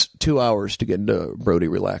taken us 2 hours to get into Brody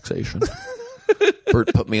relaxation.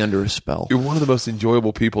 Bert put me under a spell. You're one of the most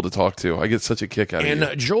enjoyable people to talk to. I get such a kick out of you.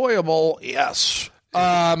 Enjoyable, yes.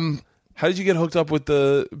 How did you get hooked up with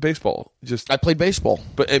the baseball? I played baseball.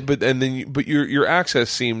 But your access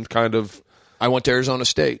seemed kind of. I went to Arizona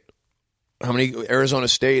State. Arizona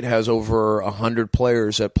State has over 100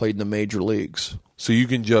 players that played in the major leagues. So you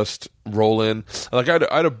can just roll in. Like I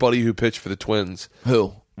had a buddy who pitched for the Twins.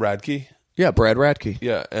 Who? Radke. Yeah, Brad Radke.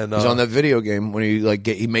 Yeah, and he's on that video game when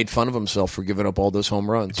he made fun of himself for giving up all those home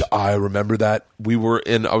runs. I remember that.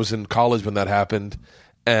 I was in college when that happened,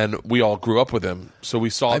 and we all grew up with him. So we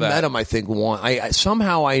saw that. I met him, I think, once.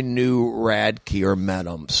 Somehow I knew Radke or met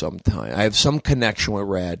him sometime. I have some connection with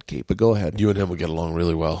Radke, but go ahead. You and him would get along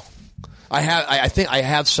really well. I think I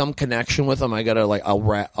have some connection with him. I gotta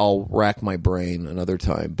I'll rack my brain another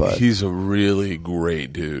time. But he's a really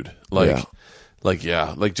great dude.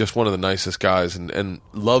 Just one of the nicest guys, and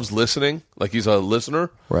loves listening. Like he's a listener,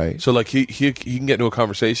 right? So like he can get into a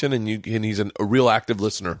conversation, and he's a real active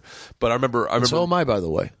listener. But I remember. So am I, by the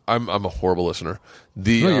way. I'm a horrible listener.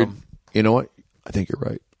 You know what? I think you're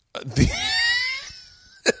right.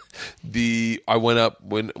 I went up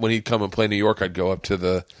when he'd come and play New York. I'd go up to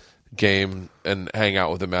the game and hang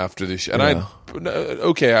out with him after the show. And I had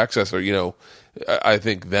okay access, or I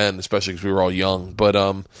think then, especially because we were all young. But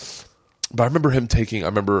I remember him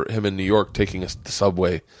in New York taking us the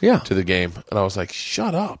subway to the game, and I was like,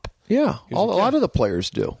 "Shut up." Yeah, a lot of the players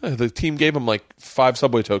do. The team gave him like 5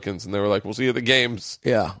 subway tokens, and they were like, "We'll see you at the games."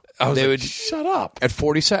 Yeah, they would shut up at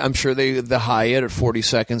 42nd. I'm sure the Hyatt at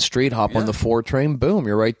 42nd Street. Hop on the 4 train. Boom,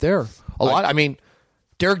 you're right there. lot. I mean,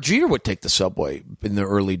 Derek Jeter would take the subway in the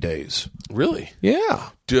early days. Really? Yeah.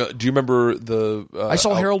 Do you remember the? I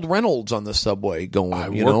saw Harold Reynolds on the subway going. I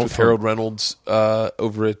worked with Harold Reynolds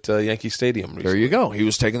over at Yankee Stadium recently. There you go. He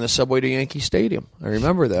was taking the subway to Yankee Stadium. I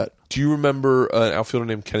remember that. Do you remember an outfielder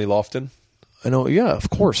named Kenny Lofton? I know. Yeah, of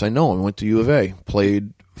course. I know him. I went to U of A.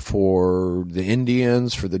 Played for the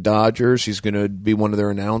Indians, for the Dodgers. He's going to be one of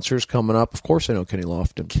their announcers coming up. Of course I know Kenny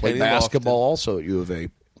Lofton. Played basketball also at U of A.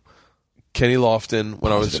 Kenny Lofton,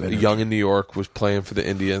 when I was young in New York, was playing for the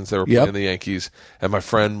Indians. They were playing the Yankees, and my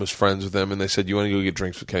friend was friends with them, and they said, "You want to go get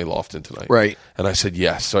drinks with Kenny Lofton tonight?" Right. And I said,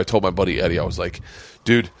 yes. So I told my buddy Eddie, I was like,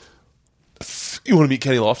 dude, you want to meet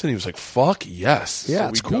Kenny Lofton? He was like, fuck, yes. Yeah, so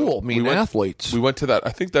it's cool. Meeting athletes. We went to that,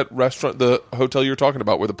 I think that restaurant, the hotel you were talking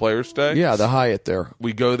about where the players stay. Yeah, the Hyatt there.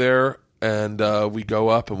 We go there, and we go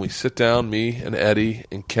up, and we sit down, me and Eddie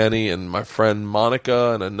and Kenny and my friend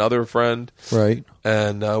Monica and another friend. Right.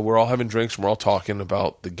 And we're all having drinks, and we're all talking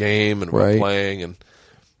about the game, and we're playing, and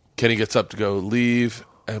Kenny gets up to go leave,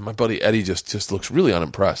 And my buddy Eddie just looks really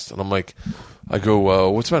unimpressed. And I go,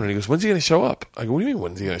 what's the matter? And he goes, when's he going to show up? I go, what do you mean,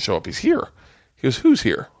 when's he going to show up? He's here. He goes, who's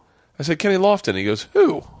here? I said, Kenny Lofton. He goes,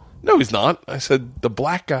 who? No, he's not. I said, the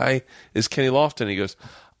black guy is Kenny Lofton. He goes,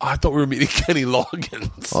 I thought we were meeting Kenny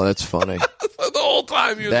Loggins. Oh, that's funny. The whole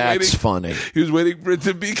time he was waiting. That's funny. He was waiting for it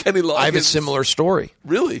to be Kenny Loggins. I have a similar story.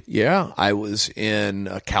 Really? Yeah. I was in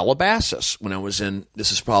Calabasas when I was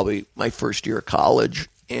this is probably my first year of college,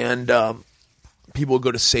 and people would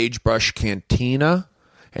go to Sagebrush Cantina,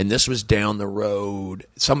 and this was down the road.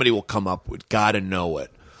 Somebody will come up with, gotta know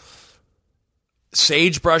it.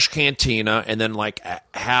 Sagebrush Cantina, and then like a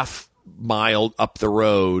half mile up the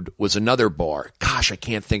road was another bar. Gosh, I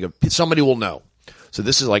can't think of. Somebody will know. So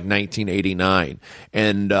this is like 1989,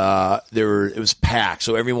 and it was packed.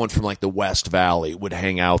 So everyone from like the West Valley would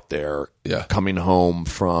hang out there, coming home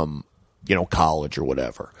from college or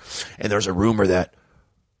whatever. And there's a rumor that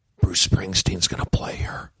Bruce Springsteen's going to play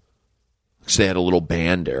here. So they had a little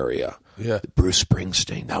band area. Yeah, Bruce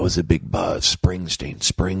Springsteen. That was a big buzz.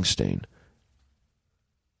 Springsteen.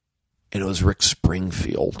 And it was Rick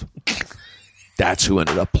Springfield. That's who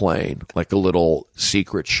ended up playing, like a little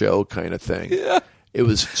secret show kind of thing. Yeah. It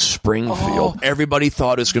was Springfield. Everybody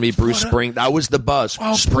thought it was going to be Bruce Spring. That was the buzz.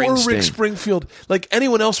 Wow, poor Rick Springfield. Like,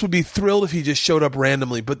 anyone else would be thrilled if he just showed up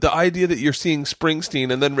randomly, but the idea that you're seeing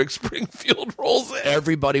Springsteen and then Rick Springfield rolls in.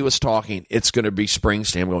 Everybody was talking, it's going to be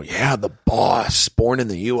Springsteen. I'm going, yeah, the boss, born in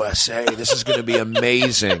the USA. This is going to be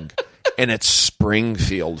amazing. And it's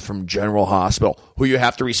Springfield from General Hospital, who you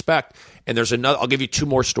have to respect. And there's another. I'll give you two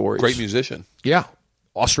more stories. Great musician. Yeah,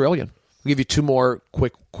 Australian. I'll give you two more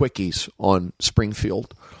quickies on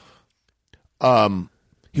Springfield.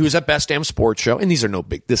 He was at Best Damn Sports Show, and these are no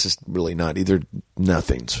big. This is really not either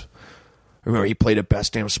nothings. Remember, he played at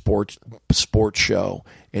Best Damn Sports Show,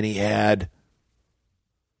 and he had.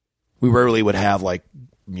 We rarely would have like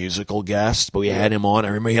musical guests, but we had him on. I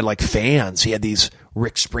remember he had like fans. He had these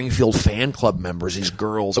Rick Springfield fan club members, these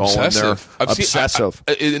girls obsessive. All in there. Obsessive.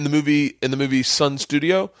 In the movie Sun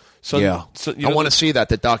Studio. I want to see that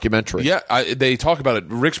documentary. Yeah, they talk about it.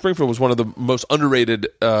 Rick Springfield was one of the most underrated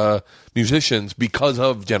musicians because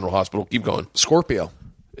of General Hospital. Keep going. Scorpio.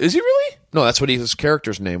 Is he really? No, that's what his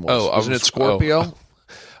character's name was. Oh, wasn't it Scorpio?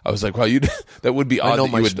 I was like, wow, that would be odd that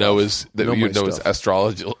you would know his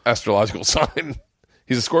astrological sign.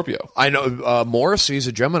 He's a Scorpio. I know Morris. He's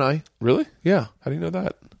a Gemini. Really? Yeah. How do you know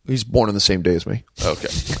that? He's born on the same day as me. Okay.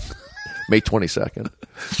 May 22nd.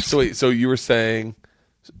 So wait. So you were saying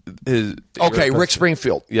Rick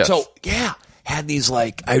Springfield. Yes. So yeah, had these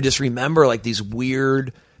like I just remember like these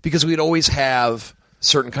weird because we'd always have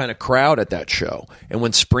certain kind of crowd at that show, and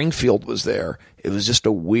when Springfield was there, it was just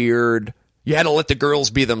a weird. You had to let the girls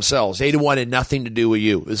be themselves. They wanted nothing to do with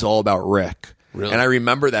you. It was all about Rick. Really? And I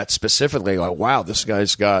remember that specifically. Like, wow, this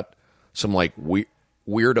guy's got some like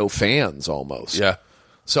weirdo fans almost. Yeah.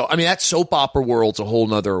 So, I mean, that soap opera world's a whole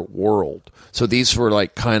nother world. So these were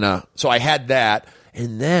like kind of. So I had that.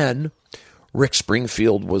 And then Rick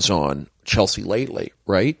Springfield was on Chelsea Lately,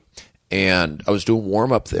 right? And I was doing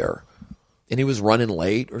warm up there. And he was running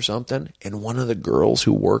late or something. And one of the girls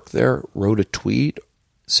who worked there wrote a tweet,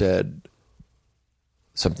 said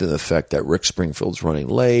something to the effect that Rick Springfield's running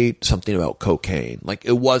late, something about cocaine. Like,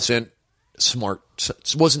 it wasn't smart.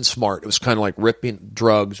 It wasn't smart. It was kind of like ripping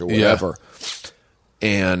drugs or whatever. Yeah.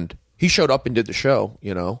 And he showed up and did the show,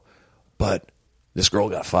 but this girl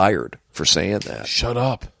got fired for saying that. Shut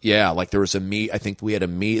up. Yeah, like there was a meet. I think we had a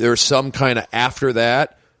meet. There was some kind of, after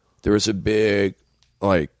that, there was a big,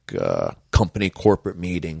 like, company corporate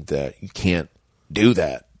meeting that you can't do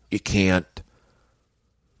that. You can't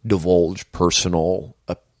divulge personal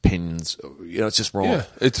opinions. It's just wrong. Yeah,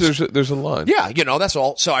 there's a line. Yeah, that's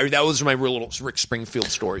all. So that was my real little Rick Springfield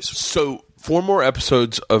stories. So 4 more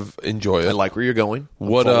episodes of Enjoy It. I like where you're going.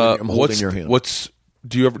 I'm holding your hand.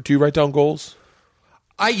 Do you write down goals?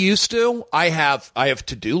 I used to. I have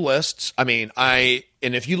to-do lists. I mean, and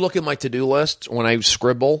if you look at my to-do list, when I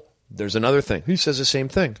scribble, there's another thing. He says the same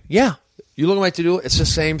thing. Yeah. You look at my to-do, it's the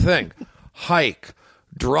same thing. Hike,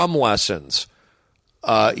 drum lessons,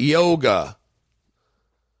 yoga,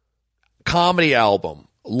 comedy album,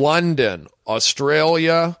 London,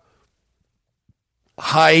 Australia,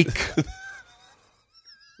 hike.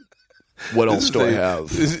 What else do I have?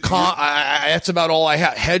 That's about all I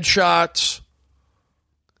have. Headshots,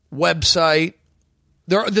 website.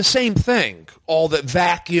 They're the same thing. All that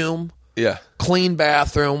vacuum. Yeah. Clean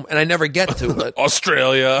bathroom, and I never get to it.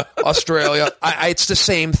 Australia. It's the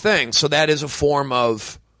same thing. So that is a form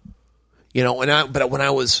of, but when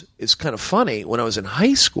I was, it's kind of funny. When I was in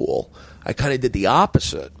high school, I kind of did the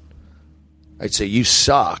opposite. I'd say, you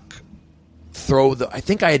suck. I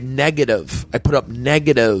think I had negative. I put up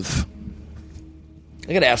negative.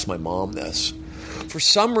 I got to ask my mom this. For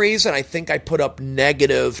some reason, I think I put up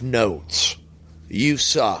negative notes. You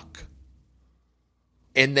suck.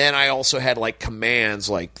 And then I also had like commands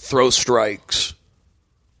like throw strikes.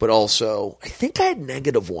 But also, I think I had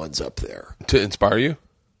negative ones up there. To inspire you?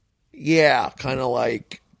 Yeah, kind of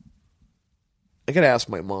like, I got to ask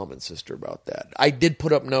my mom and sister about that. I did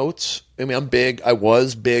put up notes. I mean, I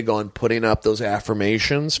was big on putting up those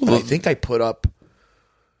affirmations, but I think I put up,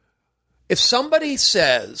 if somebody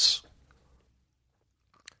says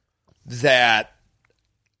that,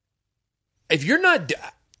 if you're not,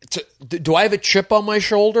 do I have a chip on my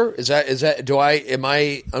shoulder? I'm not even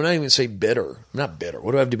going to say bitter. I'm not bitter.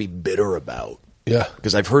 What do I have to be bitter about? Yeah.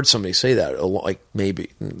 Because I've heard somebody say that, like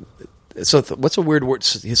maybe. So what's a weird word?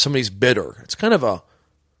 Somebody's bitter. It's kind of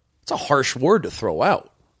it's a harsh word to throw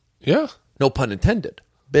out. Yeah. No pun intended.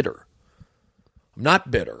 Bitter. I'm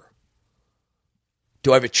not bitter.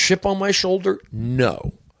 Do I have a chip on my shoulder?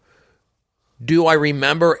 No. Do I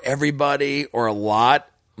remember everybody or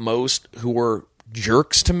most who were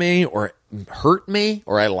jerks to me or hurt me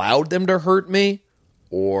or I allowed them to hurt me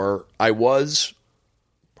or I was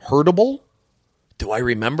hurtable? Do I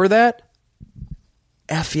remember that?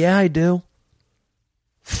 F yeah, I do.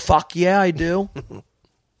 Fuck yeah, I do.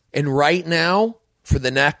 And right now, for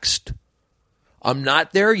the next, I'm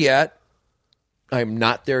not there yet. I'm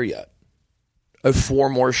not there yet. I have 4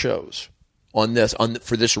 more shows for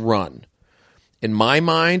this run. In my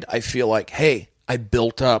mind, I feel like, hey, I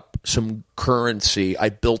built up some currency. I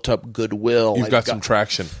built up goodwill. You've got some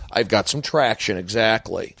traction. I've got some traction,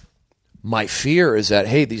 exactly. My fear is that,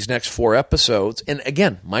 hey, these next 4 episodes, and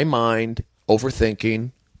again, my mind,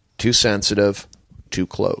 overthinking, too sensitive, too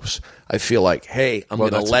close. I feel like, hey, I'm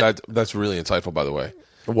going to That's really insightful, by the way.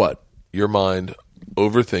 What? Your mind,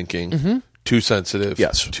 overthinking, too sensitive,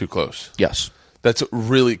 yes, too close. Yes. That's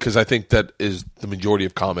really, because I think that is the majority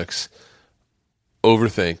of comics.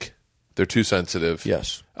 Overthink. They're too sensitive.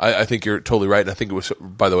 Yes. I think you're totally right. And I think it was,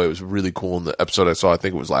 by the way, it was really cool in the episode I saw. I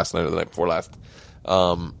think it was last night or the night before last.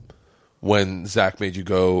 When Zach made you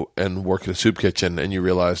go and work at a soup kitchen and you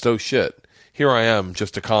realized, oh shit, here I am,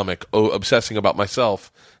 just a comic, obsessing about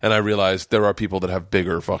myself. And I realized there are people that have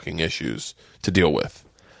bigger fucking issues to deal with.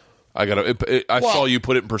 I saw you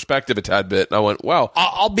put it in perspective a tad bit and I went, wow.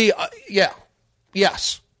 I'll be, yeah.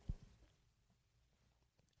 Yes.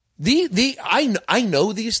 I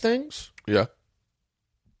know these things. Yeah.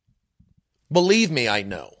 Believe me, I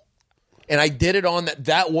know. And I did it on that.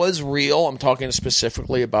 That was real. I'm talking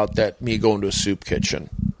specifically about that, me going to a soup kitchen.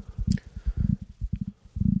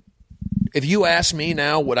 If you ask me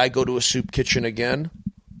now, would I go to a soup kitchen again?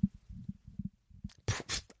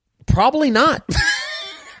 Probably not.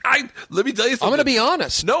 Let me tell you something. I'm going to be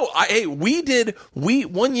honest. No,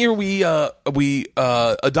 one year we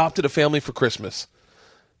adopted a family for Christmas.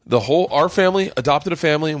 Our family adopted a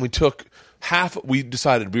family, and we took we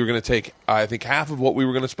decided we were going to take, I think, half of what we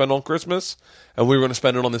were going to spend on Christmas, and we were going to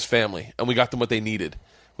spend it on this family, and we got them what they needed.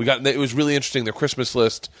 It was really interesting. Their Christmas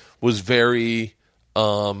list was very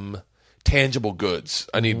tangible goods.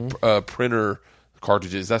 I need printer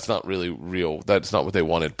cartridges. That's not really real. That's not what they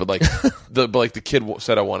wanted. But like the kid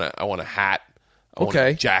said, I want a hat. I want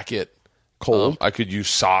a jacket. Cold. I could use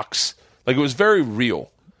socks. Like, it was very real.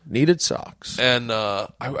 Needed socks. And I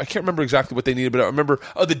can't remember exactly what they needed, but I remember,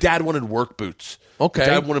 the dad wanted work boots. Okay. The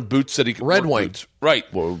dad wanted boots that he could Red work Wing. boots. Right.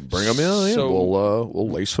 We'll bring them in. So, we'll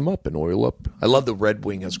lace them up and oil up. I love the Red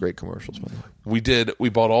Wing. Has great commercials, by the way. We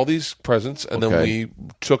bought all these presents, and then we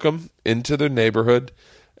took them into the neighborhood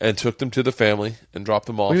and took them to the family and dropped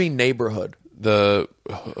them off. What do you mean neighborhood? The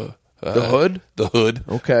hood? The hood.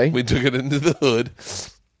 Okay. We took it into the hood.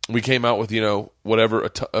 We came out with, whatever,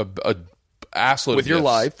 a assload with of your gifts.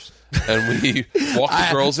 lives. And we walked the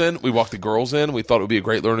girls in. We walked the girls in. We thought it would be a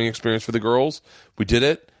great learning experience for the girls. We did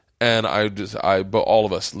it. And all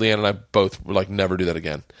of us, Leanne and I both were like, never do that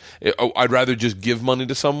again. I'd rather just give money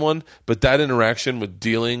to someone. But that interaction with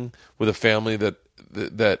dealing with a family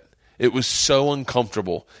that it was so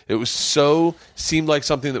uncomfortable. It seemed like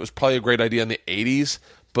something that was probably a great idea in the 80s.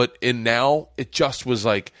 But now it just was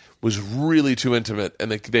really too intimate.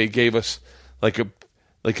 And they gave us like a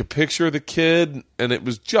picture of the kid. And it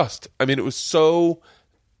was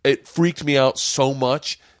it freaked me out so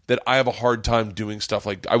much that I have a hard time doing stuff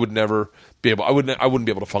like I would never be able. I wouldn't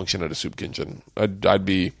be able to function at a soup kitchen. I'd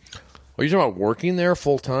be. Are you talking about working there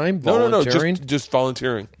full time? No, just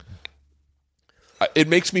volunteering. It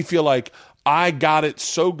makes me feel like I got it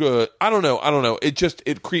so good. I don't know.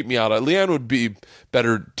 It creeped me out. Leanne would be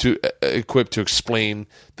better to equipped to explain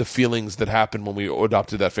the feelings that happened when we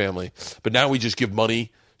adopted that family. But now we just give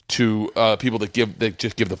money to people that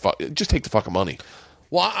just take the fucking money.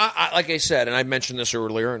 Well, I like I said, and I mentioned this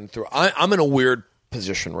earlier, and I'm in a weird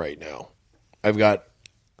position right now. I've got,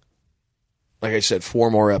 like I said, 4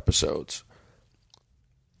 more episodes.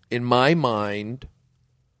 In my mind,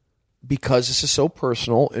 because this is so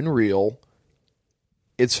personal and real,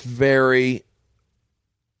 it's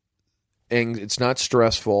not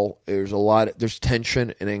stressful. There's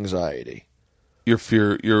tension and anxiety.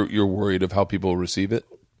 You're worried of how people receive it?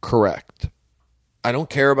 Correct. I don't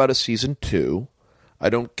care about a season 2. I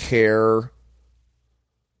don't care.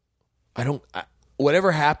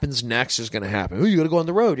 Whatever happens next is going to happen. Oh, you got to go on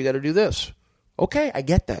the road. You got to do this. Okay, I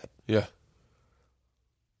get that. Yeah.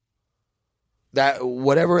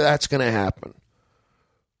 Whatever that's going to happen.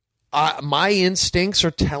 My instincts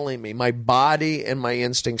are telling me, my body and my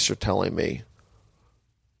instincts are telling me,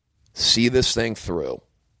 see this thing through.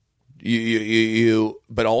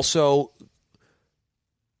 But also,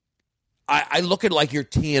 I look at it like you're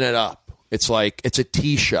teeing it up. It's like it's a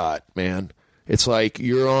tee shot, man. It's like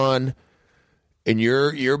you're on, and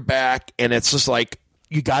you're back, and it's just like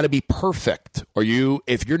you got to be perfect.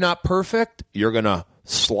 If you're not perfect, you're gonna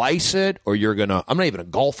slice it, or you're gonna. I'm not even a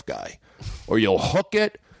golf guy, or you'll hook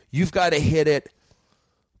it. You've got to hit it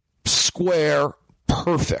square,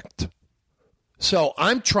 perfect. So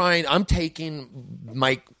I'm taking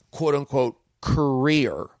my quote unquote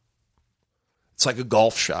career. It's like a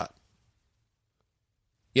golf shot.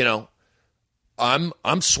 You know,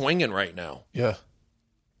 I'm swinging right now. Yeah.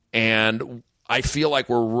 And I feel like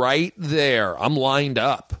we're right there. I'm lined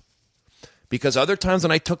up. Because other times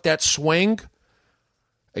when I took that swing,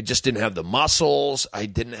 I just didn't have the muscles. I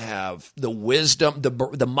didn't have the wisdom,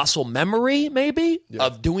 the muscle memory, maybe,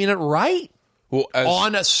 of doing it right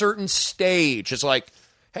on a certain stage. It's like,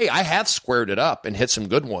 hey, I have squared it up and hit some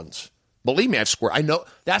good ones. Believe me, I've squared. I know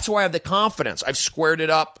that's why I have the confidence. I've squared it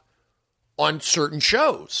up on certain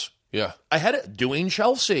shows. Yeah, I had it doing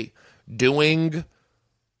Chelsea, being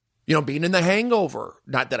in The Hangover.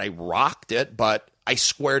 Not that I rocked it, but I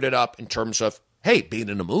squared it up in terms of, hey, being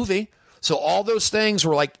in a movie. So all those things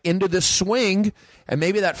were like into this swing, and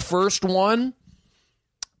maybe that first one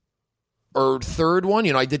or third one,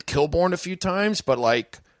 I did Kilborn a few times, but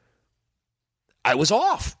like I was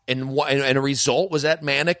off, and a result was that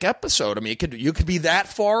manic episode. I mean, you could be that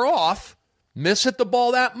far off, miss hit the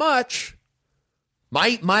ball that much.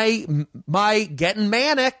 My getting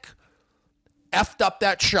manic effed up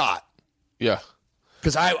that shot. Yeah.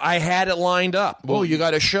 Because I had it lined up. Well, you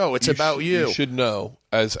got a show. It's about you. You should know,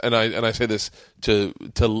 and I say this to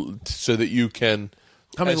so that you can.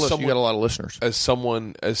 How many listeners? You got a lot of listeners. As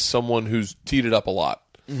someone who's teed it up a lot,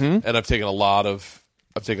 and I've taken a lot of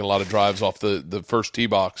drives off the first tee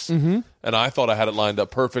box, and I thought I had it lined up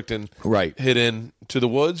perfect and hit in to the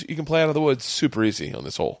woods. You can play out of the woods super easy on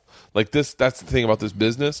this hole. Like this, that's the thing about this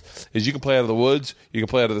business is you can play out of the woods, you can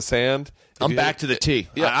play out of the sand. I'm back to the tee.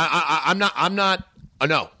 Yeah, I'm not.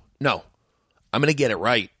 No. I'm going to get it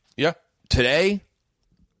right. Yeah. Today,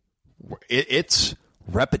 it's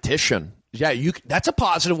repetition. Yeah, that's a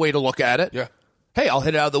positive way to look at it. Yeah. Hey, I'll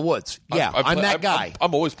hit it out of the woods. Yeah, I'm that guy.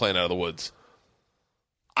 I'm always playing out of the woods.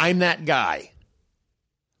 I'm that guy.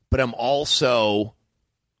 But I'm not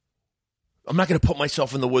going to put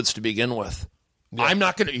myself in the woods to begin with. Yeah. I'm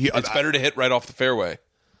not going to. It's better to hit right off the fairway.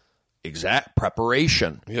 Exact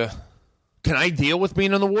preparation. Yeah. Can I deal with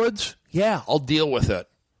being in the woods? Yeah, I'll deal with it.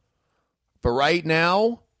 But right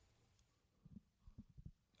now,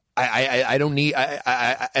 I don't need.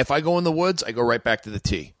 If I go in the woods, I go right back to the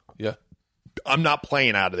tee. Yeah, I'm not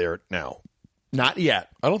playing out of there now. Not yet.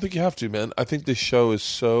 I don't think you have to, man. I think this show is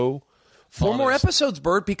so. 4 more episodes,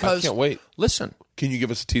 Bert. Because I can't wait. Listen, can you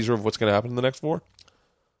give us a teaser of what's going to happen in the next 4?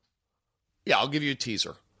 Yeah, I'll give you a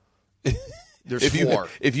teaser. There's if 4.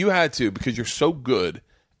 If you had to, because you're so good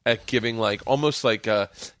at giving almost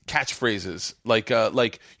catchphrases, like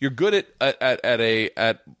you're good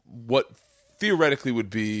at what theoretically would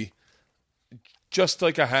be just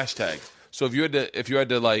like a hashtag. So if you had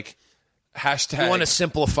to hashtag, you want to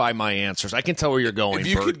simplify my answers. I can tell where you're going. If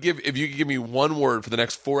you Bert. could give me one word for the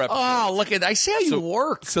next 4 episodes. Oh, look at! I see how you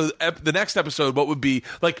work. So the next episode, what would be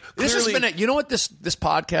like? This has been. You know what this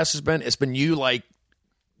podcast has been? It's been you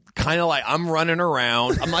kind of like I'm running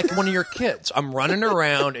around. I'm like one of your kids. I'm running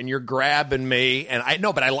around and you're grabbing me, and I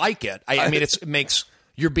know, but I like it. I mean, it makes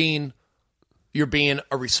you're being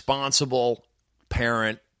a responsible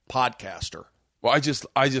parent podcaster. Well, I just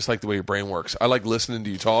like the way your brain works. I like listening to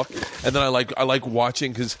you talk, and then I like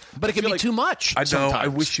watching because. But it can be too much. I know. Sometimes. I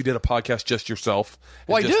wish you did a podcast just yourself.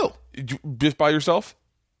 Well, I do. Just by yourself.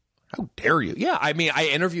 How dare you? Yeah, I mean, I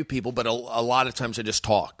interview people, but a lot of times I just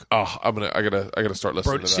talk. Oh, I gotta start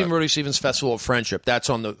listening to that. Brody Stevens Festival of Friendship. That's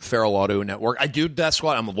on the Feral Audio Network. I do Death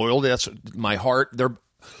Squad. I'm loyal. That's my heart. They're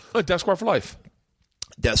Death Squad for life.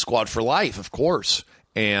 Death Squad for life, of course,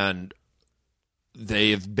 and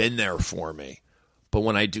they've been there for me. But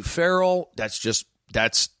when I do Feral, that's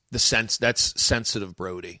the sense. That's sensitive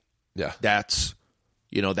Brody. Yeah, that's.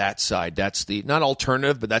 That side. That's the not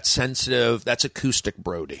alternative, but that's sensitive. That's acoustic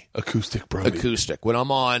Brody. Acoustic Brody. Acoustic. When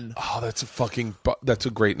I'm on, that's a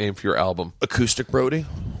great name for your album. Acoustic Brody.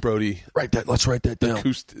 Brody. Let's write that down.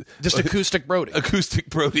 Just acoustic Brody. Acoustic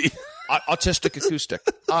Brody. Autistic acoustic.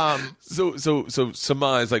 So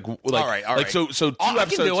surmise like all right. Like so 2 episodes. I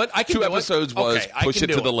can do it. 2 episodes was push it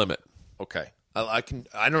to the limit. Okay. I can.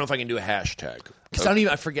 I don't know if I can do a hashtag because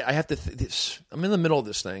I forget. I have to. I'm in the middle of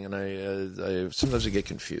this thing, and I sometimes I get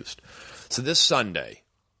confused. So this Sunday,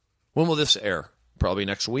 when will this air? Probably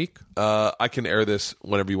next week. I can air this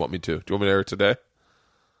whenever you want me to. Do you want me to air it today?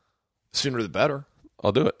 Sooner the better.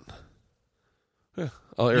 I'll do it. Yeah,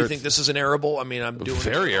 I'll air. You think this is an airable? I mean, I'm doing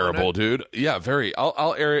very airable, dude. Yeah, very.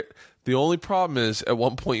 I'll air it. The only problem is, at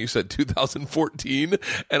one point you said 2014,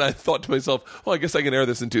 and I thought to myself, well, I guess I can air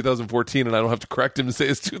this in 2014, and I don't have to correct him and say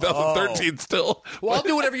it's 2013 still. Well, I'll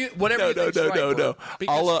do whatever you think's right. No.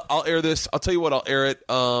 I'll air this. I'll tell you what. I'll air it.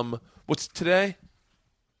 What's today?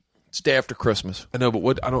 It's day after Christmas. I know,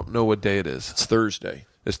 but I don't know what day it is. It's Thursday.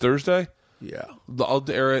 It's Thursday? Yeah. I'll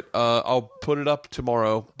air it. I'll put it up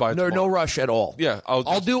tomorrow. No rush at all. Yeah,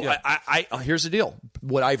 I'll do. Yeah. Here's the deal.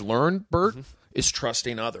 What I've learned, Bert, is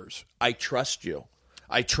trusting others. I trust you.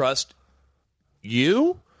 I trust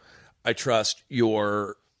you. I trust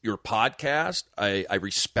your podcast. I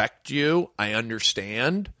respect you. I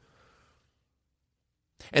understand.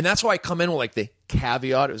 And that's why I come in with like the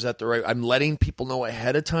caveat. Is that the right? I'm letting people know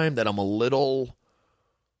ahead of time that I'm a little,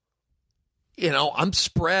 I'm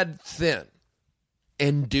spread thin.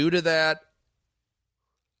 And due to that,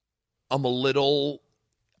 I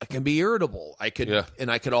can be irritable. I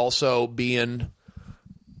could also be in,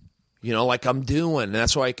 like I'm doing. And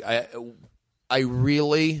that's why I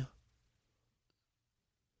really,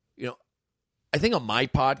 I think on my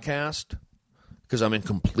podcast, because I'm in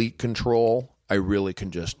complete control, I really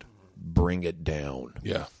can just bring it down.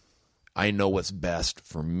 Yeah. I know what's best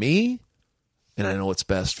for me, and I know what's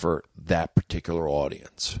best for that particular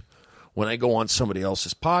audience. When I go on somebody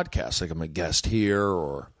else's podcast, like I'm a guest here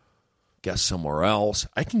or guest somewhere else,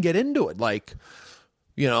 I can get into it like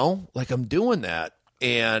I'm doing that.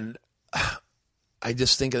 And I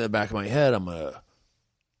just think in the back of my head,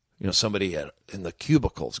 somebody in the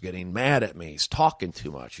cubicle's getting mad at me. He's talking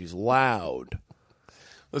too much. He's loud.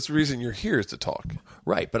 That's the reason you're here, is to talk.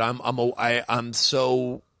 Right. But I'm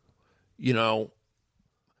so, this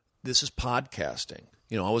is podcasting.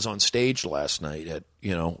 I was on stage last night at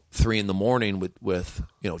 3 a.m. with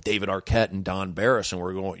David Arquette and Don Barris, and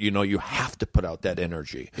we're going. You have to put out that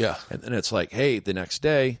energy. Yeah. And then it's like, hey, the next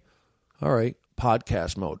day, all right,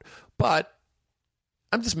 podcast mode. But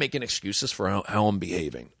I'm just making excuses for how I'm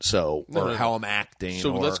behaving. So how I'm acting.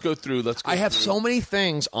 So let's go through. I have so many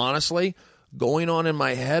things, honestly, going on in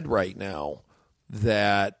my head right now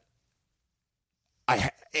that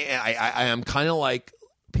I am kind of like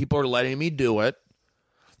people are letting me do it.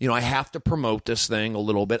 I have to promote this thing a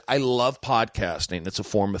little bit. I love podcasting. It's a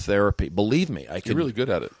form of therapy. Believe me, You're really good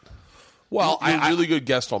at it. Well, you're a really good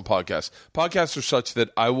guest on podcasts. Podcasts are such that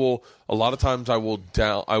a lot of times I will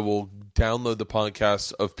download the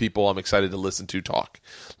podcasts of people I'm excited to listen to talk.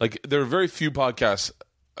 Like, there are very few podcasts,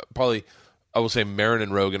 probably I will say Marin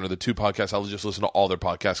and Rogan are the two podcasts I'll just listen to all their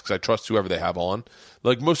podcasts because I trust whoever they have on.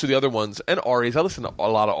 Like most of the other ones, and Ari's, I listen to a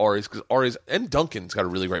lot of Ari's because Ari's and Duncan's got a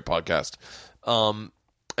really great podcast.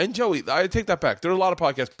 And Joey, I take that back. There are a lot of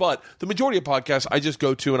podcasts, but the majority of podcasts I just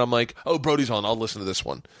go to and I'm like, oh, Brody's on. I'll listen to this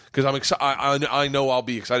one because I'm excited. I know I'll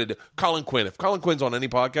be excited. Colin Quinn. If Colin Quinn's on any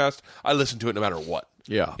podcast, I listen to it no matter what.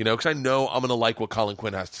 Yeah, because I know I'm going to like what Colin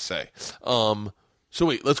Quinn has to say. So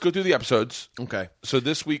wait, let's go through the episodes. Okay. So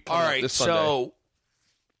this week, all right. This Sunday. So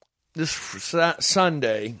this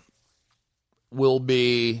Sunday will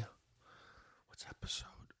be what's episode?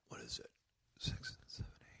 What is it? 6, 7,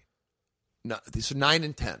 8. No, these are 9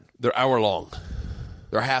 and 10. They're hour long.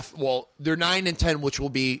 They're 9 and 10, which will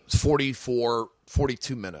be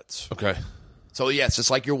 42 minutes. Okay. So yes, it's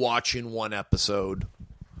like you're watching one episode.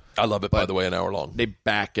 I love it, by the way, an hour long. They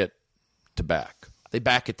back it to back.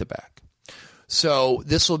 So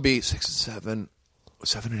this will be 6 and 7,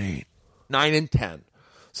 7 and 8, 9 and 10.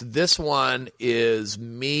 So this one is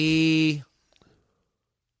me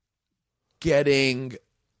getting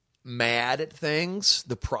mad at things,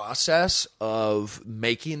 the process of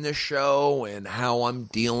making the show and how I'm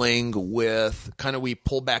dealing with kind of, we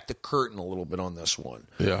pull back the curtain a little bit on this one.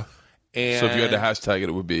 Yeah. And so if you had to hashtag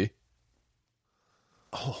it would be?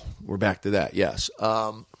 Oh, we're back to that. Yes.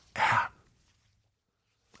 I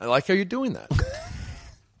like how you're doing that.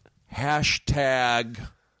 Hashtag.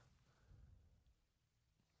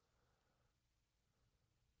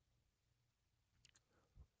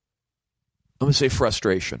 I'm going to say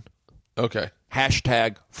frustration. Okay.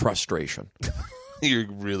 Hashtag frustration. You're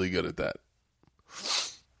really good at that.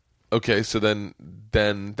 Okay, so then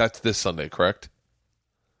that's this Sunday, correct?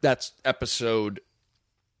 That's episode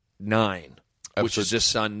 9, which is this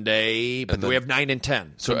Sunday. But then we have 9 and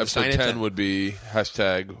 10. So episode 10 would be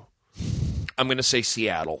hashtag. I'm going to say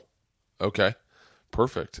Seattle. Okay,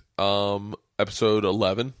 perfect. Episode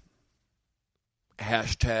 11.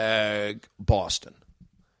 Hashtag Boston.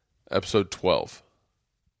 Episode 12.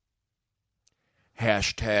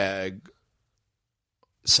 Hashtag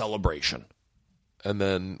celebration. And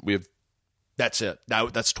then we have... That's it.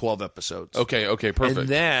 That's 12 episodes. Okay, perfect. And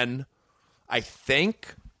then I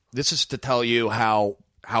think this is to tell you how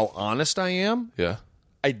honest I am. Yeah.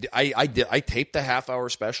 I taped the half-hour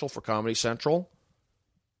special for Comedy Central.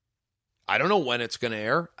 I don't know when it's going to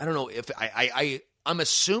air. I don't know if... I'm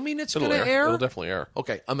assuming it's going to air. It'll definitely air.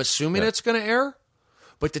 Okay, I'm assuming it's going to air.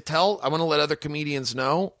 But I want to let other comedians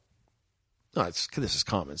know. No, this is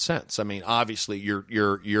common sense. I mean, obviously,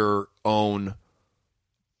 your own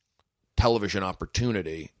television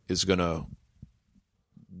opportunity is going to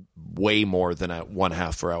way more than a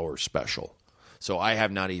 1/2 hour special. So I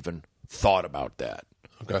have not even thought about that.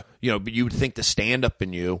 Okay, but you would think the stand-up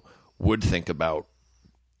in you would think about,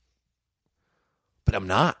 but I'm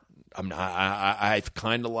not. I've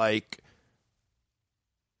kind of like.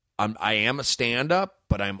 I am a stand-up,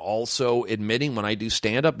 but I'm also admitting when I do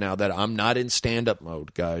stand-up now that I'm not in stand-up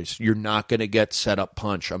mode, guys. You're not going to get set-up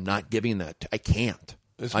punch. I'm not giving that. I can't.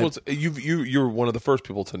 You're one of the first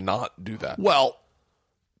people to not do that. Well,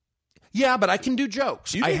 yeah, but I can do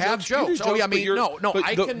jokes. I have jokes. Oh, yeah, I mean,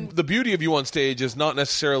 I can. The beauty of you on stage is not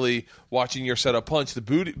necessarily watching your set-up punch. The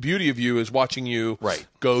beauty of you is watching you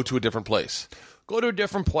go to a different place. Go to a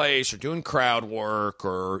different place or doing crowd work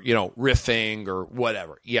or, riffing or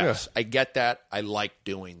whatever. Yes, I get that. I like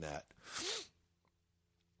doing that.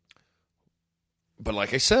 But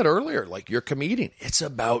like I said earlier, like you're a comedian, it's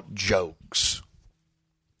about jokes.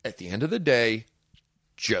 At the end of the day,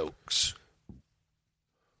 jokes.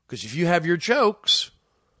 Because if you have your jokes,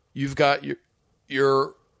 you've got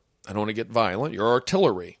your I don't want to get violent, your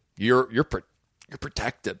artillery. You're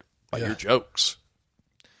protected by your jokes.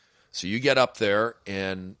 So you get up there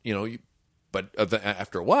and, but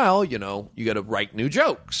after a while, you got to write new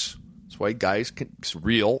jokes. That's why guys,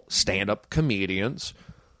 real stand-up comedians,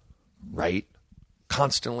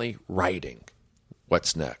 constantly writing.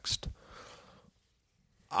 What's next?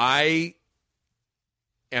 I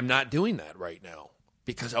am not doing that right now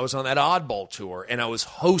because I was on that oddball tour and I was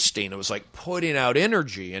hosting. It was like putting out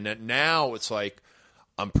energy. And now it's like,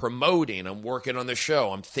 I'm promoting. I'm working on the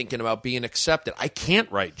show. I'm thinking about being accepted. I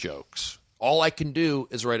can't write jokes. All I can do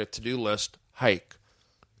is write a to-do list, hike,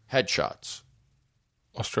 headshots.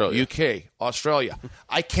 Australia. UK, Australia.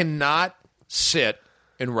 I cannot sit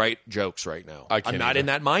and write jokes right now. I'm not in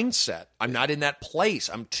that mindset. I'm not in that place.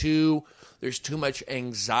 There's too much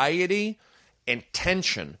anxiety and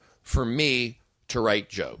tension for me to write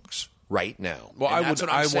jokes right now. Well, I want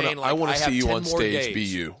to see you on stage be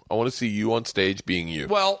you. I want to see you on stage being you.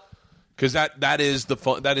 Well, because that is the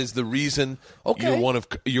fun. That is the reason you're one of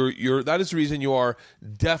you're. That is the reason you are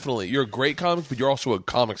definitely. You're a great comic, but you're also a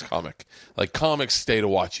comics comic. Like comics stay to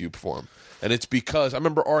watch you perform, and it's because I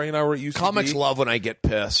remember Ari and I were at UCB. Comics love when I get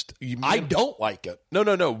pissed. I don't like it. No.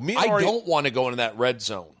 Me and Ari, don't want to go into that red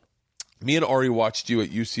zone. Me and Ari watched you at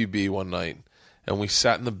UCB one night. And we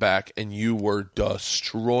sat in the back, and you were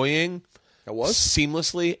destroying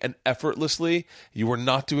seamlessly and effortlessly. You were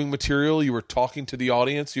not doing material. You were talking to the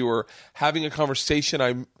audience. You were having a conversation.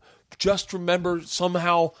 I just remember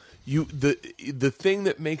somehow the thing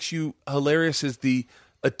that makes you hilarious is the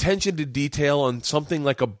attention to detail on something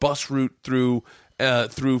like a bus route through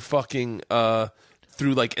fucking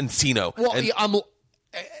through like Encino. Well,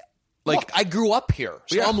 look, I grew up here,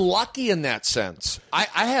 so I'm lucky in that sense.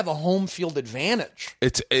 I have a home field advantage.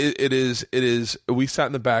 It is. We sat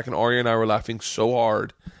in the back, and Ari and I were laughing so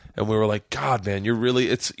hard, and we were like, "God, man, you're really."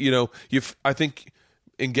 It's I think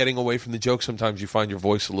in getting away from the joke, sometimes you find your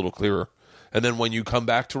voice a little clearer, and then when you come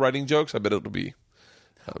back to writing jokes, I bet it'll be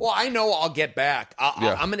Well, I know I'll get back.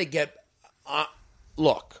 I'm going to get.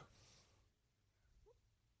 Look,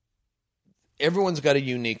 everyone's got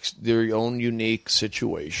their own unique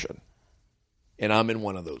situation, and I'm in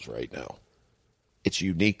one of those right now. It's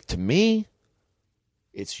unique to me.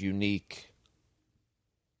 It's unique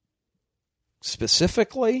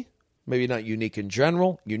specifically, maybe not unique in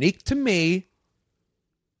general. Unique to me.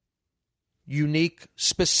 Unique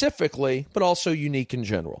specifically, but also unique in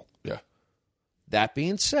general. Yeah. That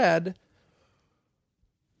being said,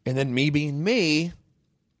 and then me being me,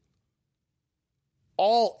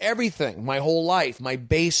 everything, my whole life, my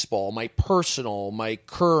baseball, my personal, my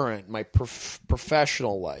current, my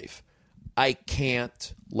professional life, I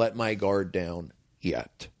can't let my guard down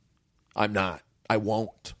yet. I'm not. I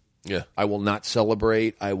won't. Yeah. I will not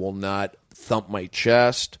celebrate. I will not thump my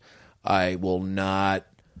chest. I will not.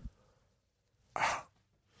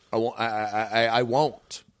 I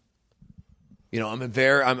won't. You know,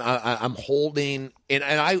 I'm holding,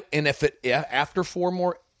 and if it after 4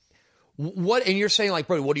 more, what? And you're saying like,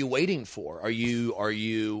 Brody, what are you waiting for? Are you?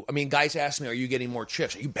 I mean, guys ask me, are you getting more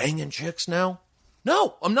chicks? Are you banging chicks now?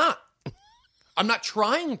 No, I'm not. I'm not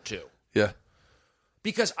trying to. Yeah.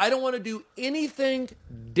 Because I don't want to do anything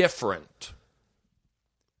different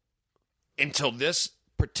until this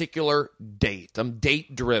particular date. I'm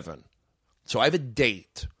date driven. So I have a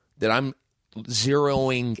date that I'm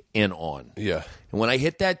zeroing in on. Yeah. And when I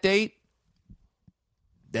hit that date,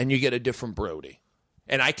 then you get a different Brody.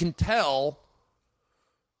 And I can tell,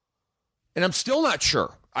 and I'm still not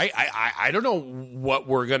sure. I don't know what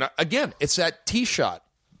we're going to, again, it's that tee shot.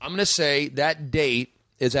 I'm going to say that date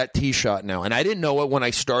is that tee shot now. And I didn't know it when I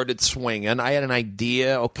started swinging. I had an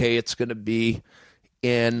idea, okay, it's going to be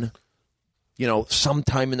in,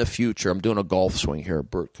 sometime in the future. I'm doing a golf swing here,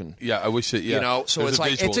 Bert can. Yeah, I wish it, yeah. So it's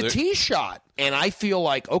like, it's a tee shot. And I feel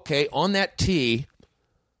like, okay, on that tee,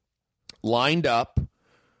 lined up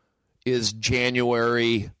is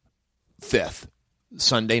January 5th,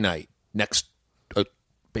 Sunday night, next,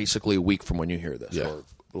 basically a week from when you hear this, or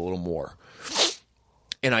a little more.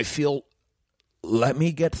 And I feel, let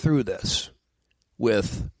me get through this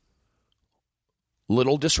with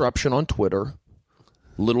little disruption on Twitter,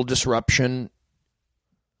 little disruption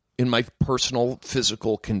in my personal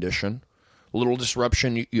physical condition, a little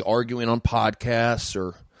disruption you arguing on podcasts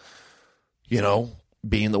or,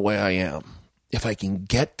 being the way I am. If I can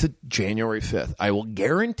get to January 5th, I will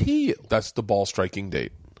guarantee you. That's the ball striking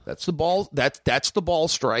date. That's the ball. That's the ball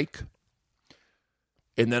strike.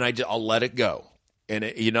 And then I'll let it go. And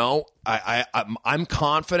I'm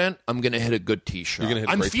confident I'm going to hit a good tee shot. You're gonna hit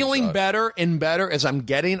a I'm great feeling tee shot. better and better as I'm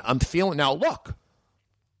feeling. Now, look,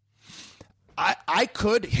 I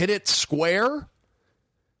could hit it square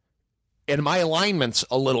and my alignment's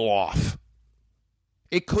a little off.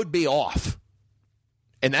 It could be off.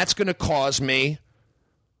 And that's going to cause me,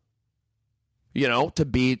 to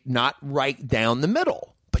be not right down the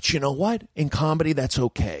middle. But you know what? In comedy, that's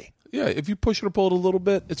okay. Yeah, if you push it or pull it a little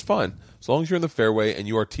bit, it's fine. As long as you're in the fairway and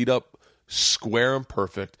you are teed up square and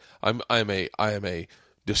perfect. I am a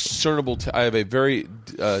discernible. I have a very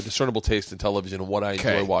discernible taste in television and what I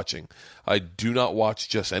enjoy watching. I do not watch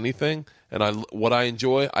just anything, and what I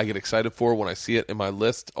enjoy, I get excited for when I see it in my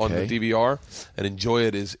list on the DVR, and enjoy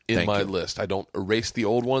it is in my list. I don't erase the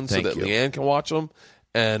old ones so that Leanne can watch them,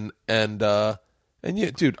 and yeah,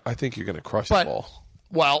 dude, I think you're going to crush the ball.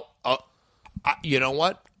 Well, you know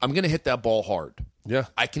what? I'm going to hit that ball hard. Yeah.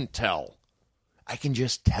 I can tell. I can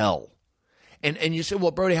just tell. And you say,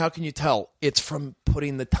 well, Brody, how can you tell? It's from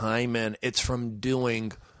putting the time in. It's from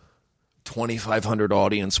doing 2,500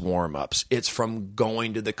 audience warm-ups. It's from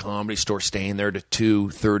going to the Comedy Store, staying there to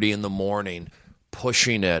 2:30 in the morning,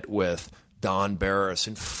 pushing it with Don Barris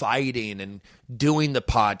and fighting and doing the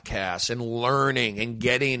podcast and learning and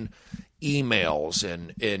getting emails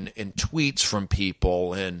and tweets from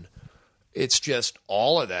people. And it's just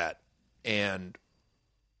all of that. And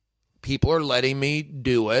people are letting me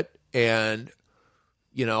do it. And,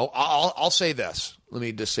 I'll say this. Let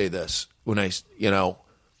me just say this. When I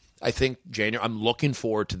think January, I'm looking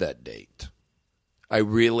forward to that date. I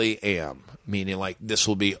really am. Meaning like this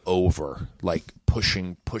will be over. Like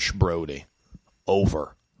push Brody.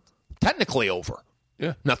 Over. Technically over.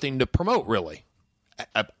 Yeah. Nothing to promote really.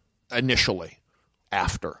 Initially.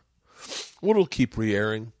 After. Well, it'll keep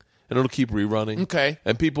re-airing. And it'll keep rerunning. Okay.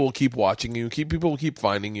 And people will keep watching you. People will keep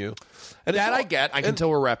finding you. And that I get. I can tell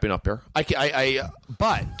we're wrapping up here. But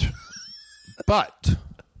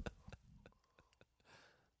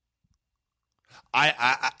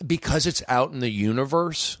I because it's out in the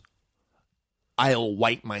universe, I'll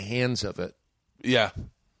wipe my hands of it. Yeah.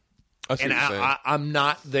 And I'm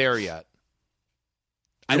not there yet.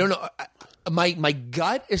 I don't know. My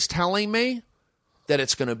gut is telling me that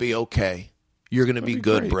it's going to be okay. You're going to be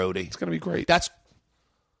good, great. Brody. It's going to be great. That's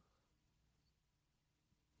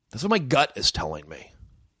what my gut is telling me.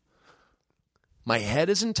 My head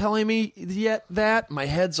isn't telling me yet that. My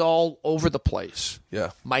head's all over the place. Yeah.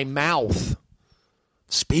 My mouth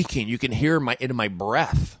speaking. You can hear in my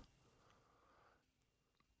breath.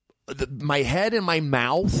 My head and my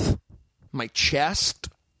mouth, my chest,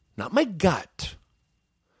 not my gut.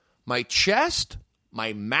 My chest,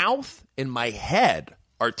 my mouth, and my head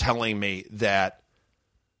are telling me that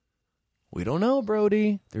we don't know,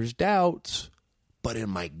 Brody. There's doubts. But in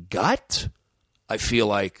my gut, I feel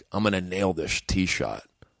like I'm going to nail this tee shot.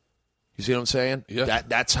 You see what I'm saying? Yeah.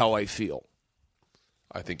 That's how I feel.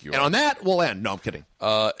 I think you're And right. on that, we'll end. No, I'm kidding.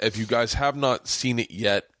 If you guys have not seen it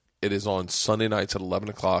yet, it is on Sunday nights at 11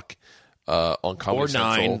 o'clock on Comedy Or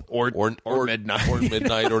Central. 9, or midnight. Or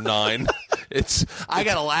midnight, or 9. I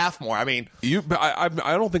got to laugh more. I mean, I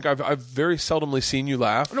don't think I've very seldomly seen you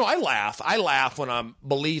laugh. no, I laugh. I laugh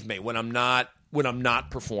believe me, when I'm not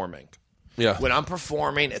performing. Yeah. When I'm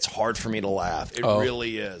performing, it's hard for me to laugh. It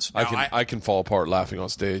really is. Now, I can fall apart laughing on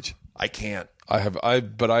stage. I can't.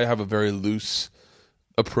 But I have a very loose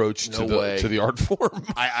approach to the art form.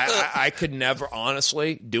 I could never,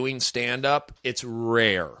 honestly, doing stand-up, it's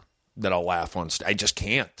rare that I'll laugh on stage. I just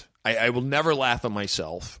can't. I will never laugh at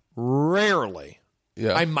myself. Rarely.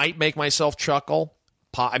 Yeah. I might make myself chuckle.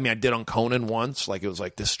 I mean, I did on Conan once. Like, it was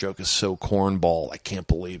like, this joke is so cornball. I can't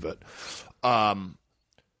believe it.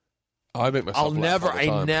 I make myself laugh all the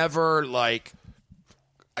time.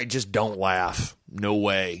 I just don't laugh. No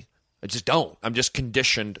way. I just don't. I'm just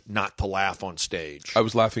conditioned not to laugh on stage. I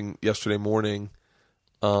was laughing yesterday morning.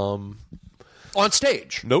 On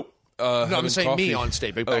stage? Nope. No, I'm saying coffee. me on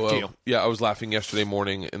stage. Back to you. Yeah, I was laughing yesterday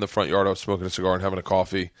morning in the front yard. I was smoking a cigar and having a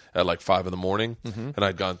coffee at like 5 in the morning, and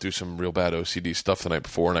I'd gone through some real bad OCD stuff the night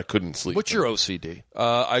before, and I couldn't sleep. What's your OCD?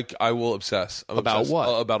 I will obsess. About obsessed, what?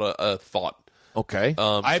 About a thought. Okay.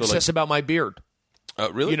 I obsess about my beard.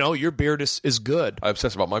 Really? You know, your beard is good. I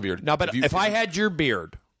obsess about my beard. Now, but if I had your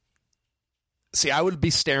beard, see, I would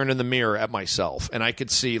be staring in the mirror at myself, and I could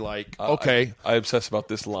see, like, okay. I obsess about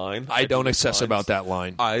this line. I don't obsess lines. about that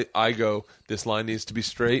line. I go, this line needs to be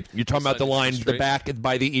straight. You're talking about the line, the back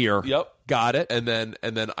by the ear. Yep. Got it. And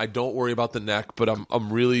then I don't worry about the neck, but I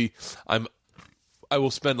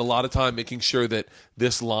will spend a lot of time making sure that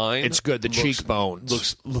this line, it's good. The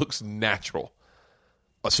cheekbones looks natural.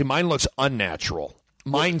 See, mine looks unnatural.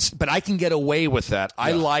 But I can get away with that.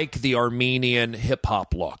 I like the Armenian hip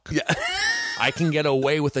hop look. Yeah. I can get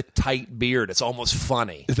away with a tight beard. It's almost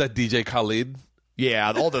funny. Is that DJ Khalid?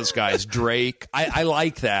 Yeah, all those guys. Drake. I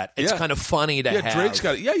like that. It's kind of funny to have. Yeah, Drake's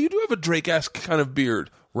got it. Yeah, you do have a Drake-esque kind of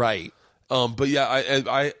beard. Right. But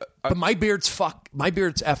yeah, but my beard's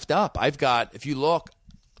effed up. I've got, if you look,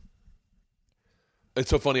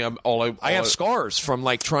 it's so funny. I have scars from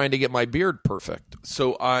like trying to get my beard perfect.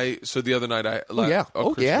 So the other night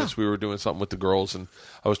Christmas, we were doing something with the girls, and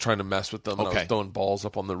I was trying to mess with them. And I was throwing balls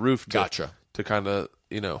up on the roof. To kind of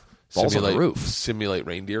balls on the roof, simulate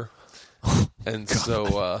reindeer. And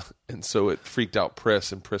so it freaked out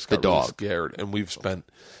Priss, and Priss got really scared. And we've spent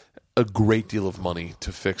a great deal of money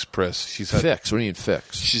to fix Priss. What do you mean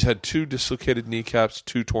fix? She's had 2 dislocated kneecaps,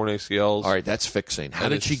 2 torn ACLs. All right, that's fixing. How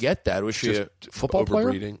did she get that? Was she a football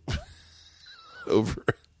overbreeding. player?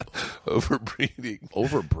 Overbreeding.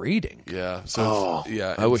 Overbreeding. Yeah. So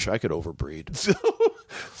I wish I could overbreed.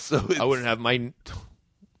 So I wouldn't have my.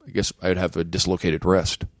 I guess I would have a dislocated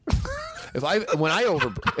wrist. If I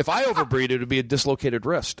overbreed, it would be a dislocated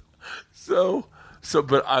wrist. But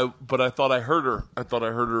I thought I heard her. I thought I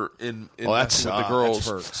heard her in with the girls.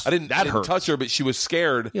 That hurts. I didn't touch her, but she was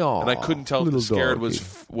scared, and I couldn't tell if the scared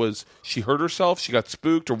was she hurt herself, she got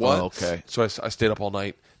spooked, or what. Oh, okay. So I stayed up all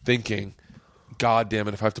night thinking, God damn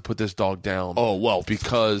it, if I have to put this dog down. Oh, well.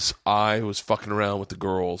 Because I was fucking around with the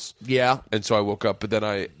girls. Yeah. And so I woke up, but then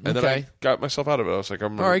I got myself out of it. I was like,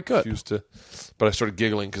 I'm refused to. But I started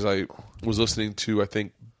giggling because I was listening to, I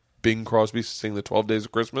think, Bing Crosby sing the 12 Days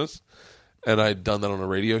of Christmas. And I'd done that on a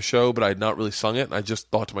radio show, but I had not really sung it. And I just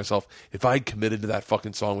thought to myself, if I had committed to that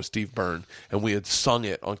fucking song with Steve Byrne and we had sung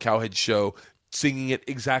it on Cowhead's show, singing it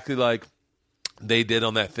exactly like they did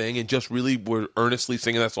on that thing, and just really were earnestly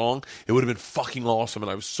singing that song, it would have been fucking awesome.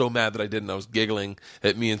 And I was so mad that I didn't. I was giggling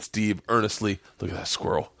at me and Steve earnestly. Look at that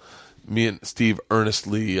squirrel. Me and Steve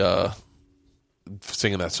earnestly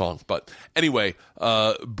singing that song. But anyway,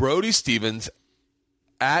 Brody Stevens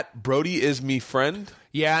at Brody Is Me Friend.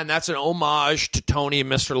 Yeah, and that's an homage to Tony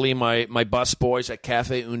and Mr. Lee, my bus boys at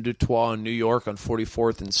Cafe Un Deux Trois in New York on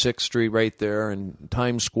 44th and 6th Street right there in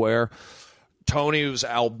Times Square. Tony, who's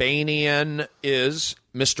Albanian, is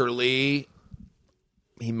Mr. Lee.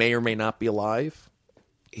 He may or may not be alive.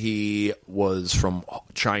 He was from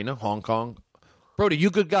China, Hong Kong. Brody, you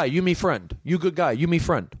good guy, you me friend. You good guy, you me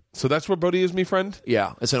friend. So that's where Brody is me friend?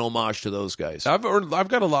 Yeah, it's an homage to those guys. I've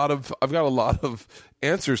got a lot of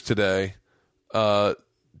answers today. Brody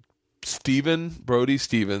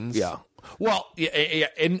Stevens. Yeah. Well, yeah,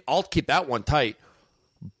 and I'll keep that one tight.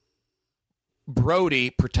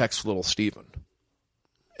 Brody protects little Steven.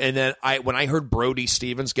 And then when I heard Brody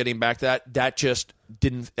Stevens getting back that just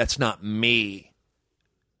didn't, that's not me.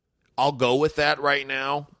 I'll go with that right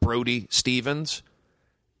now. Brody Stevens.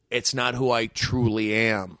 It's not who I truly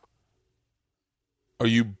am. Are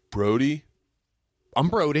you Brody? I'm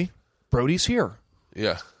Brody. Brody's here.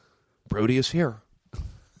 Yeah. Brody is here.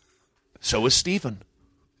 So is Steven.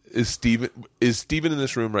 Is Steven in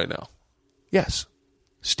this room right now? Yes.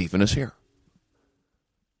 Steven is here.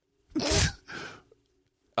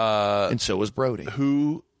 And so is Brody.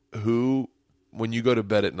 Who, when you go to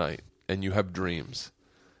bed at night and you have dreams,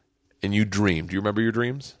 and you dream, do you remember your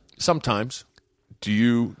dreams? Sometimes. Do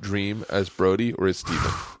you dream as Brody or as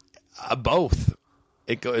Steven? Both.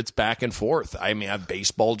 It's back and forth. I mean, I have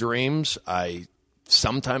baseball dreams. I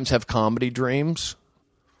sometimes have comedy dreams.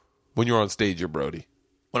 When you're on stage, you're Brody.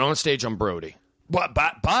 When I'm on stage, I'm Brody. But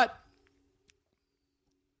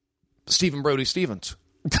Stephen Brody Stevens.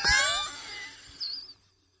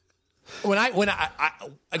 When I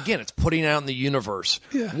again, it's putting it out in the universe.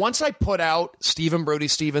 Yeah. Once I put out Stephen Brody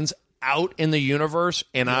Stevens out in the universe,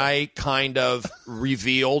 and I kind of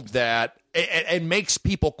revealed that it makes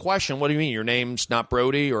people question, what do you mean your name's not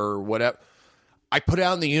Brody or whatever? I put it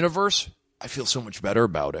out in the universe, I feel so much better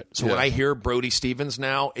about it. So when I hear Brody Stevens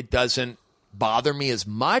now, it doesn't bother me as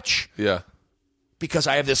much. Yeah. Because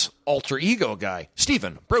I have this alter ego guy,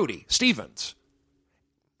 Stephen Brody Stevens.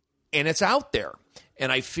 And it's out there.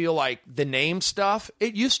 And I feel like the name stuff,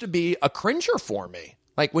 it used to be a cringer for me.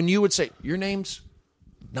 Like when you would say, your name's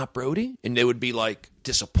not Brody? And they would be like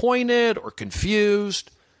disappointed or confused.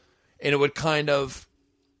 And it would kind of,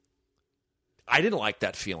 I didn't like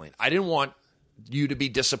that feeling. I didn't want you to be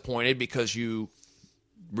disappointed because you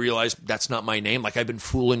realized that's not my name. Like I've been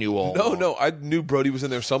fooling you all. No, I knew Brody was in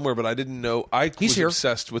there somewhere, but I didn't know. He's here.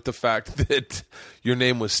 Obsessed with the fact that your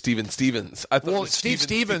name was Steven Stevens. I thought Steve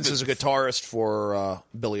Stevens is a guitarist for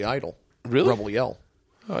Billy Idol. Really? Rebel Yell.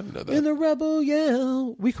 Oh, I didn't know that. In the Rebel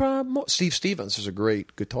Yell, we cry more. Steve Stevens is a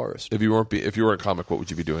great guitarist. If you were a comic, what would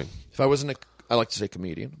you be doing? If I wasn't I like to say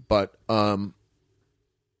comedian, but what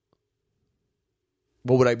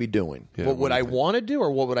would I be doing? Yeah, what would I want to do, or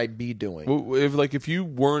what would I be doing? Well,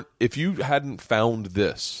 if you hadn't found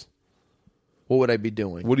this, What would I be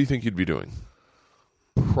doing? what do you think you'd be doing?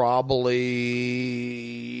 Probably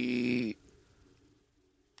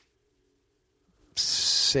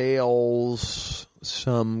sales,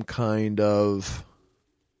 some kind of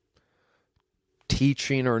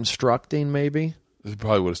teaching or instructing, maybe. You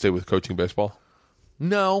probably would have stayed with coaching baseball.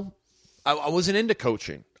 No, I wasn't into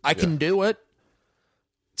coaching. I can do it.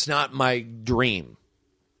 It's not my dream.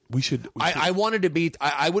 I wanted to be.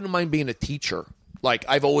 I wouldn't mind being a teacher. Like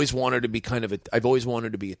I've always wanted to be I've always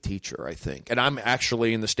wanted to be a teacher. I think, and I'm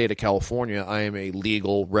actually in the state of California. I am a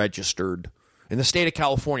legal registered. In the state of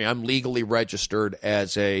California, I'm legally registered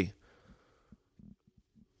as a.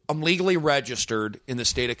 I'm legally registered in the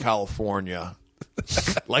state of California.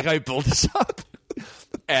 Like I built this up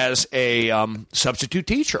as a substitute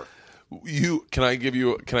teacher. Can I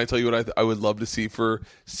tell you what I would love to see for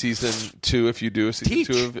season 2 if you do a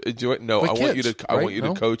season 2 of Enjoy It? No, I want you to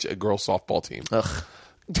to coach a girls softball team. Ugh.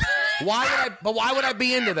 Why would I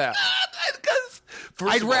be into that?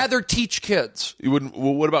 I'd rather teach kids. You wouldn't.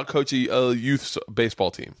 Well, what about coach a youth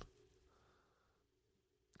baseball team?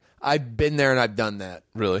 I've been there and I've done that.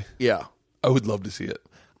 Really? Yeah. I would love to see it.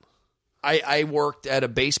 I worked at a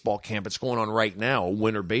baseball camp. It's going on right now, a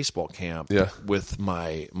winter baseball camp with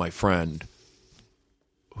my friend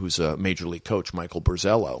who's a major league coach, Michael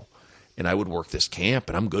Borzello. And I would work this camp,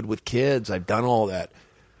 and I'm good with kids. I've done all that.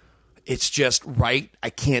 It's just right.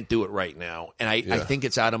 I can't do it right now. And I think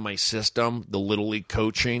it's out of my system, the little league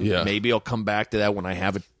coaching. Yeah. Maybe I'll come back to that when I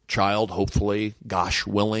have a child, hopefully. Gosh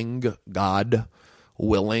willing, God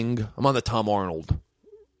willing. I'm on the Tom Arnold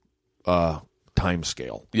time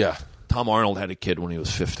scale. Yeah. Tom Arnold had a kid when he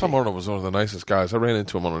was 15. Tom Arnold was one of the nicest guys. I ran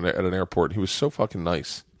into him at an airport. He was so fucking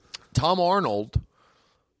nice. Tom Arnold,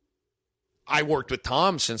 I worked with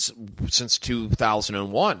Tom since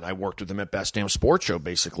 2001. I worked with him at Best Damn Sports Show,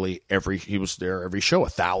 basically. He was there every show,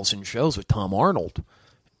 1,000 shows with Tom Arnold.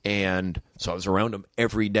 And so I was around him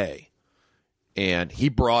every day. And he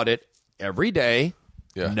brought it every day.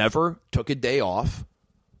 Yeah. Never took a day off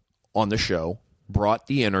on the show, brought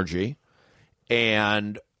the energy,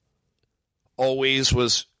 and always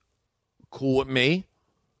was cool with me,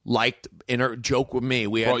 liked joke with me.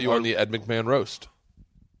 We brought you on the Ed McMahon roast.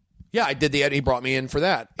 Yeah, I did the Ed. He brought me in for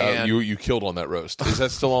that. And You killed on that roast. Is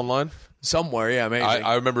that still online? Somewhere, yeah, maybe.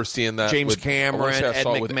 I remember seeing that. James Cameron, Ed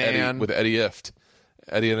McMahon. With Eddie Ift.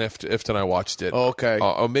 Eddie and Ift and I watched it. Okay.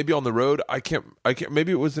 Maybe on the road. I can't.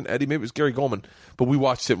 Maybe it wasn't Eddie. Maybe it was Gary Goldman. But we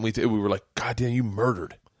watched it and we were like, God damn, you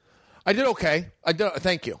murdered. I did okay. I did.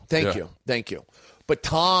 Thank you. But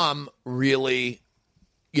Tom really,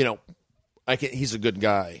 he's a good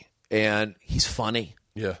guy and he's funny.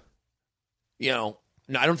 Yeah.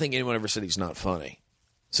 No, I don't think anyone ever said he's not funny.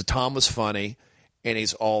 So Tom was funny, and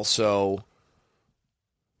he's also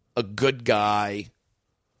a good guy,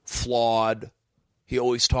 flawed. He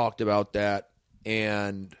always talked about that,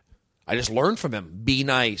 and I just learned from him. Be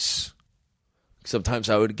nice. Sometimes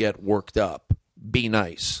I would get worked up. Be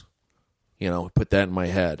nice. Put that in my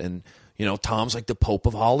head. And, Tom's like the Pope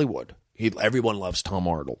of Hollywood. Everyone loves Tom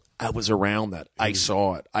Arnold. I was around that. I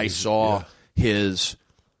saw it. I saw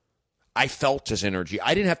I felt his energy.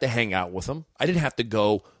 I didn't have to hang out with him. I didn't have to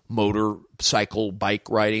go motorcycle bike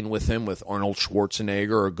riding with him with Arnold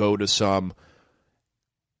Schwarzenegger or go to some.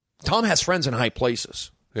 Tom has friends in high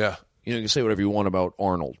places. Yeah. You can say whatever you want about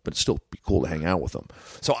Arnold, but it'd still be cool to hang out with him.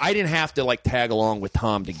 So I didn't have to tag along with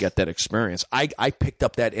Tom to get that experience. I picked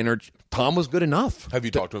up that energy. Tom was good enough. Have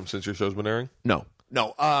you talked to him since your show's been airing? No.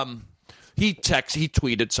 He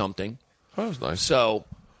tweeted something. Oh, that was nice. So,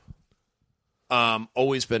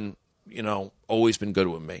 always been good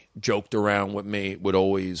with me. Joked around with me. Would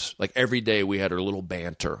always, every day we had our little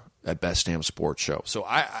banter at Best Damn Sports Show. So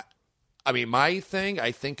my thing,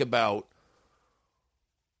 I think about,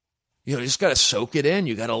 you just got to soak it in.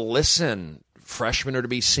 You got to listen. Freshmen are to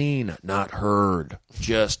be seen, not heard.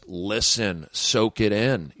 Just listen, soak it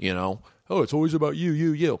in, Oh, it's always about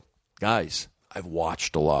you. Guys, I've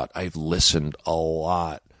watched a lot. I've listened a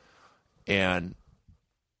lot. And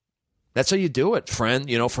that's how you do it, friend,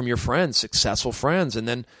 from your friends, successful friends. And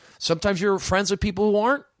then sometimes you're friends with people who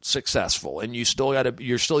aren't successful, and you're still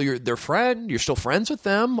their friend. You're still friends with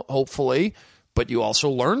them, hopefully, but you also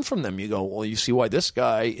learn from them. You go, well, you see why this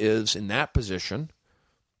guy is in that position,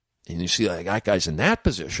 and you see that guy's in that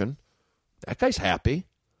position. That guy's happy.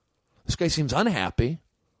 This guy seems unhappy,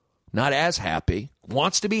 not as happy,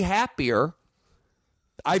 wants to be happier.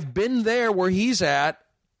 I've been there where he's at,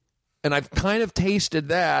 and I've kind of tasted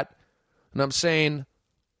that. And I'm saying,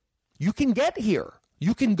 you can get here.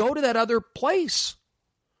 You can go to that other place.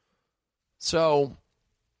 So,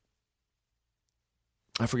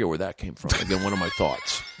 I forget where that came from. Again, one of my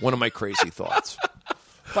thoughts. One of my crazy thoughts.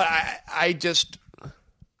 But I just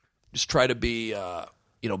try to be,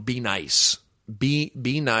 be nice. Be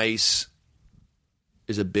nice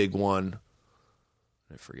is a big one.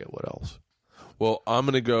 I forget what else. Well, I'm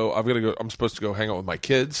going to go. I'm supposed to go hang out with my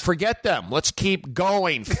kids. Forget them. Let's keep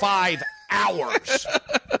going. 5 hours.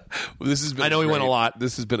 Well, this has been. I know we went a lot.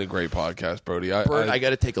 This has been a great podcast, Brody. Bert, I got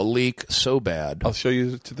to take a leak so bad. I'll show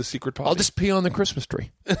you to the secret potty. I'll just pee on the Christmas tree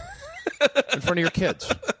in front of your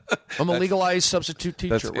kids. I'm a legalized substitute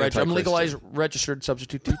teacher. I'm a legalized registered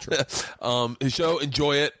substitute teacher. His show,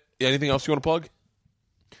 enjoy it. Anything else you want to plug?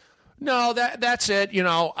 No, that's it.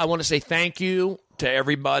 I want to say thank you to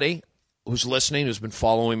everybody who's listening, who's been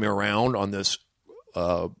following me around on this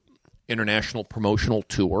international promotional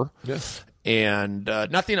tour. Yes. And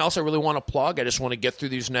nothing else I really want to plug. I just want to get through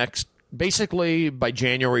these basically by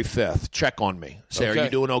January 5th. Check on me. Say, okay. Are you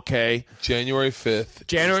doing okay? January 5th.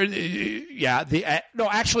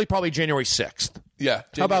 Actually probably January 6th. Yeah.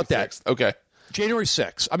 How about 6th. That? Okay. January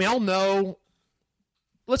 6th. I mean, I'll know,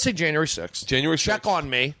 let's say January 6th. January 6th. Check on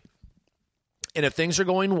me. And if things are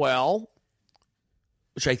going well,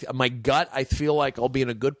 which my gut, I feel like I'll be in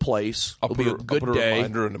a good place. It'll be a good day.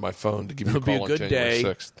 Reminder into my phone to give me a call on January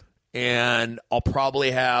 6th. And I'll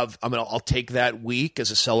probably I'll take that week as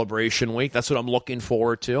a celebration week. That's what I'm looking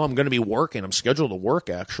forward to. I'm going to be working. I'm scheduled to work,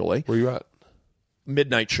 actually. Where you at?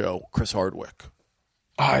 Midnight show, Chris Hardwick.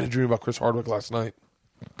 Oh, I had a dream about Chris Hardwick last night.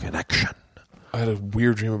 Connection. I had a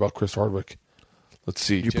weird dream about Chris Hardwick. Let's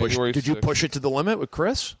see. Did you push it to the limit with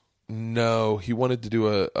Chris? No, he wanted to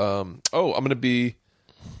do I'll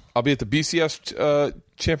be at the BCS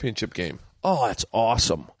championship game. Oh, that's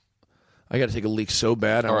awesome. I got to take a leak so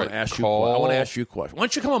bad. I want to ask you a question. Why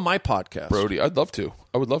don't you come on my podcast? Brody, I'd love to.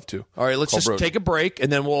 I would love to. All right, let's just take a break, and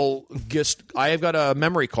then I have got a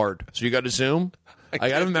memory card. So you got a Zoom? I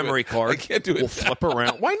got a memory card. I can't do it. We'll flip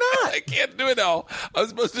around. Why not? I can't do it now. I was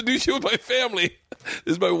supposed to do shit with my family.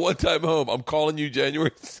 This is my one-time home. I'm calling you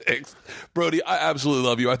January 6th. Brody, I absolutely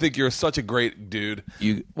love you. I think you're such a great dude.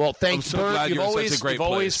 Thank I'm you, so Bert. glad You've you're in always, such a great you've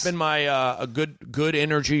always place. been my a good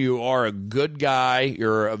energy. You are a good guy.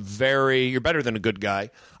 You're better than a good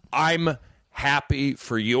guy. I'm happy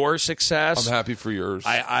for your success. I'm happy for yours.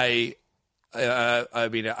 I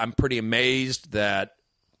mean, I'm pretty amazed that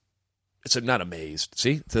not amazed.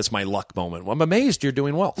 See, that's my luck moment. Well, I'm amazed you're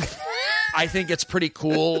doing well. I think it's pretty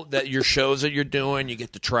cool that your shows that you're doing, you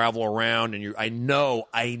get to travel around, and I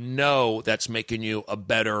know that's making you a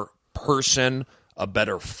better person, a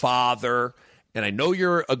better father, and I know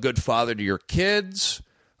you're a good father to your kids.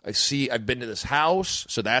 I've been to this house,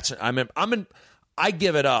 so I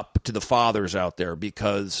give it up to the fathers out there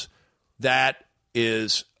because that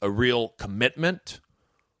is a real commitment,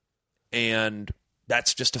 and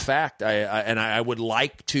that's just a fact. I would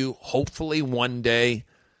like to hopefully one day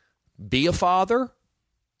be a father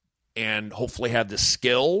and hopefully have the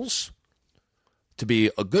skills to be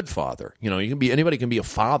a good father. Anybody can be a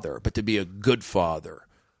father, but to be a good father,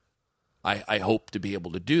 I hope to be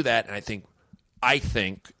able to do that. And I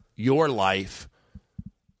think your life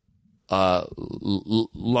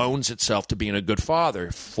loans itself to being a good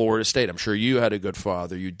father. Florida State, I'm sure you had a good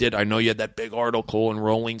father. You did. I know you had that big article in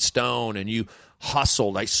Rolling Stone, and you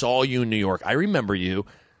hustled. I saw you in New York. I remember you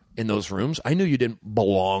in those rooms. I knew you didn't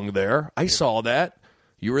belong there. I saw that.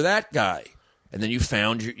 You were that guy. And then you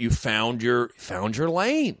found your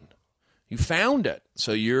lane. You found it.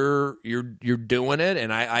 So you're doing it,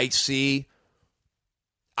 and I see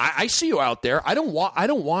you out there. I don't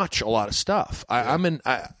watch a lot of stuff. And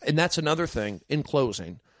that's another thing in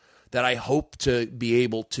closing that I hope to be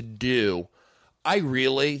able to do.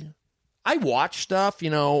 I watch stuff,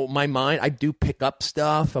 my mind, I do pick up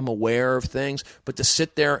stuff. I'm aware of things, but to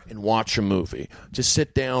sit there and watch a movie, to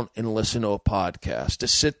sit down and listen to a podcast, to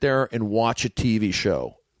sit there and watch a TV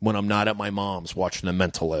show when I'm not at my mom's watching The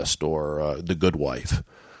Mentalist or The Good Wife.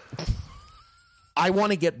 I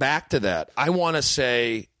want to get back to that. I want to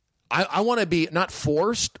say, I want to be not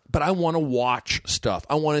forced, but I want to watch stuff.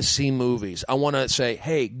 I want to see movies. I want to say,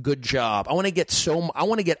 hey, good job. I want to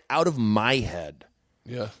get out of my head.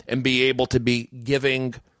 Yeah. And be able to be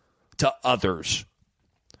giving to others.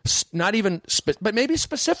 Not even, but maybe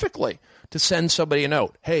specifically to send somebody a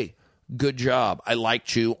note. Hey, good job. I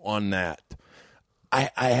liked you on that. I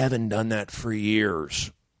haven't done that for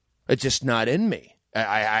years. It's just not in me.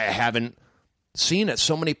 I haven't seen it.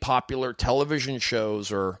 So many popular television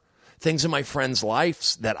shows or things in my friends'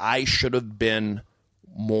 lives that I should have been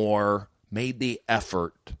made the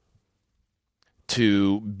effort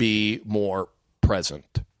to be more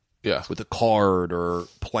present. Yeah. With a card or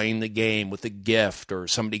playing the game with a gift or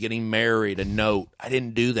somebody getting married, a note. I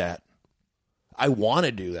didn't do that. I want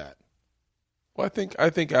to do that. Well, I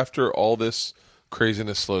think after all this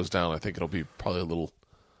craziness slows down, I think it'll be probably a little...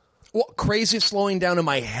 Well, crazy slowing down in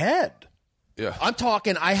my head. Yeah. I'm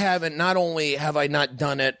talking, not only have I not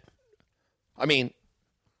done it, I mean,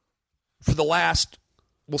 for the last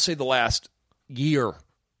year,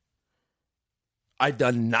 I've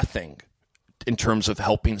done nothing in terms of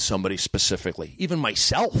helping somebody specifically, even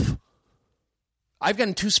myself. I've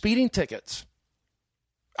gotten 2 speeding tickets.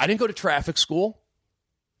 I didn't go to traffic school.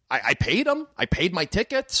 I paid them. I paid my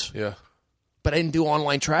tickets. Yeah. But I didn't do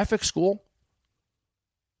online traffic school.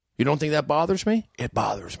 You don't think that bothers me? It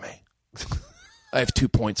bothers me. I have 2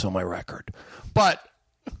 points on my record. But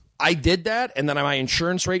I did that, and then my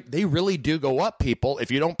insurance rate, they really do go up, people.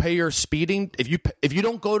 If you don't pay your speeding, if you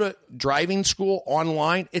don't go to driving school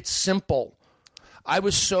online, it's simple. I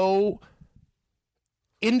was so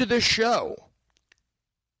into this show.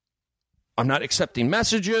 I'm not accepting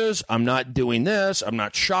messages. I'm not doing this. I'm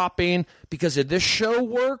not shopping. Because if this show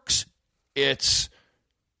works, this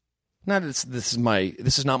is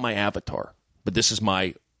not my avatar, but this is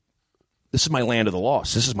my land of the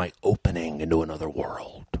lost. This is my opening into another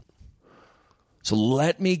world. So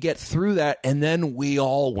let me get through that, and then we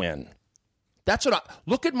all win. That's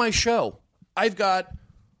look at my show. I've got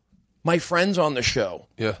my friends on the show.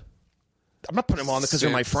 Yeah. I'm not putting them on because they're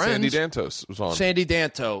my friends. Sandy Dantos was on. Sandy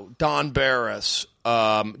Danto, Don Barris,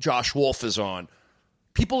 Josh Wolf is on.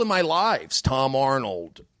 People in my lives, Tom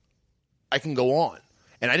Arnold. I can go on.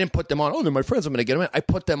 And I didn't put them on, they're my friends, I'm going to get them in. I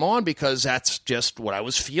put them on because that's just what I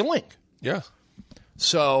was feeling. Yeah.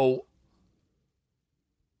 So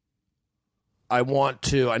I want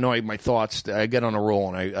to, I know my thoughts, I get on a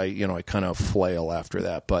roll and I kind of flail after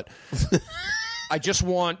that, but I just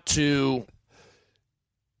want to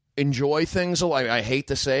enjoy things. I hate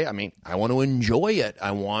to say, I want to enjoy it.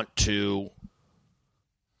 I want to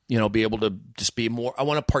be able to just be more. I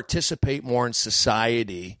want to participate more in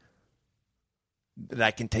society. That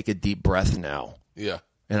I can take a deep breath now. Yeah.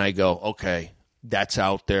 And I go, okay, that's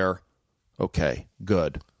out there. Okay,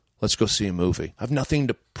 good. Let's go see a movie. I have nothing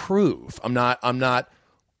to prove. I'm not on.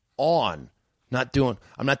 I'm not doing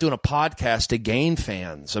a podcast to gain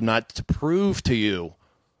fans. I'm not to prove to you.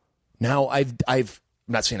 Now I'm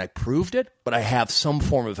not saying I proved it, but I have some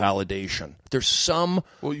form of validation. There's some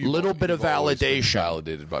little bit of validation.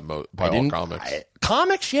 Validated by all comics.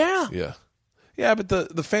 Comics, yeah. Yeah. Yeah, but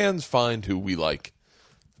the fans find who we like.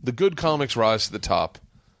 The good comics rise to the top,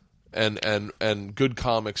 and good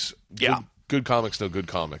comics. Yeah. Good comics know good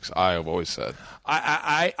comics. I have always said.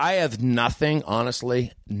 I have nothing,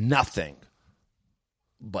 honestly, nothing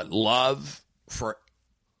but love for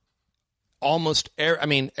almost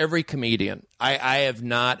every comedian. I have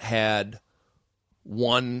not had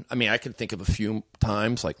one. I mean, I can think of a few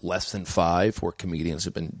times, like less than 5, where comedians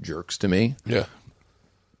have been jerks to me. Yeah.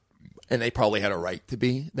 And they probably had a right to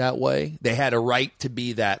be that way. They had a right to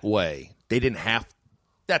be that way. They didn't have.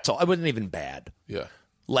 That's all. It wasn't even bad. Yeah.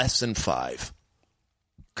 Less than 5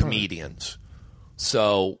 comedians.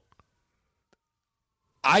 So,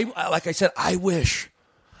 like I said, I wish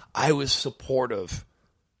I was supportive.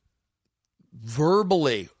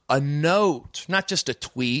 Verbally, a note, not just a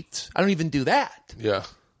tweet. I don't even do that. Yeah.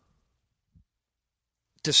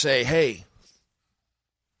 To say, hey,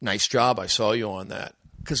 nice job. I saw you on that.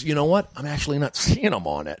 Because you know what? I'm actually not seeing them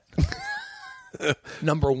on it.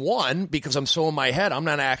 Number one, because I'm so in my head, I'm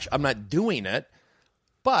not doing it.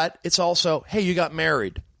 But it's also, hey, you got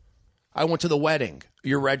married. I went to the wedding.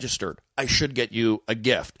 You're registered. I should get you a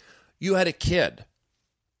gift. You had a kid.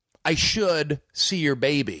 I should see your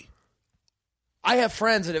baby. I have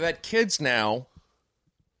friends that have had kids now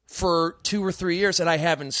for 2 or 3 years that I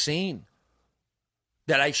haven't seen.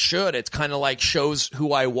 That I should. It's kind of like shows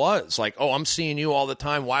who I was. Like, oh, I'm seeing you all the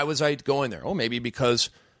time. Why was I going there? Oh, maybe because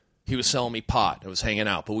he was selling me pot. I was hanging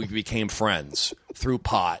out, but we became friends through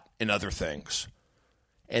pot and other things.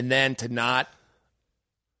 And then to not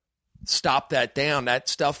stop that down, that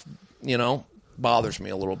stuff, bothers me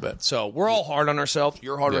a little bit. So we're all hard on ourselves.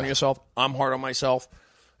 You're hard on yourself. I'm hard on myself.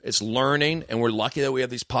 It's learning, and we're lucky that we have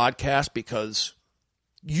these podcasts because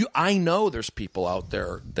I know there's people out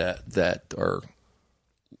there that are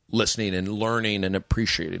listening and learning and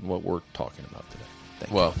appreciating what we're talking about today.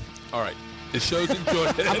 Thank you. Well, all right. The show's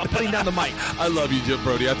enjoyed. I'm putting down the mic. I love you, Jim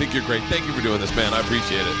Brody. I think you're great. Thank you for doing this, man. I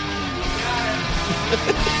appreciate it.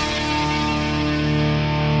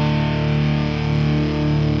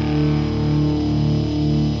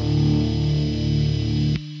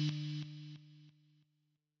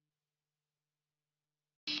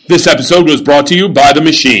 This episode was brought to you by The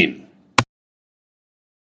Machine.